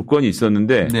좋은 조건이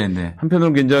있었는데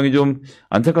한편으로는 굉장히 좀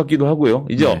안타깝기도 하고요.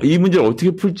 이제 이 문제를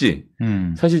어떻게 풀지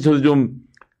사실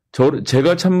저도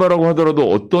제가 참모라고 하더라도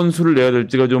어떤 수를 내야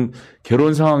될지가 좀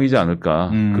괴로운 상황이지 않을까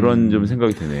그런 좀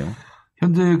생각이 드네요.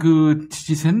 현재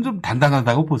지지세는 좀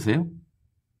단단하다고 보세요?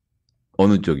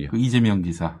 어느 쪽이요? 이재명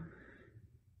지사.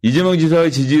 이재명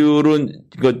지사의 지지율은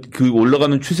그러니까 그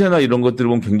올라가는 추세나 이런 것들을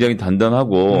보면 굉장히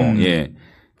단단하고 예.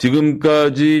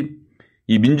 지금까지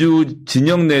이 민주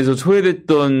진영 내에서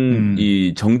소외됐던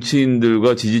이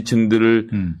정치인들과 지지층들을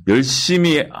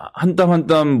열심히 한 땀 한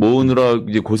땀 모으느라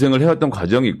이제 고생을 해왔던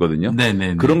과정이 있거든요.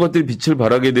 네네네. 그런 것들이 빛을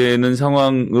발하게 되는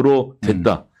상황으로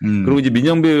됐다. 그리고 이제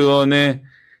민영배 의원의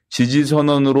지지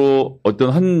선언으로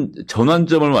어떤 한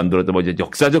전환점을 만들었다. 뭐 이제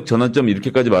역사적 전환점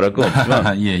이렇게까지 말할 건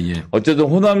없지만 예, 예. 어쨌든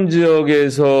호남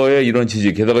지역에서의 이런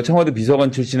지지, 게다가 청와대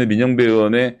비서관 출신의 민영배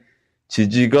의원의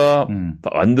지지가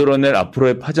만들어낼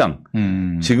앞으로의 파장.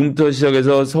 지금부터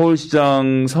시작해서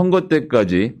서울시장 선거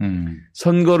때까지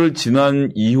선거를 지난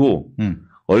이후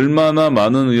얼마나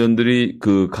많은 의원들이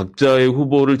그 각자의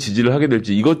후보를 지지를 하게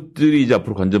될지 이것들이 이제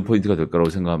앞으로 관전 포인트가 될 거라고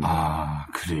생각합니다. 아,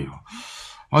 그래요.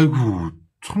 아이고,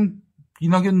 참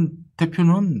이낙연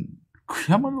대표는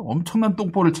그야말로 엄청난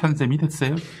똥볼을 찬 셈이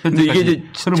됐어요. 근데 이게 이제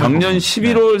작년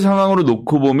 11월 상황으로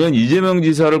놓고 보면 이재명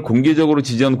지사를 공개적으로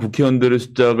지지한 국회의원들의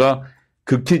숫자가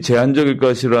극히 제한적일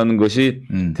것이라는 것이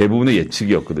대부분의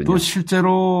예측이었거든요. 또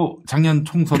실제로 작년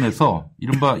총선에서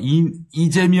이른바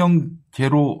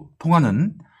이재명계로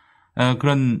통하는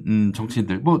그런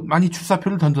정치인들 뭐 많이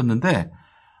출사표를 던졌는데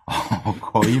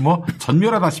거의 뭐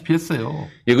전멸하다시피 했어요.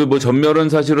 예, 그 뭐 전멸은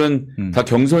사실은 다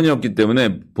경선이었기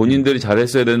때문에 본인들이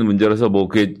잘했어야 되는 문제라서 뭐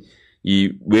그게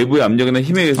이 외부의 압력이나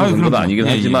힘에 의해서 그런 건 아니긴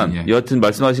하지만 여하튼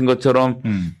말씀하신 것처럼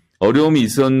어려움이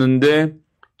있었는데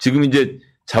지금 이제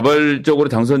자발적으로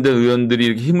당선된 의원들이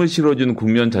이렇게 힘을 실어주는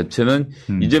국면 자체는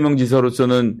이재명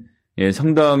지사로서는 예,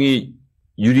 상당히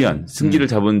유리한 승기를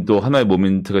잡은 또 하나의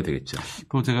모멘트가 되겠죠.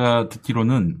 또 제가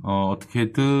듣기로는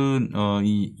어떻게든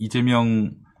이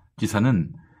이재명 지사는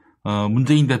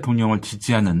문재인 대통령을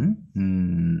지지하는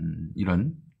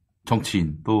이런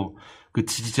정치인 또 그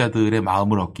지지자들의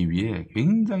마음을 얻기 위해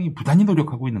굉장히 부단히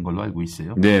노력하고 있는 걸로 알고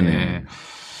있어요. 네네. 네.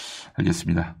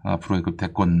 알겠습니다. 앞으로의 그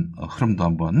대권 흐름도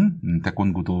한번,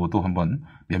 대권 구도도 한번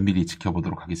면밀히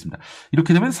지켜보도록 하겠습니다.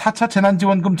 이렇게 되면 4차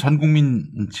재난지원금 전국민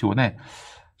지원에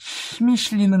힘이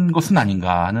실리는 것은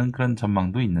아닌가 하는 그런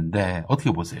전망도 있는데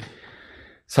어떻게 보세요?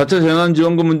 4차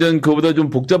재난지원금 문제는 그거보다 좀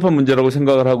복잡한 문제라고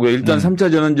생각을 하고요. 일단 3차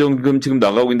재난지원금 지금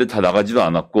나가고 있는데 다 나가지도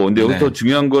않았고. 근데 여기서 더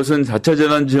중요한 것은 4차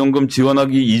재난지원금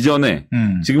지원하기 이전에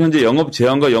지금 현재 영업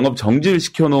제한과 영업 정지를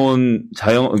시켜놓은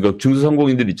그러니까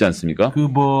중소상공인들 있지 않습니까? 그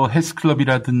뭐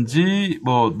헬스클럽이라든지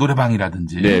뭐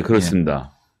노래방이라든지. 네,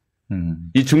 그렇습니다.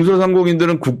 이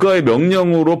중소상공인들은 국가의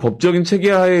명령으로 법적인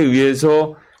체계하에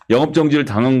의해서 영업정지를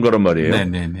당한 거란 말이에요.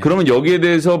 네네네. 그러면 여기에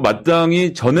대해서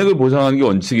마땅히 전액을 보상하는 게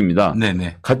원칙입니다.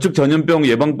 네네. 가축 전염병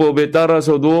예방법에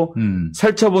따라서도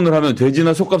살처분을 하면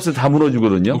돼지나 속값을 다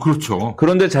물어주거든요. 그렇죠.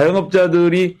 그런데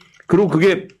자영업자들이 그리고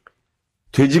그게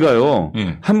돼지가요.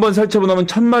 한 번 살처분하면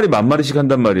 1000마리, 10,000마리씩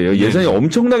한단 말이에요. 예산이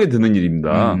엄청나게 드는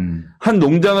일입니다. 한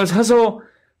농장을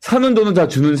사는 돈은 다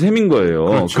주는 셈인 거예요.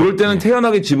 그렇죠. 그럴 때는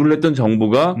태연하게 지불을 했던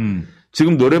정부가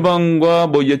지금 노래방과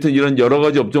뭐 여튼 이런 여러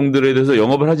가지 업종들에 대해서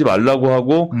영업을 하지 말라고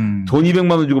하고 돈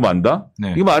 200만 원 주고 만다?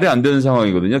 네. 이게 말이 안 되는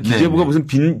상황이거든요. 기재부가 무슨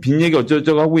빈 얘기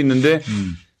어쩌고저쩌고 하고 있는데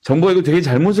정부가 이거 되게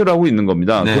잘못을 하고 있는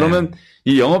겁니다. 네. 그러면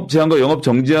이 영업 제한과 영업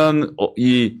정지한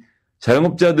이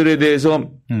자영업자들에 대해서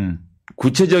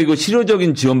구체적이고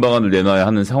실효적인 지원 방안을 내놔야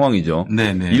하는 상황이죠.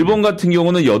 네네. 일본 같은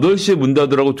경우는 8시에 문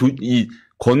닫으라고 이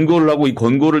권고를 하고 이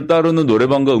권고를 따르는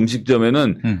노래방과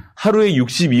음식점에는 하루에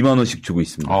 62만 원씩 주고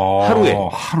있습니다.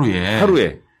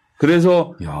 하루에.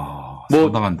 그래서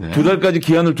뭐 2달까지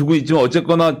기한을 두고 있지만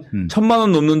어쨌거나 1,000만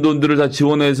원 넘는 돈들을 다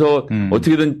지원해서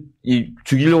어떻게든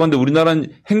죽이려고 하는데 우리나라는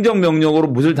행정명령으로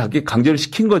못을 닫게 강제를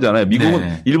시킨 거잖아요. 미국은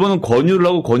일본은 권유를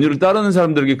하고 권유를 따르는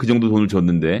사람들에게 그 정도 돈을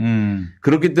줬는데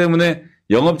그렇기 때문에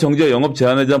영업 정지와 영업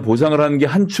제한에 대한 보상을 하는 게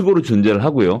한 축으로 존재를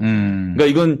하고요. 그러니까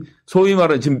이건 소위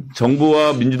말하는 지금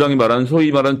정부와 민주당이 말하는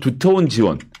소위 말하는 두터운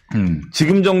지원.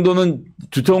 지금 정도는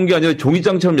두터운 게 아니라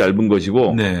종이장처럼 얇은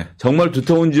것이고 정말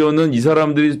두터운 지원은 이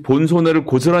사람들이 본 손해를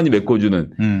고스란히 메꿔주는.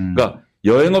 그러니까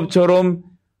여행업처럼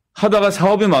하다가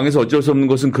사업이 망해서 어쩔 수 없는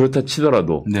것은 그렇다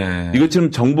치더라도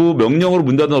이것처럼 정부 명령으로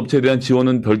문 닫은 업체에 대한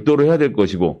지원은 별도로 해야 될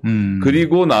것이고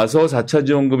그리고 나서 4차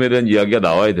지원금에 대한 이야기가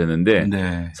나와야 되는데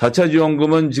 4차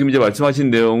지원금은 지금 이제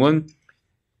말씀하신 내용은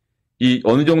이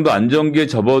어느 정도 안정기에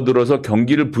접어들어서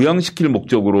경기를 부양시킬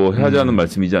목적으로 하자는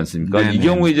말씀이지 않습니까? 이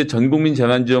경우에 이제 전국민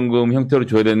재난지원금 형태로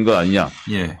줘야 되는 거 아니냐.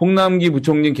 홍남기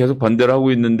부총리는 계속 반대를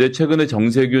하고 있는데 최근에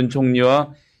정세균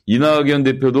총리와 이낙연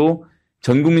대표도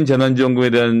전국민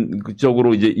재난지원금에 대한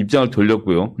쪽으로 이제 입장을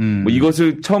돌렸고요. 뭐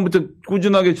이것을 처음부터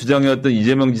꾸준하게 주장해왔던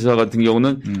이재명 지사 같은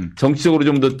경우는 정치적으로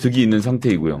좀 더 득이 있는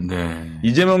상태이고요. 네.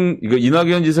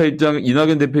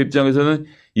 이낙연 대표 입장에서는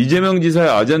이재명 지사의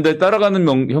아젠다에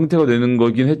따라가는 형태가 되는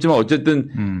거긴 했지만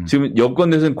어쨌든 지금 여권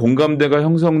내에서는 공감대가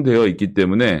형성되어 있기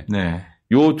때문에 네.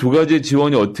 요 두 가지의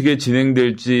지원이 어떻게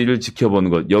진행될지를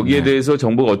지켜보는 것. 여기에 네. 대해서 대해서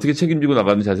정부가 어떻게 책임지고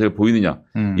나가는 자세를 보이느냐.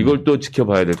 이걸 또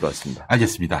지켜봐야 될 것 같습니다.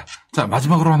 알겠습니다. 자,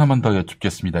 마지막으로 하나만 더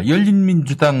여쭙겠습니다.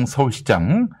 열린민주당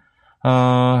서울시장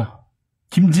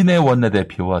김진애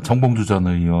원내대표와 정봉주 전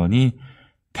의원이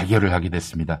대결을 하게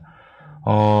됐습니다.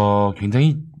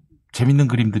 굉장히 재밌는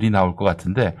그림들이 나올 것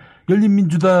같은데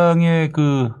열린민주당의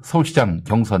그 서울시장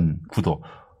경선 구도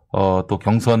또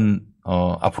경선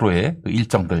앞으로의 그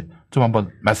일정들 좀 한번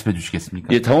말씀해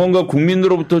주시겠습니까? 예, 당원과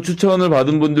국민으로부터 추천을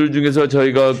받은 분들 중에서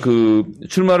저희가 그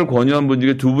출마를 권유한 분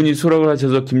중에 두 분이 수락을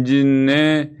하셔서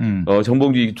김진애,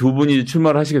 정봉주 두 분이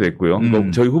출마를 하시게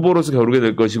됐고요. 저희 후보로서 겨루게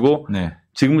될 것이고, 네.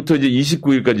 지금부터 이제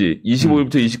 29일까지,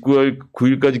 25일부터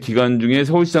 29일까지 기간 중에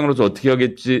서울시장으로서 어떻게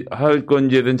할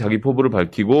건지에 대한 자기 포부를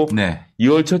밝히고, 네.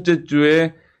 2월 첫째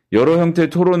주에 여러 형태의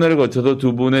토론회를 거쳐서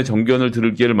두 분의 정견을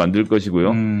들을 기회를 만들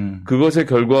것이고요. 그것의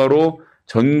결과로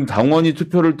전 당원이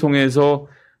투표를 통해서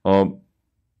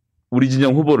우리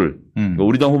진영 후보를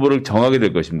우리 당 후보를 정하게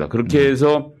될 것입니다. 그렇게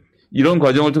해서 이런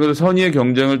과정을 통해서 선의의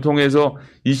경쟁을 통해서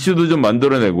이슈도 좀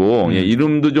만들어내고 예,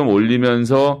 이름도 좀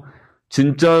올리면서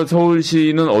진짜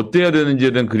서울시는 어때야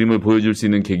되는지에 대한 그림을 보여줄 수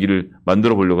있는 계기를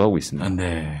만들어 보려고 하고 있습니다.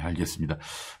 네, 알겠습니다.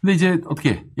 근데 이제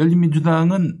어떻게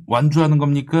열린민주당은 완주하는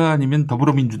겁니까? 아니면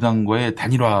더불어민주당과의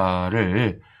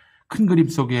단일화를 큰 그림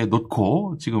속에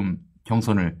놓고 지금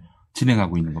경선을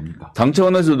진행하고 있는 겁니까? 당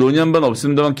차원에서 논의한 바는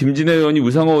없습니다만 김진애 의원이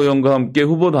우상호 의원과 함께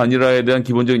후보 단일화에 대한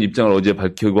기본적인 입장을 어제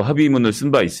밝히고 합의문을 쓴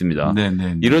바 있습니다.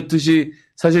 네네. 이렇듯이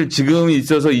사실 지금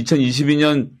있어서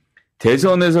 2022년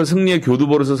대선에서 승리의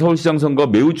교두보로서 서울시장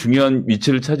선거가 매우 중요한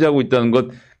위치를 차지하고 있다는 것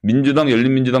민주당,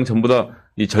 열린민주당 전부 다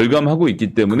절감하고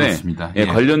있기 때문에 그렇습니다. 예.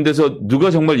 관련돼서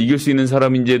누가 정말 이길 수 있는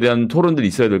사람인지에 대한 토론들이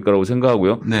있어야 될 거라고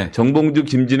생각하고요. 네. 정봉주,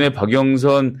 김진애,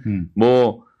 박영선,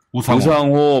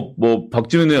 우상호,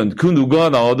 박지원 의원, 그 누가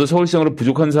나와도 서울시장으로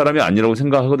부족한 사람이 아니라고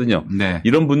생각하거든요. 네.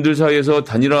 이런 분들 사이에서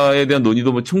단일화에 대한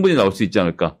논의도 충분히 나올 수 있지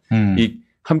않을까.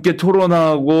 함께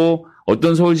토론하고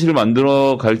어떤 서울시를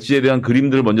만들어 갈지에 대한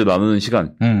그림들을 먼저 나누는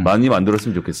시간 많이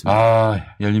만들었으면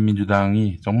좋겠습니다.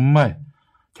 열린민주당이 정말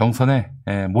경선에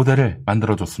모델을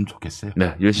만들어줬으면 좋겠어요.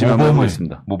 네, 열심히 한번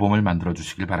해보겠습니다. 모범을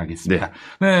만들어주시길 바라겠습니다.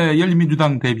 네,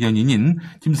 열린민주당 대변인인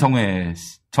김성회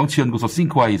정치연구소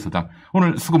싱크와이 소장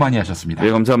오늘 수고 많이 하셨습니다.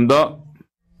 네, 감사합니다.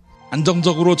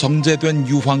 안정적으로 정제된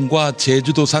유황과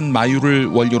제주도산 마유를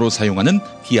원료로 사용하는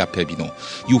디아페비노.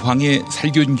 유황의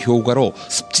살균 효과로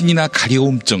습진이나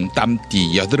가려움증,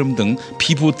 땀띠, 여드름 등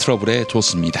피부 트러블에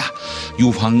좋습니다.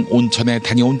 유황 온천에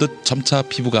다녀온 듯 점차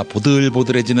피부가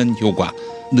보들보들해지는 효과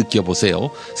느껴보세요.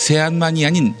 세안만이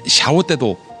아닌 샤워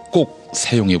때도 꼭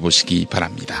사용해 보시기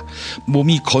바랍니다.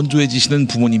 몸이 건조해지시는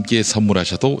부모님께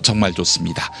선물하셔도 정말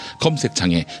좋습니다.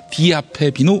 검색창에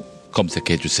디아페비노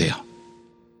검색해 주세요.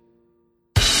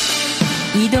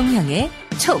 이동형의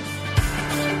촉.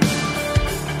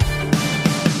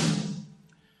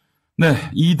 네,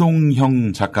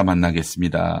 이동형 작가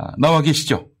만나겠습니다. 나와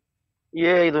계시죠?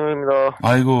 예, 이동형입니다.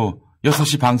 아이고,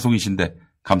 6시 방송이신데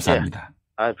감사합니다. 예.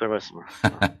 별 말씀.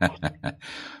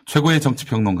 최고의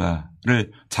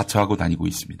정치평론가를 자처하고 다니고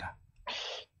있습니다.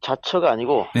 자처가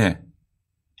아니고 네.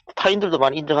 타인들도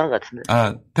많이 인정하는 것 같은데.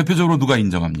 대표적으로 누가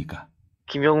인정합니까?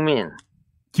 김용민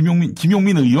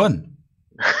의원?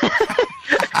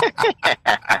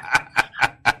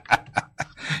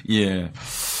 예.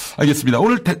 알겠습니다.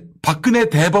 오늘 박근혜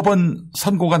대법원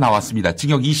선고가 나왔습니다.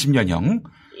 징역 20년형.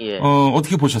 예.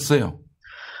 어떻게 보셨어요?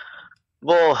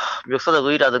 묘사적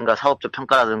의의라든가 사업적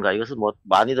평가라든가 이것은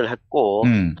많이들 했고,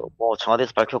 또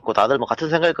청와대에서 밝혔고, 다들 같은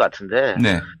생각일 것 같은데.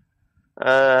 네.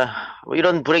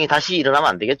 이런 불행이 다시 일어나면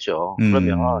안 되겠죠.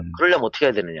 그러면, 그러려면 어떻게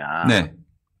해야 되느냐. 네.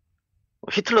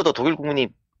 히틀러도 독일 국민이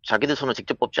자기들 손으로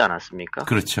직접 뽑지 않았습니까?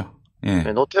 그렇죠. 예.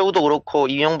 노태우도 그렇고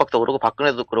이명박도 그렇고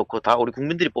박근혜도 그렇고 다 우리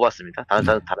국민들이 뽑았습니다. 다른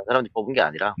사람들이 뽑은 게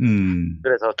아니라.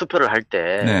 그래서 투표를 할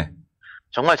때 네.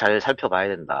 정말 잘 살펴봐야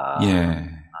된다. 예.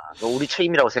 우리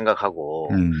책임이라고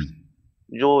생각하고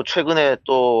요 최근에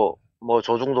또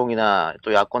조중동이나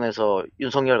또 야권에서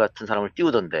윤석열 같은 사람을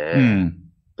띄우던데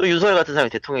또 윤석열 같은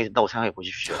사람이 대통령이 된다고 생각해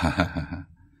보십시오.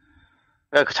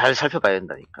 잘 살펴봐야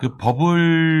된다니까. 그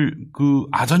법을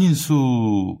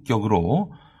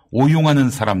아전인수격으로 오용하는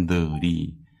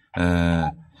사람들이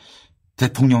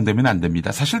대통령 되면 안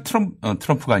됩니다. 사실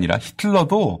트럼프가 아니라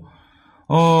히틀러도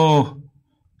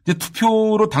이제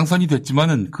투표로 당선이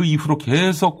됐지만은 그 이후로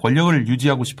계속 권력을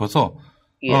유지하고 싶어서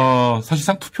예.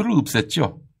 사실상 투표를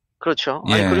없앴죠. 그렇죠.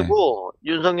 예. 아니, 그리고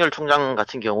윤석열 총장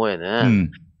같은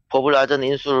경우에는 법을 아전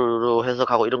인수로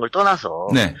해석하고 이런 걸 떠나서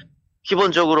네.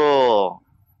 기본적으로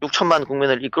 6천만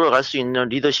국민을 이끌어갈 수 있는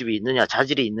리더십이 있느냐,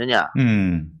 자질이 있느냐,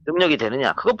 능력이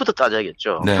되느냐, 그것부터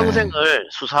따져야겠죠. 네. 평생을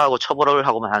수사하고 처벌을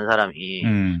하고만 한 사람이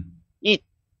이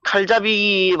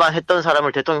칼잡이만 했던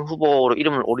사람을 대통령 후보로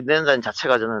이름을 오리낸다는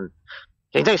자체가 저는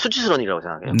굉장히 수치스러운 일이라고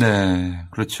생각해요. 네,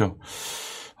 그렇죠.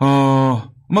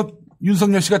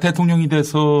 윤석열 씨가 대통령이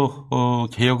돼서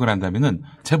개혁을 한다면은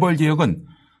재벌 개혁은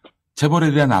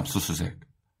재벌에 대한 압수수색,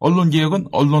 언론 개혁은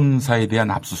언론사에 대한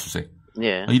압수수색.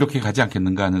 예. 이렇게 가지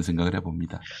않겠는가 하는 생각을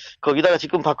해봅니다. 거기다가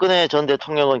지금 박근혜 전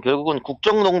대통령은 결국은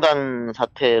국정농단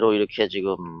사태로 이렇게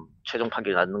지금 최종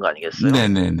판결이 났는 거 아니겠어요?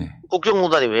 네네네.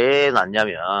 국정농단이 왜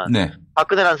났냐면 네.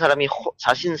 박근혜라는 사람이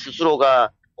자신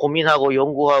스스로가 고민하고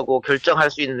연구하고 결정할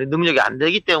수 있는 능력이 안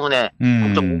되기 때문에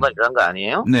국정농단이 일어난 거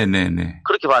아니에요? 네네네.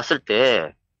 그렇게 봤을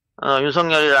때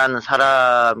윤석열이라는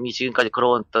사람이 지금까지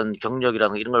걸어왔던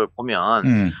경력이라는 이런 걸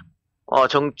보면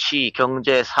정치,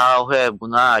 경제, 사회,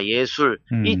 문화, 예술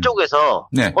이쪽에서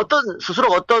네. 스스로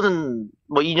어떤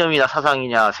뭐 이념이나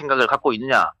사상이냐 생각을 갖고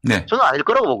있느냐 네. 저는 아닐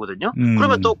거라고 보거든요.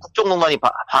 그러면 또 국정농단이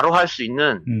바로 할 수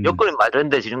있는 여건이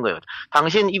마련돼지는 거예요.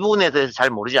 당신 이 부분에 대해서 잘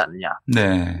모르지 않느냐.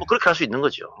 네. 뭐 그렇게 할 수 있는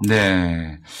거죠.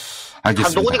 네. 알겠습니다.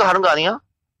 한동훈이가 하는 거 아니야?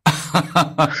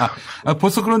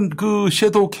 벌써 그런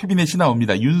섀도우 캐비넷이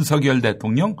나옵니다. 윤석열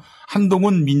대통령,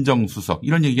 한동훈 민정수석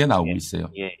이런 얘기가 나오고 있어요.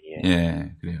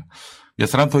 예, 그래요. 몇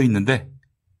사람 더 있는데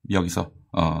여기서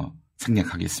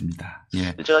생략하겠습니다.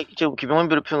 예. 제가 지금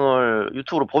김용민브리핑을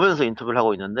유튜브로 보면서 인터뷰를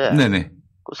하고 있는데, 네네.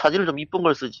 그 사진을 좀 이쁜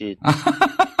걸 쓰지.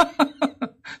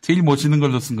 제일 멋있는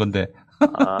걸로 쓴 건데.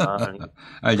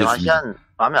 알겠습니다. 아시안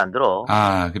마음에 안 들어.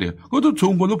 그래요. 그것도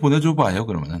좋은 걸로 보내줘 봐요.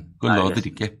 그러면은 그걸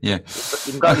넣어드릴게. 예.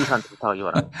 임가비한테 부탁하기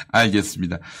바랍니다.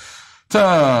 알겠습니다.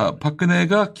 자,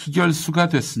 박근혜가 기결수가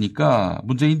됐으니까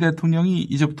문재인 대통령이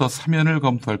이제부터 사면을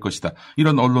검토할 것이다.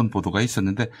 이런 언론 보도가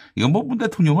있었는데 이건 뭐 문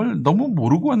대통령을 너무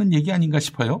모르고 하는 얘기 아닌가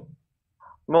싶어요.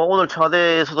 뭐 오늘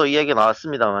청와대에서도 이야기가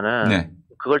나왔습니다만은 네.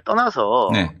 그걸 떠나서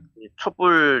네.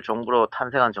 촛불 정부로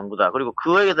탄생한 정부다. 그리고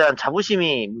그에 대한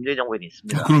자부심이 문재인 정부에는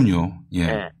있습니다. 그럼요. 예.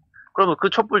 네. 그러면 그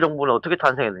촛불 정부는 어떻게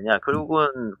탄생했느냐? 결국은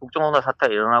국정농단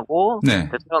사태가 일어나고 네.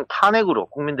 대통령 탄핵으로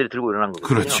국민들이 들고 일어난 거거든요.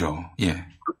 그렇죠. 예.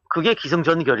 그게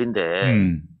기승전결인데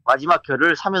마지막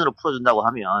결을 사면으로 풀어준다고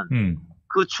하면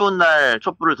그 추운 날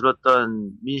촛불을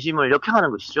들었던 민심을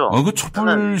역행하는 것이죠. 그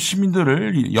촛불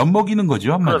시민들을 엿먹이는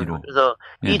거죠, 한마디로. 그래서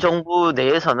예. 이 정부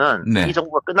내에서는 네. 이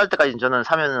정부가 끝날 때까지 저는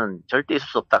사면은 절대 있을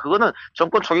수 없다. 그거는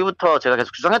정권 초기부터 제가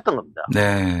계속 주장했던 겁니다.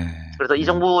 네. 그래서 이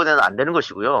정부는 안 되는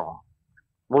것이고요.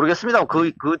 모르겠습니다.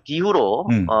 그 뒤후로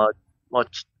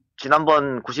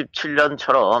지난번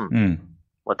 97년처럼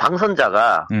뭐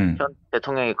당선자가 현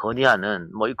대통령이 건의하는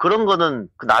뭐 그런 거는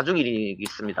그 나중 일이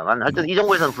있습니다만 하여튼 이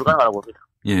정부에서는 불가능하다고 봅니다.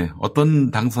 예,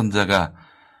 어떤 당선자가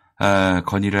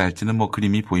건의를 할지는 뭐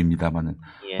그림이 보입니다만은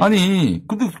예. 아니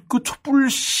근데 그 촛불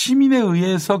시민에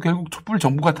의해서 결국 촛불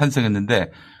정부가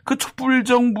탄생했는데 그 촛불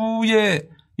정부의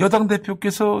여당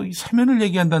대표께서 이 사면을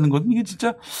얘기한다는 건 이게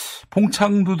진짜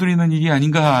봉창 두드리는 일이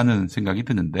아닌가 하는 생각이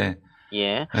드는데.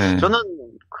 예. 예. 저는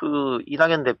그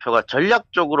이낙연 대표가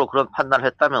전략적으로 그런 판단을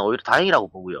했다면 오히려 다행이라고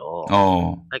보고요.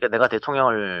 그러니까 내가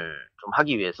대통령을 좀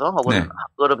하기 위해서 혹은 네. 한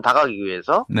걸음 다가가기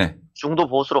위해서 네. 중도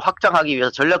보수로 확장하기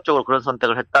위해서 전략적으로 그런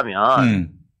선택을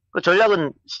했다면 그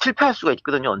전략은 실패할 수가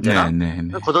있거든요. 언제나. 네.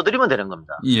 걷어들이면 되는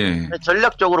겁니다. 예.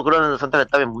 전략적으로 그런 선택을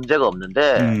했다면 문제가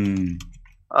없는데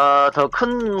더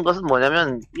큰 것은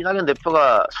뭐냐면 이낙연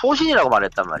대표가 소신이라고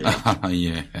말했단 말이에요.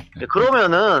 예.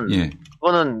 그러면은 예.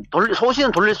 그거는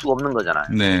소신은 돌릴 수가 없는 거잖아요.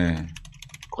 네.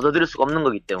 걷어들일 수가 없는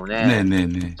거기 때문에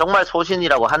네. 정말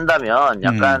소신이라고 한다면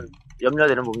약간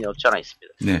염려되는 부분이 없지 않아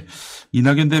있습니다. 네.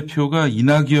 이낙연 대표가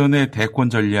이낙연의 대권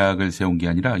전략을 세운 게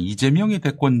아니라 이재명의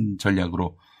대권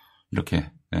전략으로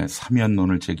이렇게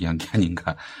사면론을 제기한 게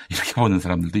아닌가 이렇게 보는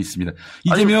사람들도 있습니다.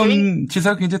 이재명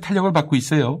지사가 굉장히 탄력을 받고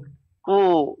있어요. 그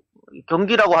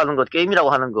경기라고 하는 것,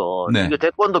 게임이라고 하는 것, 네. 이게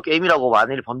대권도 게임이라고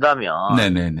만일 본다면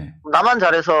네네네. 나만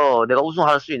잘해서 내가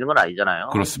우승할 수 있는 건 아니잖아요.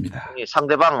 그렇습니다.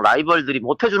 상대방 라이벌들이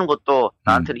못해주는 것도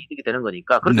나한테는 이득이 되는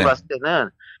거니까 그렇게 네. 봤을 때는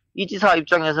이 지사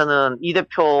입장에서는 이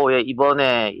대표의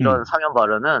이번에 이런 사면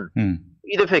발언은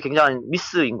이 대표의 굉장한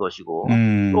미스인 것이고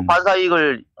또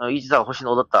반사이익을 이 지사가 훨씬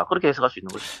얻었다. 그렇게 해석할 수 있는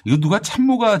거죠. 이거 누가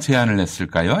참모가 제안을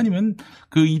했을까요? 아니면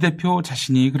그 이 대표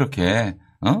자신이 그렇게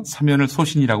사면을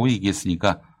소신이라고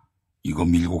얘기했으니까 이거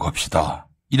밀고 갑시다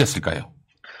이랬을까요?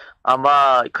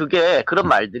 아마 그게 그런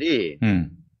말들이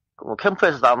뭐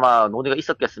캠프에서도 아마 논의가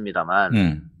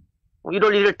있었겠습니다만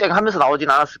 1월 1일 땡 하면서 나오진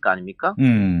않았을 거 아닙니까?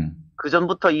 그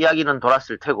전부터 이야기는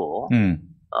돌았을 테고,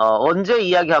 언제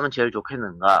이야기하면 제일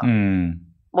좋겠는가?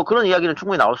 뭐 그런 이야기는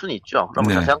충분히 나올 수는 있죠. 그럼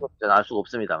네. 자세한 것은 알 수가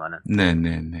없습니다만은.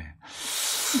 네네네.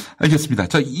 알겠습니다.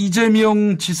 자,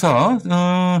 이재명 지사,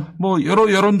 뭐,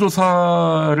 여러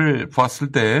여론조사를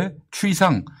보았을 때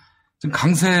추이상 지금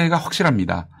강세가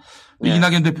확실합니다. 네.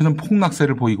 이낙연 대표는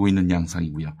폭락세를 보이고 있는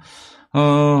양상이고요.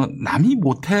 남이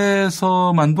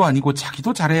못해서만도 아니고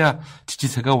자기도 잘해야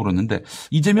지지세가 오르는데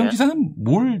이재명 네. 지사는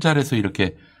뭘 잘해서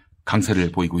이렇게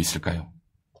강세를 보이고 있을까요?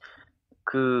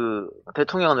 그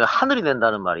대통령은 왜 하늘이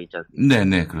된다는 말이 있지 않습니까?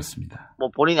 네네, 그렇습니다. 뭐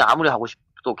본인이 아무리 하고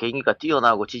싶어도 개인기가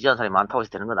뛰어나고 지지하는 사람이 많다고 해서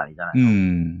되는 건 아니잖아요.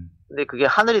 근데 그게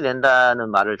하늘이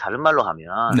된다는 말을 다른 말로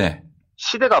하면 네.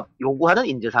 시대가 요구하는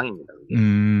인재상입니다. 그게.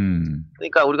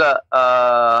 그러니까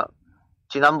우리가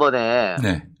지난번에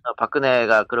네.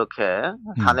 박근혜가 그렇게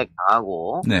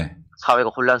탄핵당하고 네. 사회가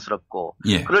혼란스럽고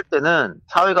예. 그럴 때는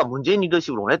사회가 문재인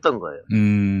리더십을 원했던 거예요.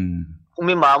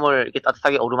 국민 마음을 이렇게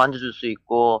따뜻하게 어루만져 줄 수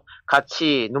있고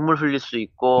같이 눈물 흘릴 수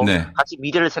있고 네. 같이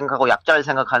미래를 생각하고 약자를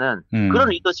생각하는 그런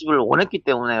리더십을 원했기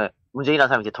때문에 문재인이라는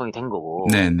사람이 대통령이 된 거고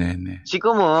네네네.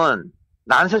 지금은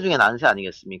난세 중에 난세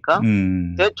아니겠습니까?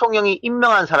 대통령이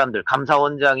임명한 사람들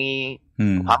감사원장이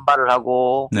반발을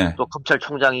하고 네. 또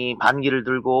검찰총장이 반기를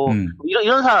들고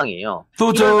이런 상황이에요.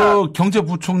 또 저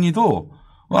경제부총리도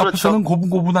그렇죠. 앞에서는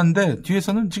고분고분한데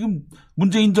뒤에서는 지금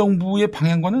문재인 정부의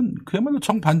방향과는 그야말로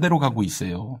정반대로 가고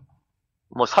있어요.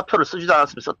 뭐 사표를 쓰지도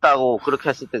않았으면 썼다고 그렇게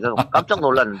했을 때 깜짝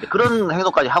놀랐는데 그런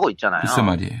행동까지 하고 있잖아요. 글쎄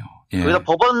말이에요. 예. 그래서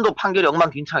법원도 판결이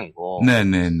엉망진창이고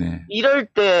네네네. 이럴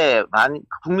때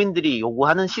국민들이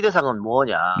요구하는 시대상은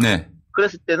뭐냐. 네.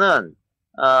 그랬을 때는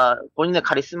본인의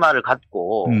카리스마를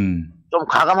갖고 좀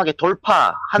과감하게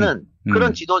돌파하는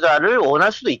그런 지도자를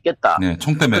원할 수도 있겠다. 네,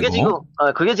 총대 메고.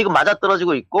 그게 지금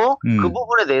맞아떨어지고 있고 그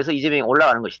부분에 대해서 이재명이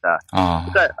올라가는 것이다.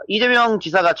 그러니까 이재명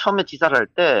지사가 처음에 지사를 할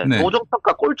때 네.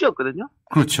 노정평가 꼴찌였거든요.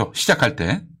 그렇죠. 시작할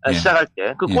때. 예. 시작할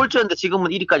때. 그 꼴찌였는데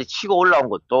지금은 1위까지 치고 올라온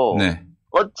것도 네.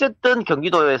 어쨌든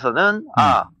경기도에서는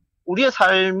우리의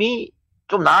삶이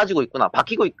좀 나아지고 있구나,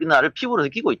 바뀌고 있구나를 피부로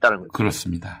느끼고 있다는 거죠.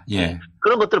 그렇습니다. 예.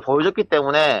 그런 것들을 보여줬기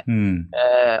때문에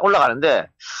올라가는데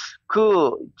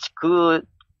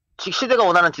시대가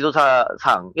원하는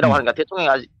지도사상이라고 하는 게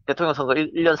대통령 선거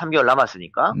 1년 3개월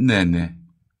남았으니까 네네.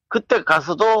 그때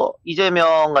가서도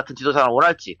이재명 같은 지도사를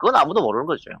원할지 그건 아무도 모르는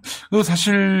거죠.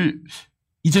 사실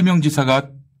이재명 지사가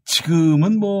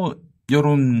지금은 뭐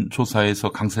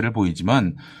여론조사에서 강세를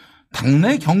보이지만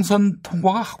당내 경선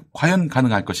통과가 과연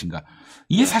가능할 것인가?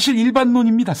 이게 사실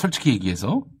일반론입니다. 솔직히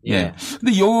얘기해서. 예.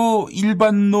 근데 요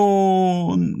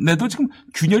일반론에도 지금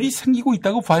균열이 생기고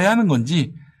있다고 봐야 하는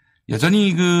건지 여전히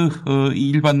이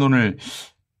일반론을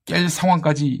깰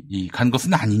상황까지 간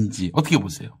것은 아닌지 어떻게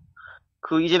보세요?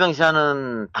 그 이재명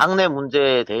지사는 당내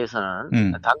문제에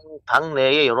대해서는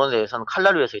당내의 여론에 대해서는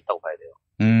칼날 위에 서 있다고 봐야 돼요.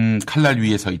 칼날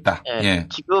위에 서 있다. 예. 예.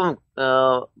 지금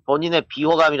본인의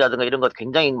비호감이라든가 이런 것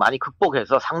굉장히 많이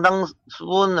극복해서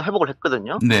상당수분 회복을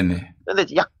했거든요. 네네.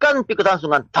 그런데 약간 삐끗한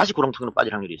순간 다시 구렁텅이로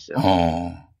빠질 확률이 있어요.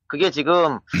 그게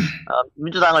지금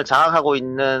민주당을 장악하고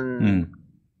있는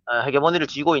헤게모니를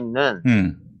쥐고 있는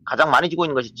가장 많이 쥐고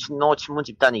있는 것이 친문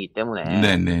집단이기 때문에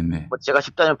네네네. 뭐 제가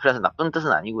집단을 표현해서 나쁜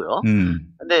뜻은 아니고요.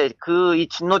 근데 이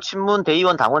친문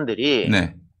대의원 당원들이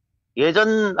네.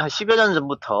 예전 한 10여 년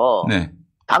전부터 네.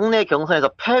 당내 경선에서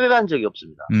패배한 적이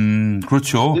없습니다.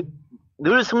 그렇죠.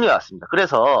 늘 승리해왔습니다.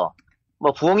 그래서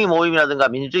뭐 부엉이 모임이라든가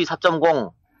민주주의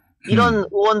 4.0 이런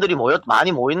의원들이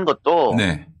많이 모이는 것도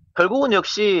네. 결국은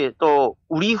역시 또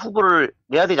우리 후보를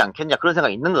내야 되지 않겠냐 그런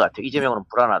생각이 있는 것 같아요. 이재명은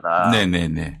불안하다.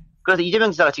 네네네. 그래서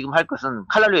이재명 지사가 지금 할 것은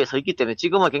칼날 위에 서 있기 때문에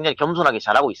지금은 굉장히 겸손하게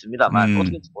잘하고 있습니다만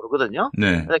어떻게 될지 모르거든요.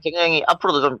 네. 그래서 굉장히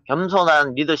앞으로도 좀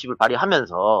겸손한 리더십을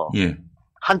발휘하면서 예.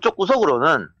 한쪽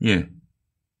구석으로는 예.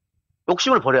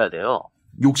 욕심을 버려야 돼요.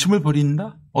 욕심을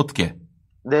버린다? 어떻게?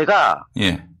 내가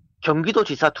예. 경기도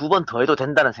지사 2번 더 해도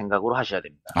된다는 생각으로 하셔야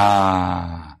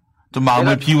됩니다. 좀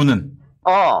마음을 비우는.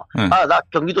 나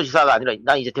경기도 지사가 아니라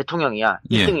나 이제 대통령이야.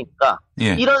 1등이니까.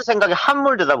 예. 이런 생각에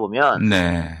함몰되다 보면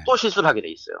네. 또 실수를 하게 돼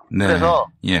있어요. 네. 그래서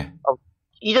예.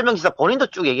 이재명 지사 본인도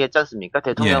쭉 얘기했지 않습니까?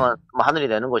 대통령은 뭐 하늘이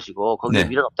되는 것이고 거기에 네.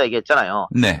 미련 없다 얘기했잖아요.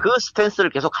 네. 그 스탠스를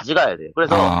계속 가져가야 돼요.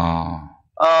 그래서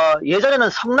예전에는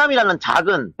성남이라는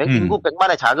작은 인구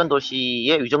 100만의 작은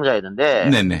도시의 위정자였는데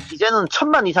네네. 이제는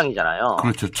 1000만 이상이잖아요.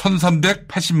 그렇죠.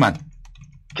 1380만.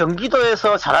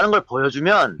 경기도에서 잘하는 걸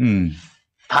보여주면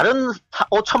다른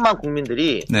 5천만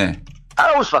국민들이 네.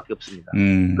 따라올 수밖에 없습니다.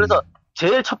 그래서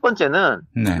제일 첫 번째는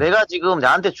네. 내가 지금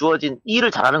나한테 주어진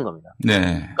일을 잘하는 겁니다. 네.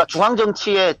 그러니까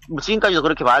중앙정치에 지금까지도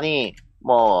그렇게 많이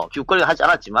기웃거리를 하지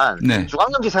않았지만 네.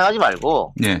 중앙정치 생각하지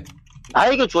말고 네.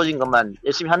 나에게 주어진 것만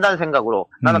열심히 한다는 생각으로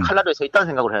나는 칼날에 서 있다는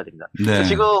생각으로 해야 됩니다. 네.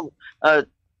 지금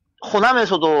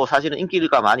호남에서도 사실은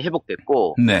인기가 많이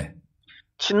회복됐고 네.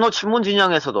 친문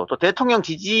진영에서도 또 대통령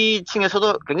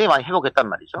지지층에서도 굉장히 많이 회복했단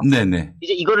말이죠. 네네.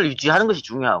 이제 이거를 유지하는 것이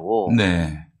중요하고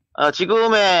네.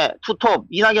 지금의 투톱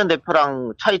이낙연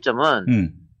대표랑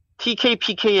차이점은 TK,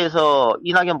 PK에서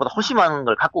이낙연보다 훨씬 많은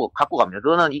걸 갖고 갑니다.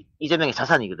 그거는 이재명의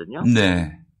자산이거든요.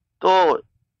 네. 또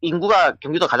인구가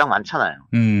경기도 가장 많잖아요.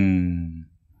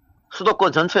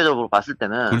 수도권 전체적으로 봤을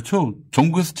때는 그렇죠.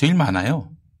 전국에서 제일 많아요.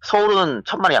 서울은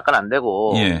 1000만이 약간 안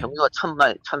되고 예. 경기도가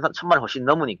 1000만이 훨씬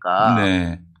넘으니까.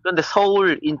 네. 그런데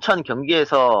서울, 인천,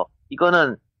 경기에서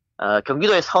이거는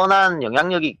경기도의 선한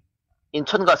영향력이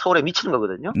인천과 서울에 미치는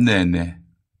거거든요. 네네.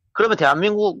 그러면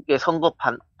대한민국의 선거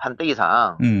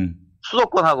판때기상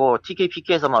수도권하고 TK,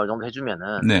 PK에서만 어느 정도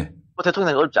해주면은 네. 뭐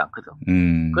대통령이 어렵지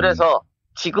않거든. 그래서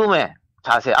지금의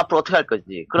자세, 앞으로 어떻게 할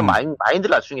건지 그런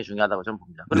마인드를 갖추는 게 중요하다고 저는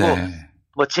봅니다. 그리고 네.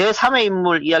 뭐 제3의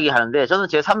인물 이야기 하는데 저는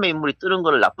제3의 인물이 뜨는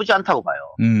거를 나쁘지 않다고 봐요.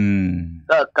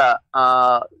 그러니까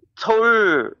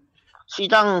서울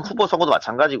시장 후보 선거도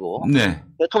마찬가지고 네.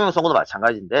 대통령 선거도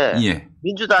마찬가지인데 예.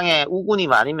 민주당의 우군이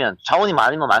많으면 자원이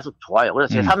많으면 많을수록 좋아요.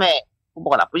 그래서 제3의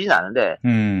후보가 나쁘지는 않은데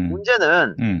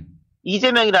문제는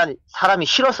이재명이라는 사람이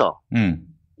싫어서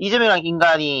이재명이라는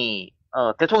인간이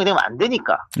대통령이 되면 안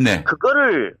되니까 네.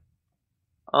 그거를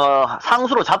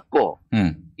상수로 잡고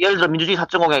예를 들어 민주주의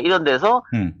 4.0에 이런 데서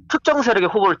특정 세력의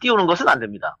후보를 띄우는 것은 안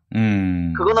됩니다.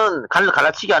 그거는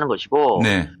갈라치기 하는 것이고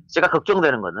네. 제가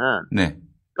걱정되는 거는 네.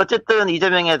 어쨌든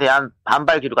이재명에 대한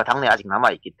반발 기류가 당내에 아직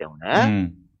남아있기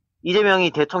때문에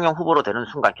이재명이 대통령 후보로 되는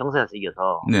순간 경선에서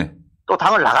이겨서 네. 또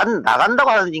당을 나간다고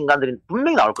하는 인간들이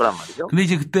분명히 나올 거란 말이죠. 근데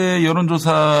이제 그때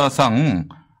여론조사상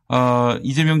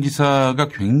이재명 지사가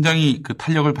굉장히 그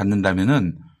탄력을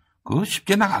받는다면은 그거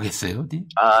쉽게 나가겠어요, 어디?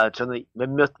 저는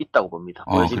몇몇 있다고 봅니다.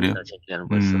 보여집니다. 제 눈에는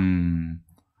벌써.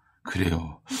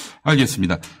 그래요.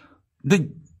 알겠습니다. 근데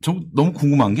좀 너무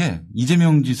궁금한 게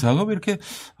이재명 지사가 왜 이렇게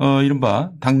이른바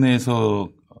당내에서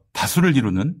다수를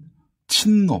이루는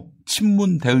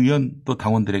친문 대의원 또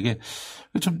당원들에게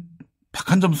좀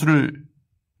박한 점수를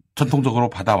전통적으로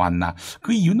받아왔나?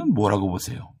 그 이유는 뭐라고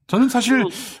보세요? 저는 사실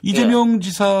이재명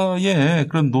지사의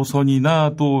그런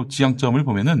노선이나 또 지향점을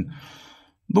보면은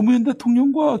노무현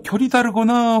대통령과 결이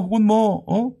다르거나 혹은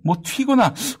뭐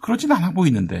튀거나 그러진 않아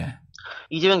보이는데.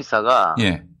 이재명 지사가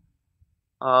예.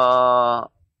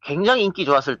 굉장히 인기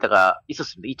좋았을 때가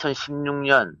있었습니다.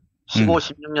 2016년,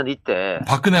 16년 이때.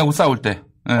 박근혜하고 싸울 때.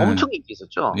 예. 엄청 인기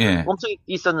있었죠. 예. 엄청 인기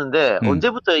있었는데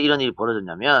언제부터 이런 일이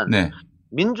벌어졌냐면 네.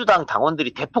 민주당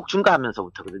당원들이 대폭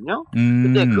증가하면서부터거든요.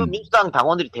 근데 그 민주당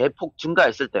당원들이 대폭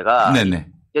증가했을 때가 네네.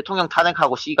 대통령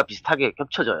탄핵하고 시기가 비슷하게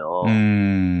겹쳐져요.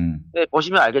 네,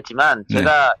 보시면 알겠지만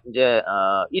제가 이제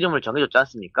이름을 정해줬지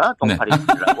않습니까?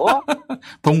 동파리지라고.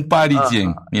 동파리지.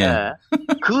 예. 네.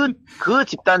 그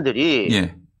집단들이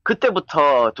예.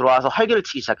 그때부터 들어와서 활개를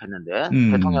치기 시작했는데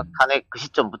대통령 탄핵 그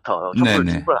시점부터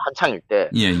촛불 한창일 때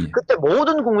그때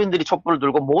모든 국민들이 촛불을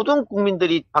들고 모든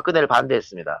국민들이 박근혜를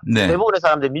반대했습니다. 네. 대부분의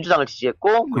사람들이 민주당을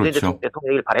지지했고 문재인 그렇죠.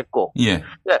 대통령을 바랬고 예.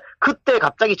 그때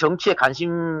갑자기 정치에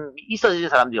관심이 있어진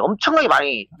사람들이 엄청나게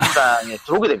많이 민주당에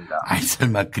들어오게 됩니다. 아니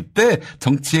설마 그때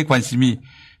정치에 관심이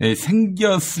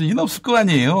생겼을 리는 없을 거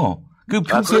아니에요. 그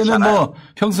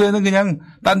평소에는 그냥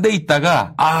딴 데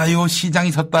있다가 요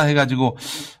시장이 섰다 해가지고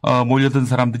몰려든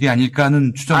사람들이 아닐까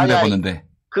하는 추정을 해보는데.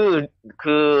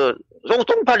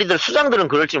 똥파리들 수장들은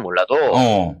그럴지 몰라도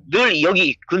늘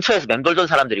여기 근처에서 맴돌던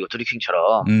사람들이고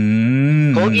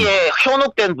드리킹처럼 거기에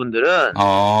현혹된 분들은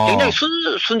굉장히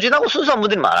순진하고 순수한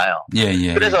분들이 많아요.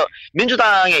 예. 그래서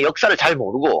민주당의 역사를 잘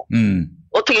모르고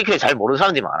어떻게 이렇게 잘 모르는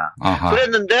사람들이 많아. 아하.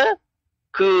 그랬는데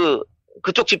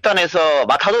그쪽 집단에서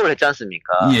마타도를 했지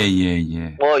않습니까?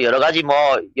 예. 뭐 여러 가지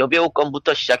여배우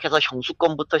건부터 시작해서 형수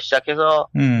건부터 시작해서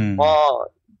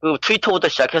그 트위터부터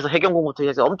시작해서 해경공부터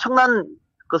시작해서 엄청난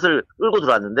것을 끌고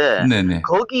들어왔는데 네네.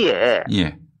 거기에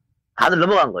다들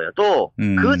넘어간 거예요. 또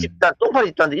그 집단 똥파리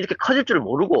집단들이 이렇게 커질 줄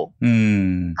모르고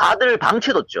다들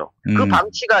방치해뒀죠. 그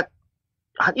방치가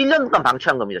한 1년간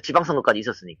방치한 겁니다. 지방선거까지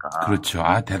있었으니까. 그렇죠.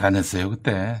 대단했어요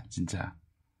그때 진짜.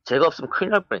 제가 없으면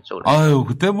큰일 날 뻔했죠.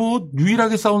 그때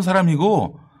유일하게 싸운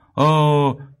사람이고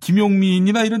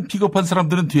김용민이나 이런 비겁한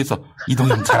사람들은 뒤에서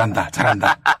이동영 잘한다.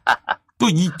 또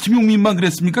이 김용민만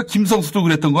그랬습니까? 김성수도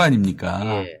그랬던 거 아닙니까?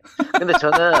 예. 근데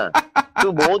저는 그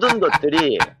모든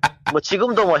것들이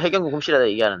지금도 해경구 곰씨라고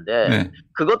얘기하는데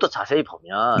그것도 자세히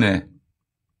보면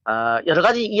여러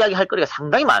가지 이야기 할 거리가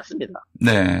상당히 많습니다.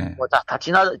 네. 다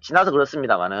지나서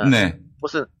그렇습니다만은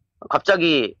무슨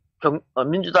갑자기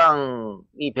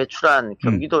민주당이 배출한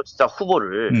경기도 지사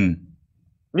후보를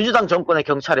민주당 정권의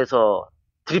경찰에서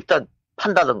드립다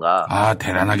판다든가. 아,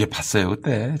 대단하게 팠어요,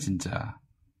 그때, 진짜.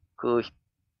 그,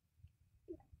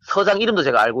 서장 이름도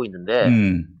제가 알고 있는데,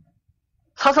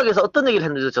 사석에서 어떤 얘기를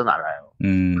했는지 저는 알아요.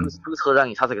 그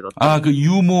서장이 사석에서. 그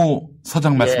유모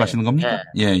서장 말씀하시는 겁니까?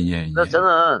 예. 그래서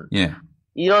저는,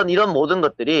 이런 모든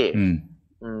것들이,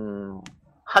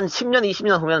 한 10년,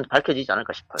 20년 후면 밝혀지지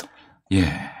않을까 싶어요.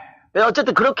 예.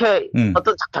 어쨌든 그렇게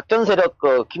어떤 작전 세력,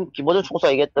 김호준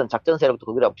총수가 얘기했던 작전 세력도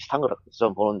거기랑 비슷한 거라고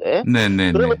저는 보는데.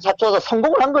 네네. 그러면 잡혀서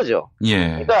성공을 한 거죠.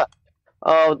 예. 그러니까,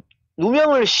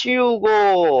 누명을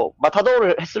씌우고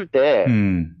마타도를 했을 때,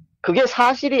 그게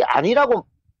사실이 아니라고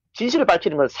진실을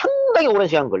밝히는 건 상당히 오랜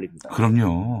시간 걸립니다.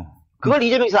 그럼요. 그걸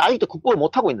이재명이 아직도 극복을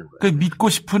못하고 있는 거예요. 그 믿고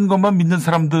싶은 것만 믿는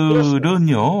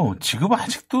사람들은요, 지금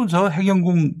아직도 저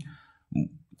해경궁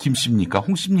김씨입니까?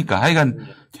 홍씨입니까? 하여간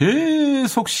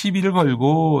계속 시비를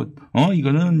걸고,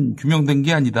 이거는 규명된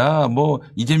게 아니다. 뭐,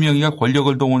 이재명이가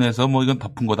권력을 동원해서 뭐 이건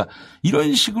덮은 거다.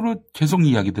 이런 식으로 계속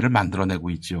이야기들을 만들어내고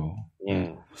있죠.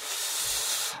 예.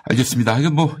 알겠습니다.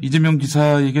 이건 뭐, 이재명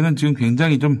기사에게는 지금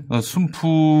굉장히 좀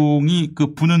순풍이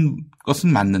부는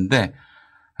것은 맞는데,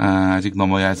 아직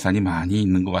넘어야 할 산이 많이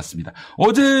있는 것 같습니다.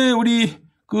 어제 우리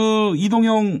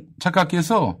이동영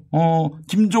작가께서,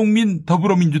 김종민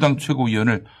더불어민주당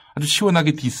최고위원을 아주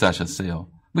시원하게 디스하셨어요.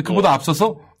 근데 그보다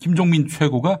앞서서 김종민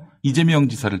최고가 이재명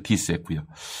지사를 디스했고요.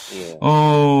 예.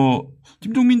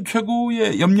 김종민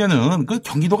최고의 염려는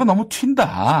경기도가 너무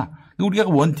튄다. 우리가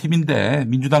원팀인데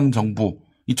민주당 정부,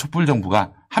 이 촛불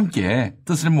정부가 함께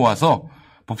뜻을 모아서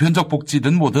보편적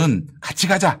복지든 뭐든 같이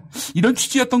가자. 이런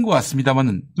취지였던 것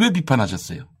같습니다만은 왜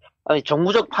비판하셨어요? 아니,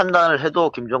 정무적 판단을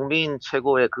해도 김종민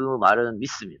최고의 그 말은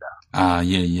믿습니다. 아,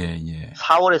 예.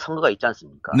 4월에 선거가 있지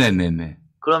않습니까? 네네네.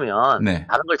 그러면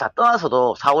다른 걸 다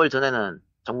떠나서도 4월 전에는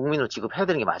전국민으로 지급해야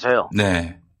되는 게 맞아요.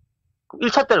 네.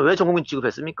 1차 때는 왜 전국민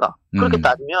지급했습니까? 그렇게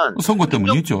따지면 선거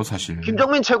때문이죠, 사실.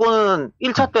 김종민 최고는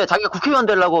 1차 때 자기가 국회의원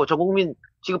되려고 전국민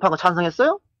지급한 거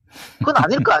찬성했어요? 그건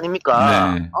아닐 거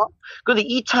아닙니까? 네. 그런데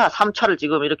 2차, 3차를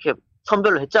지금 이렇게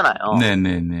선별을 했잖아요.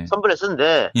 네네네.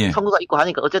 선별했었는데 선거가 있고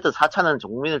하니까 어쨌든 4차는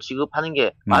전국민을 지급하는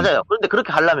게 맞아요. 그런데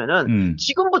그렇게 하려면은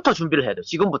지금부터 준비를 해야 돼요.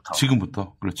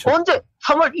 지금부터. 그렇죠. 언제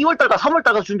 2월달과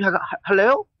 3월달가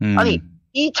준비할래요? 아니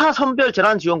 2차 선별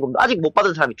재난지원금도 아직 못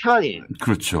받은 사람이 태반이에요.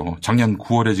 그렇죠. 작년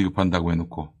 9월에 지급한다고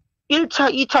해놓고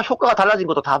 1차, 2차 효과가 달라진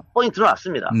것도 다 뻔히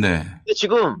드러났습니다. 네. 근데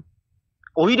지금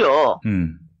오히려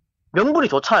명분이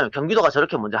좋잖아요. 경기도가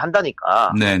저렇게 먼저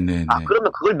한다니까. 네네.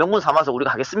 그러면 그걸 명분 삼아서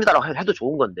우리가 하겠습니다라고 해도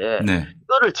좋은 건데. 네.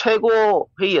 이거를 최고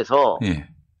회의에서 예.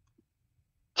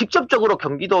 직접적으로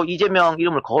경기도 이재명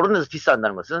이름을 거론해서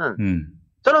디스한다는 것은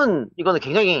저는 이거는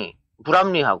굉장히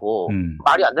불합리하고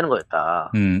말이 안 되는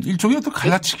거였다. 일종의 또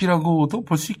갈라치기라고도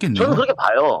볼 수 있겠네요. 저는 그렇게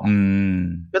봐요.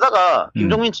 게다가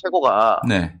김종민 최고가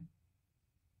네.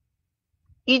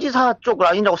 이 지사 쪽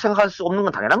라인이라고 생각할 수 없는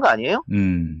건 당연한 거 아니에요?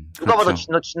 누가 봐도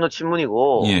진노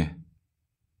친문이고, 예.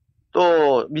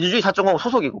 또 민주주의 사정공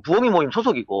소속이고, 부엉이 모임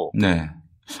소속이고, 네.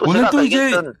 오늘 또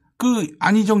이제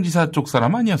안희정 지사 쪽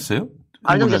사람 아니었어요?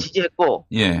 안희정 지사 지지했고,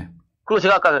 예. 그리고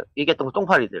제가 아까 얘기했던 그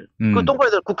똥파리들, 그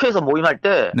똥파리들 국회에서 모임할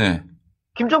때, 네.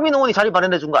 김종민 의원이 자리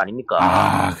마련해 준 거 아닙니까?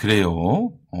 아,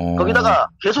 그래요? 거기다가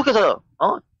계속해서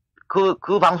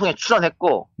그 방송에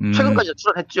출연했고, 최근까지도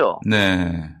출연했죠.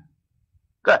 네.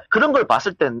 그러니까 그런 걸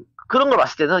봤을 때는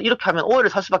이렇게 하면 오해를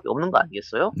살 수밖에 없는 거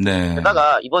아니겠어요? 네.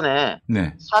 게다가 이번에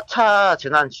네. 4차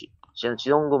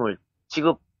재난지원금을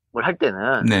지급을 할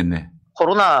때는 네네.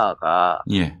 코로나가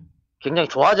예. 굉장히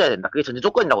좋아져야 된다. 그게 전제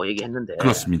조건이라고 얘기했는데.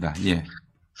 그렇습니다. 예.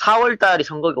 4월 달이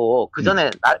선거고 그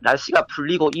전에 날씨가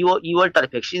풀리고 2월 달에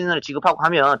백신을 지급하고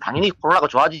하면 당연히 코로나가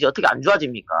좋아지지 어떻게 안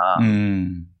좋아집니까?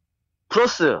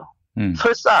 플러스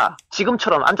설사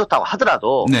지금처럼 안 좋다고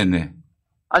하더라도 네네.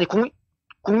 아니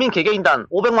국민 개개인당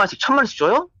 500만 원씩 1000만 원씩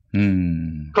줘요?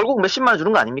 결국 몇십만 원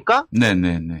주는 거 아닙니까?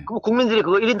 네네네. 그럼 국민들이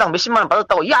그거 1인당 몇십만 원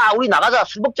받았다고, 야, 우리 나가자,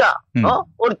 술 먹자,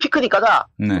 우리 피크닉 가자.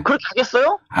 네. 그렇게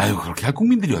하겠어요? 아유, 그렇게 할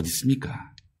국민들이 어디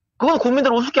있습니까? 그건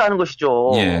국민들을 우습게 하는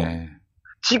것이죠. 예.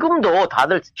 지금도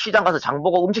다들 시장 가서 장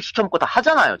보고 음식 시켜 먹고 다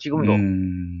하잖아요, 지금도.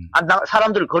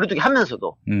 사람들을 거리두기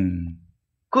하면서도.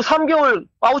 그 3개월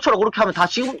바우처로 그렇게 하면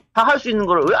지금 다 할 수 있는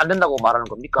걸 왜 안 된다고 말하는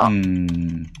겁니까?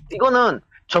 이거는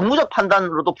정무적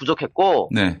판단으로도 부족했고,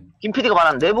 네. 김 PD가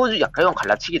말한 내부주의 약간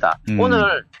갈라치기다.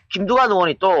 오늘 김두관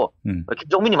의원이 또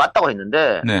김종민이 맞다고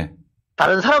했는데, 네.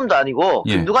 다른 사람도 아니고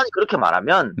예. 김두관이 그렇게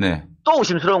말하면 네. 또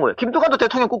의심스러운 거예요. 김두관도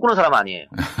대통령 꿈꾸는 사람 아니에요.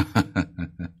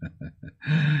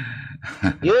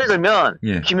 예를 들면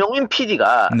예. 김용민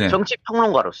PD가 네.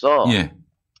 정치평론가로서 예.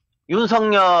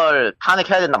 윤석열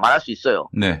탄핵해야 된다 말할 수 있어요.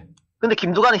 네. 근데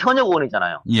김두관은 현역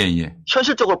의원이잖아요. 예.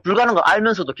 현실적으로 불가능한 걸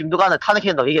알면서도 김두관을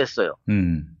탄핵해야 된다고 얘기했어요.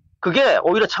 그게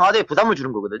오히려 청와대에 부담을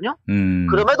주는 거거든요.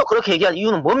 그럼에도 그렇게 얘기한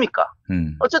이유는 뭡니까?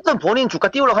 어쨌든 본인 주가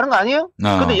띄우려고 하는 거 아니에요?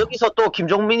 근데 여기서 또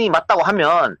김종민이 맞다고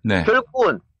하면 네.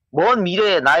 결국은 먼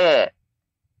미래에 나의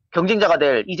경쟁자가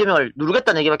될 이재명을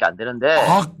누르겠다는 얘기밖에 안 되는데.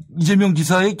 아, 이재명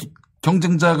지사의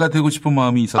경쟁자가 되고 싶은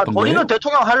마음이 있었던 거예요? 본인은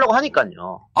대통령 하려고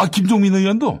하니까요. 아, 김종민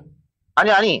의원도?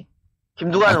 아니.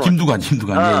 김두관.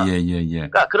 예.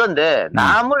 그러니까 그런데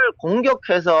남을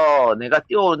공격해서 내가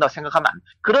뛰어오른다고 생각하면 안 돼.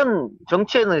 그런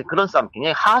정치에는 그런 싸움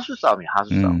굉장히 하수 싸움이에요.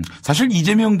 하수 싸움. 사실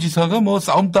이재명 지사가 뭐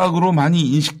싸움 딱으로 많이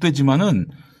인식되지만은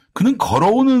그는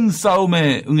걸어오는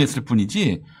싸움에 응했을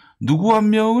뿐이지 누구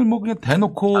한 명을 뭐 그냥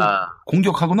대놓고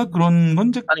공격하거나 그런 건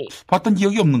이제 봤던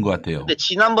기억이 없는 것 같아요. 근데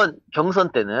지난번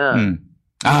경선 때는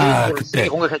그때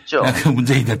공격했죠. 그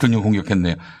문재인 대통령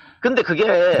공격했네요. 근데 그게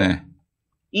네.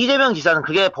 이재명 지사는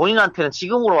그게 본인한테는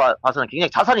지금으로 봐서는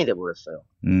굉장히 자산이 돼버렸어요.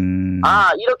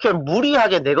 이렇게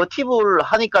무리하게 네거티브를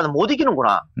하니까는 못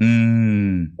이기는구나.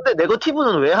 근데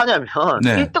네거티브는 왜 하냐면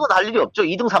네. 1등은 할 일이 없죠.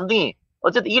 2등, 3등이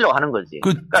어쨌든 이기려고 하는 거지.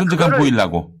 존재감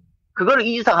보이려고. 그걸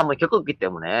이지상 한번 겪었기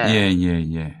때문에.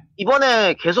 예.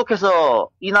 이번에 계속해서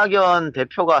이낙연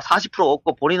대표가 40%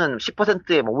 얻고 본인은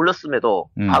 10%에 머물렀음에도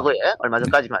과거에 얼마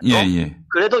전까지만요. 예.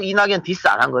 그래도 이낙연 디스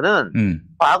안 한 거는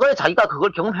과거에 자기가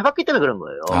그걸 경험해봤기 때문에 그런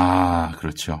거예요. 아,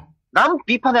 그렇죠. 남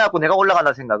비판해갖고 내가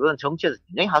올라간다는 생각은 정치에서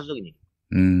굉장히 하수적인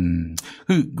일이에요.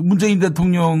 그 문재인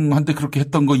대통령한테 그렇게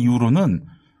했던 거 이후로는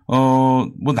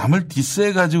뭐 남을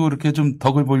디스해가지고 이렇게 좀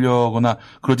덕을 보려거나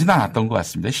그러진 않았던 것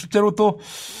같습니다. 실제로 또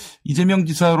이재명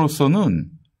지사로서는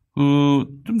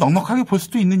좀 넉넉하게 볼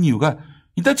수도 있는 이유가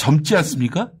일단 젊지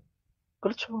않습니까?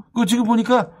 그렇죠. 지금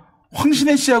보니까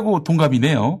황신혜 씨하고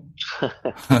동갑이네요.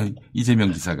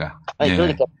 이재명 지사가. 아니,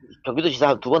 그러니까 경기도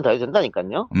지사 2번 다 해도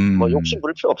된다니까요. 뭐 욕심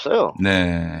부릴 필요 없어요.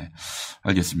 네.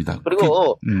 알겠습니다.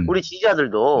 그리고 우리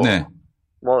지지자들도 네.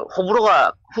 뭐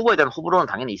후보에 대한 호불호는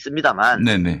당연히 있습니다만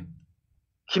네네.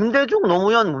 김대중,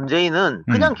 노무현, 문재인은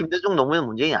그냥 김대중, 노무현,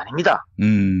 문재인이 아닙니다.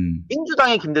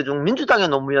 민주당의 김대중, 민주당의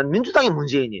노무현, 민주당의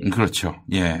문재인이에요. 그렇죠.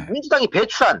 예. 민주당이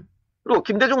배출한 그리고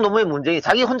김대중, 노무현, 문재인이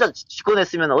자기 혼자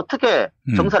집권했으면 어떻게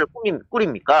정사를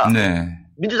꾸립니까? 네.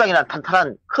 민주당이란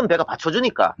탄탄한 큰 배가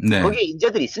받쳐주니까 네. 거기에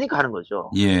인재들이 있으니까 하는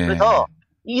거죠. 예. 그래서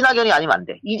이낙연이 아니면 안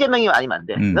돼. 이재명이 아니면 안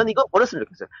돼. 넌 이거 버렸으면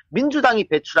좋겠어요. 민주당이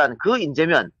배출한 그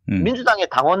인재면 민주당의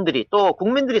당원들이 또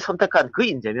국민들이 선택한 그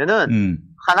인재면은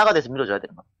하나가 돼서 밀어줘야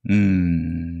되는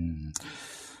겁니다.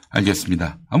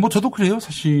 알겠습니다. 뭐 저도 그래요.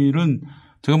 사실은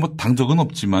제가 뭐 당적은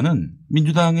없지만은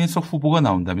민주당에서 후보가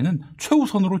나온다면은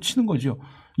최우선으로 치는 거죠.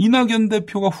 이낙연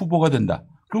대표가 후보가 된다.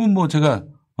 그러면 뭐 제가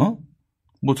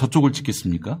뭐 저쪽을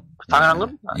찍겠습니까? 당연한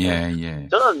겁니다. 예.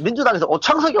 저는 민주당에서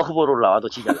오창석이가 후보로 나와도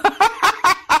지지하겠습니다.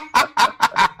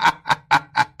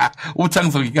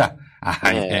 오창석이가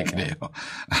예, 그래요.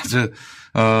 아주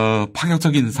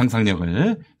파격적인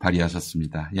상상력을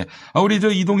발휘하셨습니다. 예. 우리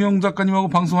이동형 작가님하고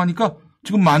방송하니까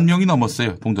지금 10,000명이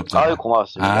넘었어요. 동접자가. 아유,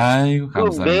 고맙습니다. 아이고,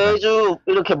 감사합니다. 매주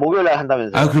이렇게 목요일 날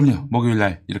한다면서요? 그럼요. 목요일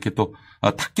날 이렇게 또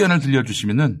탁견을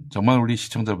들려주시면은 정말 우리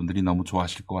시청자분들이 너무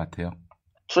좋아하실 것 같아요.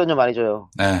 출연료 많이 줘요.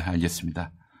 네,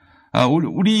 알겠습니다.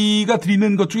 우리가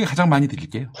드리는 것 중에 가장 많이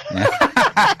드릴게요. 네.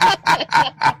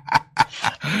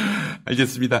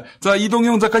 알겠습니다. 자,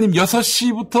 이동형 작가님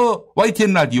 6시부터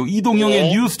YTN 라디오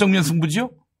이동형의 뉴스 정면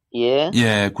승부죠? 예.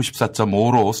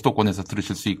 94.5로 수도권에서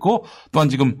들으실 수 있고 또한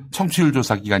지금 청취율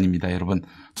조사 기간입니다. 여러분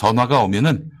전화가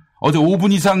오면은 어제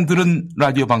 5분 이상 들은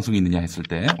라디오 방송이 있느냐 했을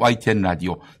때 YTN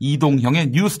라디오 이동형의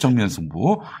뉴스 정면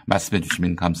승부 말씀해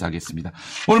주시면 감사하겠습니다.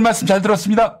 오늘 말씀 잘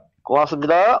들었습니다.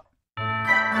 고맙습니다.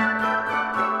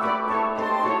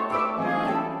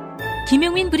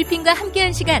 김용민 브리핑과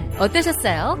함께한 시간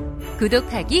어떠셨어요?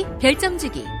 구독하기, 별점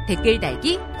주기, 댓글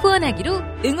달기, 후원하기로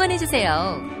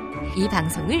응원해주세요. 이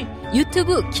방송을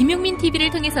유튜브 김용민 TV를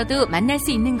통해서도 만날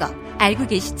수 있는 거 알고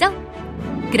계시죠?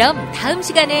 그럼 다음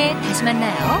시간에 다시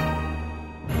만나요.